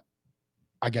get than 1. that.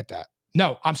 I get that.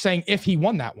 No, I'm saying if he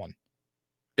won that one.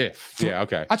 Yeah,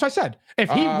 okay. That's what I said. If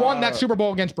he won that Uh, Super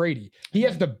Bowl against Brady, he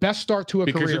has the best start to a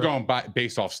Because career. you're going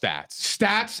based off stats.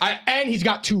 Stats, and he's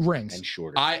got 2 rings. And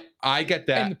shorter. I get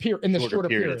that. in the shorter shorter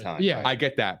period period of time, Yeah. right. I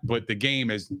get that, but the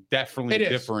game is definitely It is,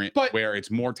 different, but- where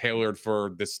it's more tailored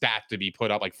for the stat to be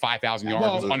put up. Like 5,000 yards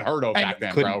Well, was unheard of and back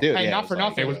then, couldn't bro. do it. And Yeah, not it for was like-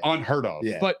 nothing. It was unheard of.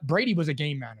 Yeah. But Brady was a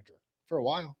game manager. for a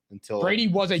while until Brady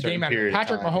was a certain game manager. period of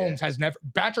Patrick time, Mahomes yeah. has never.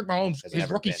 Patrick Mahomes, Has his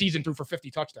never rookie been. season threw for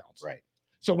 50 touchdowns. Right.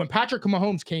 So when Patrick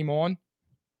Mahomes came on,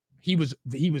 he was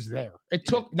there. It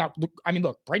took now.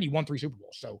 Look, Brady won 3 Super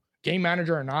Bowls. So game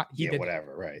manager or not, he Yeah, did,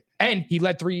 whatever. Right. and he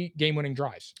led 3 game-winning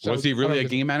drives. So Was he I really don't a know,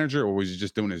 game manager, or was he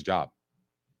just doing his job?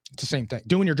 It's the same thing.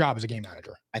 Doing your job as a game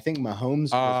manager. I think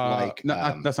Mahomes was like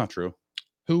no, that's not true.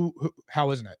 Who?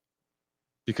 How isn't it?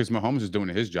 Because Mahomes is doing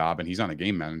his job, and he's not a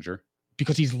game manager.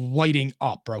 Because he's lighting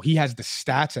up, bro. He has the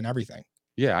stats and everything.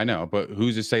 Yeah, I know, but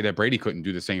who's to say that Brady couldn't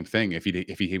do the same thing if he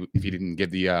didn't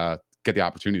get the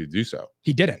opportunity to do so?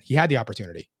 He didn't. He had the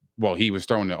opportunity. Well, he was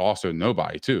throwing to also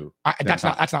nobody too. That's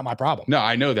not my problem. No,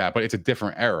 I know that, but it's a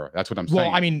different era. That's what I'm Well,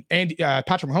 saying. I mean,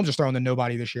 Patrick Mahomes is throwing to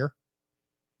nobody this year.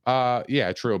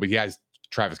 Yeah, true, but he has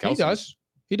Travis Kelce.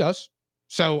 He does.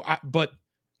 So,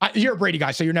 you're a Brady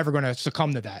guy, so you're never going to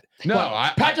succumb to that. No,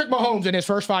 But Patrick Mahomes in his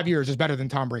first 5 years is better than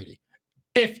Tom Brady.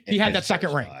 If he had that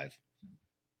second ring.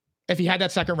 If he had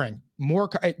that second ring, more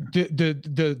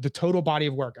the total body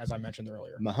of work, as I mentioned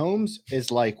earlier. Mahomes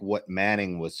is like what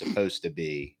Manning was supposed to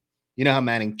be. You know how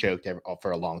Manning choked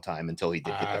for a long time until he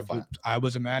did hit the final. I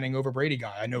was a Manning over Brady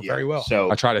guy. I know Yeah, very well. So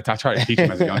I try to teach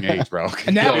him as a young age, bro.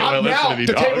 And now, Listen now to me,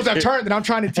 the dog. tables have turned, and I'm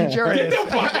trying to teach your Get ass.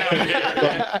 the fuck out of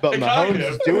here. but Kind Mahomes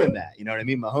of. is doing that. You know what I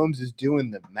mean? Mahomes is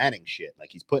doing the Manning shit. Like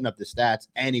he's putting up the stats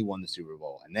and he won the Super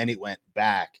Bowl. And then he went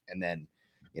back and then,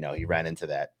 he ran into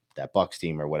that Bucs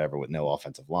team or whatever with no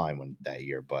offensive line that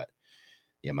year. But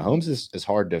yeah, Mahomes is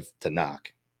hard to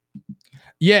knock.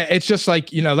 Yeah, it's just like,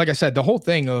 like I said, the whole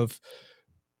thing of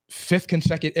 5th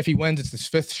consecutive, if he wins, it's his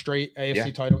 5th straight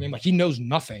AFC title game. Like he knows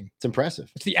nothing. It's impressive.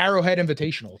 It's the Arrowhead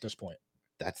Invitational at this point.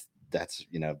 That's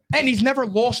And he's never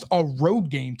lost a road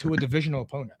game to a divisional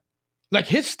opponent. Like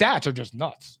his stats are just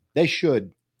nuts. they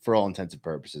should, for all intents and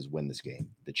purposes, win this game,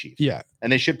 the Chiefs. Yeah.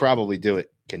 And they should probably do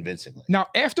it convincingly. Now,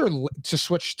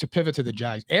 to pivot to the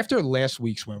Jags, after last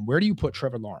week's win, where do you put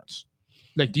Trevor Lawrence?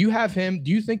 Like, do you have him?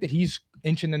 Do you think that he's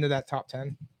inching into that top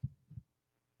 10?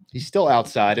 He's still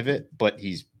outside of it, but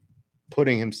he's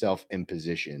putting himself in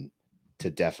position to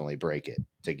definitely break it,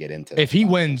 to get into If he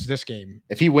wins this game,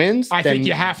 If he wins, I then think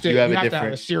you have to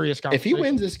have a serious If conversation. he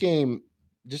wins this game,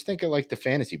 just think of like the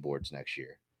fantasy boards next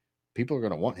year. People are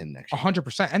going to want him next year.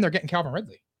 100%. And they're getting Calvin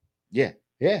Ridley. Yeah.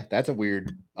 Yeah. That's a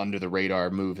weird under the radar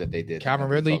move that they did. Calvin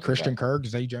Nobody Ridley, talked Christian about. Kirk,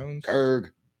 Zay Jones.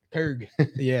 Kirk.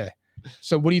 Yeah.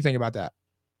 So what do you think about that?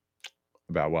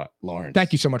 About what? Lawrence.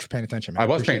 Thank you so much for paying attention, man. I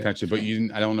was paying Appreciate it. attention, but you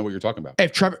didn't, I don't know what you're talking about.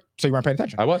 So you weren't paying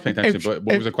attention. I was paying attention, If- but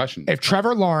what was the question? If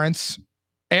Trevor Lawrence,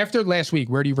 after last week,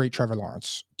 where do you rate Trevor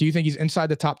Lawrence? Do you think he's inside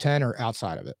the top 10 or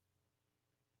outside of it?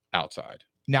 Outside.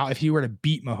 Now, if he were to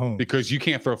beat Mahomes, Because you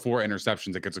can't throw 4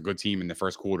 interceptions against a good team in the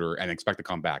first quarter and expect to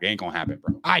come back. It ain't gonna happen,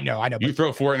 bro. I know. You But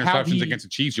throw 4 how interceptions he- against the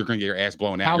Chiefs, you're gonna get your ass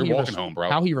blown how out. he You're walking res- home, bro.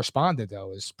 how he responded,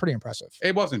 though, is pretty impressive.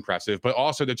 It was impressive, but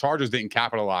also the Chargers didn't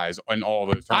capitalize on all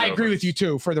those. I agree with you,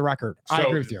 too, for the record. I So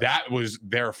agree with you. That was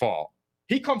their fault.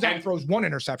 He comes out and and- throws 1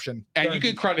 interception. And during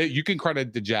you can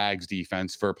credit the Jags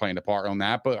defense for playing a part on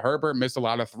that, but Herbert missed a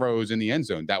lot of throws in the end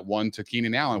zone. That one to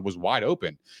Keenan Allen was wide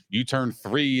open. You turn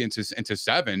 3 into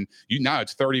 7. Now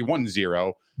it's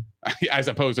 31-0 as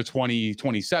opposed to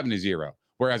 20-27-0.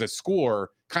 Whereas a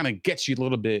score kind of gets you a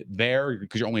little bit there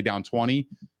because you're only down 20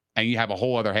 and you have a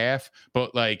whole other half.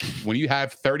 But like when you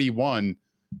have 31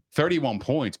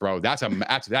 points, bro, that's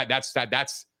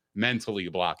mentally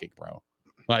blocking, bro.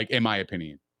 Like, in my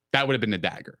opinion, that would have been the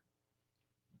dagger,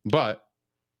 but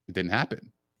it didn't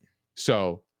happen.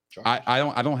 So I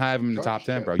don't have him in the top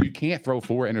 10, bro. You can't throw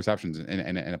 4 interceptions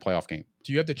in a playoff game.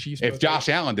 Do you have the Chiefs? If both Josh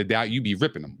ways? Allen did that, you'd be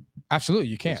ripping him. Absolutely,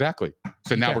 you can't. Exactly.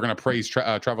 So now can't. we're gonna praise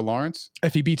Trevor Lawrence.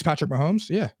 If he beats Patrick Mahomes,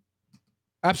 yeah.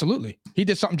 Absolutely. He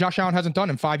did something Josh Allen hasn't done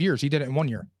in 5 years. He did it in 1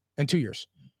 year, in 2 years.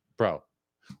 Bro.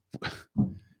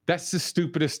 That's the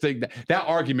stupidest thing. That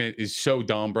argument is so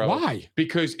dumb, bro. Why?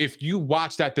 Because if you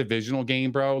watch that divisional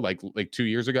game, bro, like 2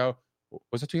 years ago,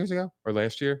 was it 2 years ago or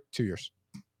last year? 2 years.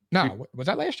 No, was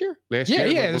that last year? Last Yeah, year,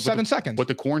 yeah, with the 7 seconds. With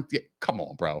the quarantine, come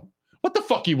on, bro. What the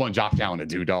fuck you want Josh Allen to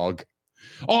do, dog?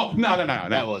 Oh, no.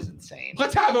 That was insane.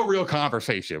 Let's have a real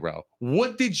conversation, bro.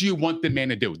 What did you want the man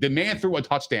to do? The man threw a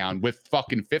touchdown with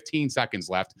fucking 15 seconds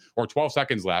left or 12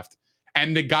 seconds left,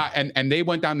 and the guy and they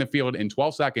went down the field in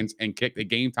 12 seconds and kicked a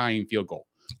game-tying field goal.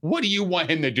 What do you want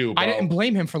him to do, bro? I didn't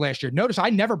blame him for last year. Notice I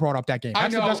never brought up that game.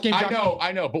 That's the best game.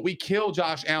 I know. But we killed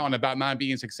Josh Allen about not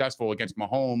being successful against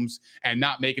Mahomes and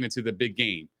not making it to the big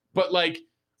game. But like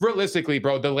realistically,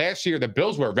 bro, the last year the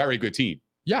Bills were a very good team.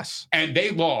 Yes. And they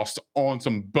lost on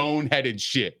some boneheaded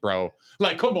shit, bro.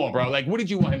 Like, come on, bro. Like, what did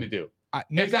you want him to do?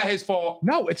 Is that his fault?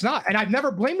 No, it's not. And I've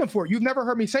never blamed him for it. You've never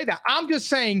heard me say that. I'm just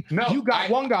saying you got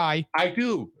one guy. I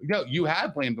do. No, you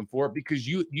have blamed him for it because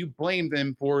you blamed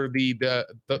him for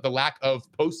the lack of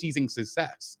postseason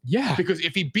success. Yeah. Because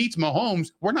if he beats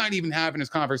Mahomes, we're not even having this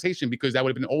conversation because that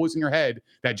would have been always in your head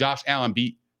that Josh Allen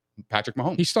beat Patrick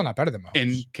Mahomes. He's still not better than Mahomes.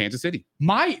 In Kansas City.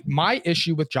 My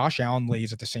issue with Josh Allen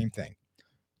lays at the same thing.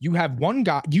 You have one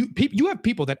guy, you have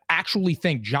people that actually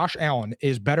think Josh Allen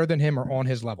is better than him or on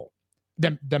his level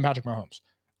than Patrick Mahomes.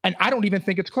 And I don't even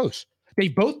think it's close.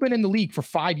 They've both been in the league for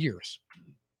 5 years.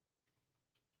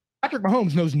 Patrick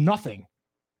Mahomes knows nothing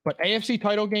but AFC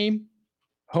title game,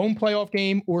 home playoff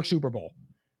game, or Super Bowl.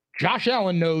 Josh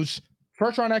Allen knows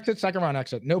first round exit, second round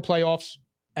exit, no playoffs,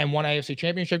 and one AFC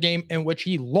championship game in which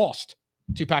he lost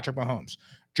to Patrick Mahomes.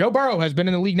 Joe Burrow has been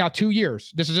in the league now 2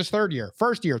 years. This is his third year.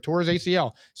 First year, tore his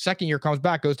ACL. Second year, comes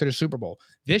back, goes to the Super Bowl.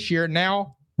 This year,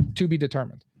 now, to be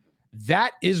determined.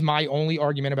 That is my only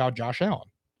argument about Josh Allen.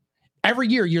 Every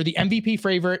year, you're the MVP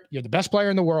favorite. You're the best player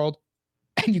in the world,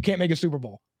 and you can't make a Super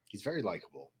Bowl. He's very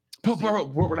likable. But bro,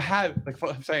 what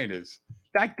I'm saying is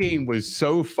that game was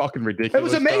so fucking ridiculous. It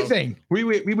was amazing. We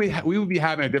would be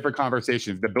having a different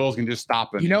conversation. The Bills can just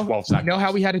stop in 12 seconds. You know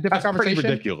how we had a different conversation? Pretty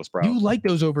ridiculous, bro. You like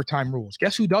those overtime rules.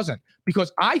 Guess who doesn't?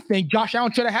 Because I think Josh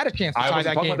Allen should have had a chance to tie that game. I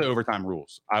wasn't talking about the overtime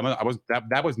rules. I was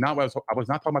not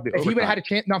talking about the if overtime. He would have had a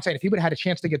chance, no, I'm saying if he would have had a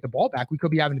chance to get the ball back, we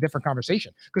could be having a different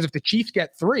conversation. Because if the Chiefs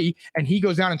get 3 and he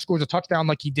goes down and scores a touchdown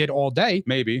like he did all day,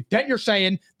 maybe then you're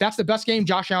saying that's the best game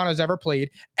Josh Allen has ever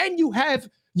played. And you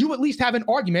at least have an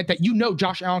argument that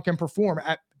Josh Allen can perform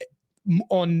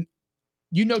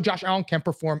Josh Allen can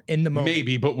perform in the moment.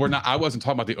 Maybe, but I wasn't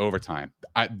talking about the overtime.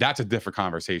 That's a different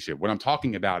conversation. What I'm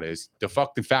talking about is the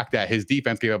fact that his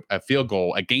defense gave up a field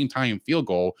goal, a game-time field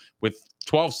goal with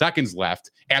 12 seconds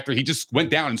left after he just went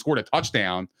down and scored a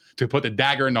touchdown to put the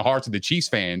dagger in the hearts of the Chiefs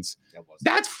fans.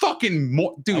 That's fucking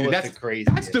dude. That's crazy.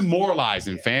 That's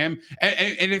demoralizing, fam.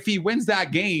 And if he wins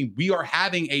that game, we are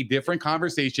having a different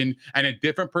conversation and a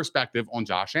different perspective on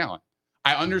Josh Allen.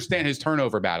 I understand his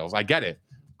turnover battles. I get it.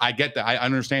 I get that. I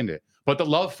understand it. But the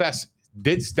love fest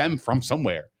did stem from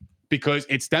somewhere because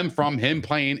it stemmed from him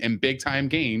playing in big time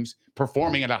games,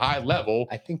 performing at a high level.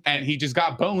 And he just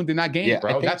got boned in that game,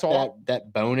 bro. That's all.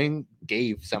 That boning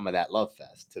gave some of that love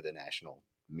fest to the national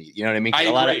media. You know what I mean? I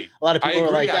agree. A lot of people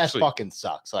are like, that actually. fucking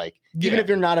sucks. Like, even if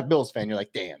you're not a Bills fan, you're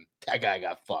like, damn, that guy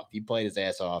got fucked. He played his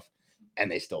ass off. And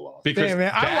they still lost.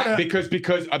 Because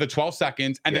because of the 12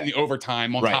 seconds and then the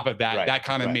overtime on top of that, that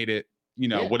kind of made it,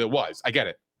 what it was. I get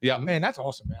it. Yeah, man, that's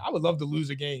awesome, man. I would love to lose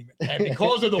a game, and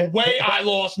because of the way I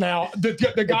lost now, the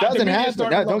guy it doesn't happen.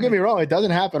 No, don't get me wrong, it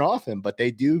doesn't happen often, but they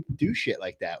do shit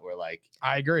like that. Where like,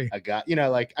 I agree. A guy,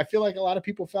 like I feel like a lot of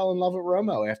people fell in love with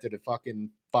Romo after the fucking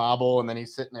bobble, and then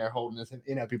he's sitting there holding his.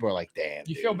 People are like, damn,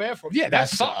 you dude, feel bad for him. Yeah, that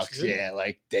sucks. Dude. Yeah,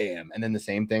 like damn. And then the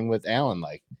same thing with Allen,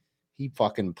 like. He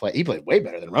fucking played. He played way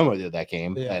better than Romo did that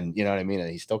game, and you know what I mean. And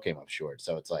he still came up short.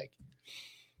 So it's like,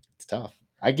 it's tough.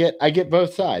 I get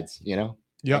both sides.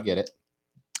 I get it.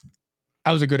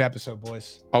 That was a good episode,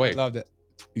 boys. Oh wait, loved it.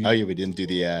 Oh yeah, we didn't do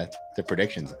the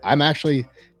predictions. I'm actually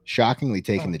shockingly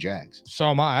taking the Jags. So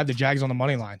am I. I have the Jags on the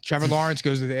money line. Trevor Lawrence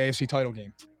goes to the AFC title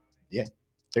game. Yeah.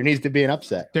 There needs to be an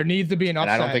upset. And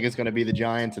I don't think it's going to be the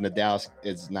Giants, and the Dallas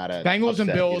is not a Bengals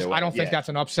and Bills. I don't think that's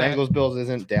an upset. Bengals, Bills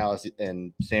isn't. Dallas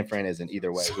and San Fran isn't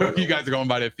either way. So you guys are going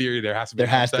by the theory. There has to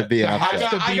be. An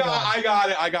upset.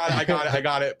 I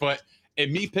got it. But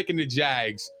me picking the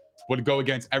Jags would go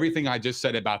against everything I just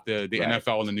said about the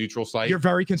NFL and the neutral site. You're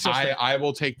very consistent. I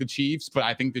will take the Chiefs, but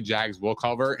I think the Jags will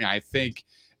cover. And I think,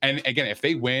 and again, if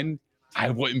they win, I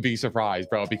wouldn't be surprised,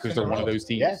 bro, because they're one of those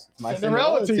teams. Yeah, my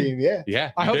Cinderella team.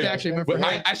 Yeah. I hope they actually win for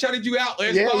him. I shouted you out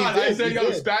last pod. I said,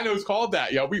 Spanos called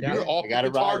that. We were all picking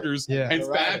the Chargers, and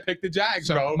Span picked the Jags,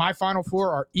 so bro. My final four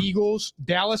are Eagles,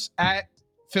 Dallas at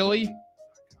Philly,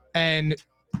 and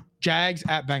Jags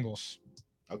at Bengals.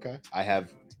 Okay. I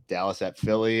have Dallas at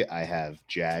Philly. I have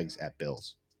Jags at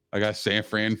Bills. I got San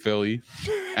Fran, Philly,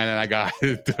 and then I got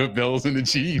the Bills and the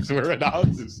Chiefs. We're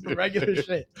analysis. Regular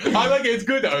shit. I like it. It's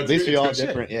good, though. At least we all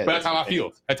different. Yeah, but that's how I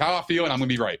feel. That's how I feel, and I'm going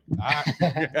to be right.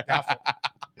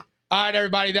 All right,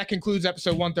 everybody. That concludes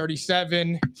episode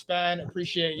 137. Span,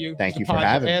 appreciate you. Thank you Pod for your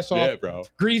having me. ass off. Yeah, bro.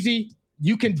 Greasy,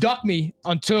 you can duck me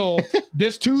until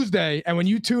this Tuesday. And when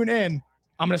you tune in,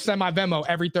 I'm going to send my Venmo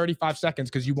every 35 seconds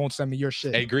because you won't send me your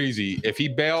shit. Hey, Greasy, if he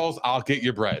bails, I'll get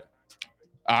your bread.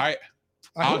 All right?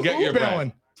 I'll get Who your bailing?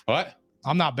 bread. What?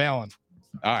 I'm not bailing.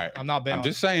 All right. I'm not bailing. I'm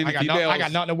just saying. I if got, he no, bails, I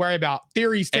got nothing to worry about.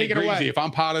 Theories, Hey, take it Greasy, away. if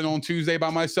I'm potting on Tuesday by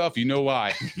myself, you know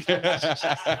why.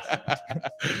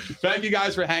 Thank you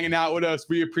guys for hanging out with us.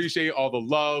 We appreciate all the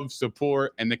love,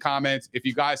 support, and the comments. If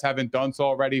you guys haven't done so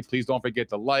already, please don't forget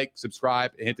to like,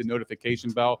 subscribe, and hit the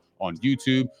notification bell on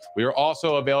YouTube. We are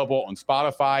also available on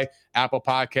Spotify, Apple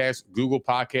Podcasts, Google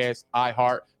Podcasts,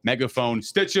 iHeart, Megaphone,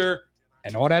 Stitcher,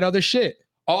 and all that other shit.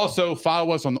 Also,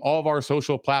 follow us on all of our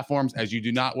social platforms as you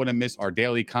do not want to miss our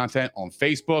daily content on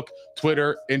Facebook,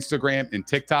 Twitter, Instagram, and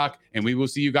TikTok. And we will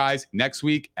see you guys next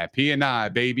week at P&I,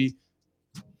 baby.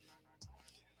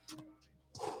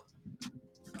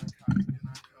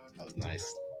 That was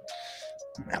nice.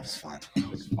 That was fun. It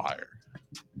was fire.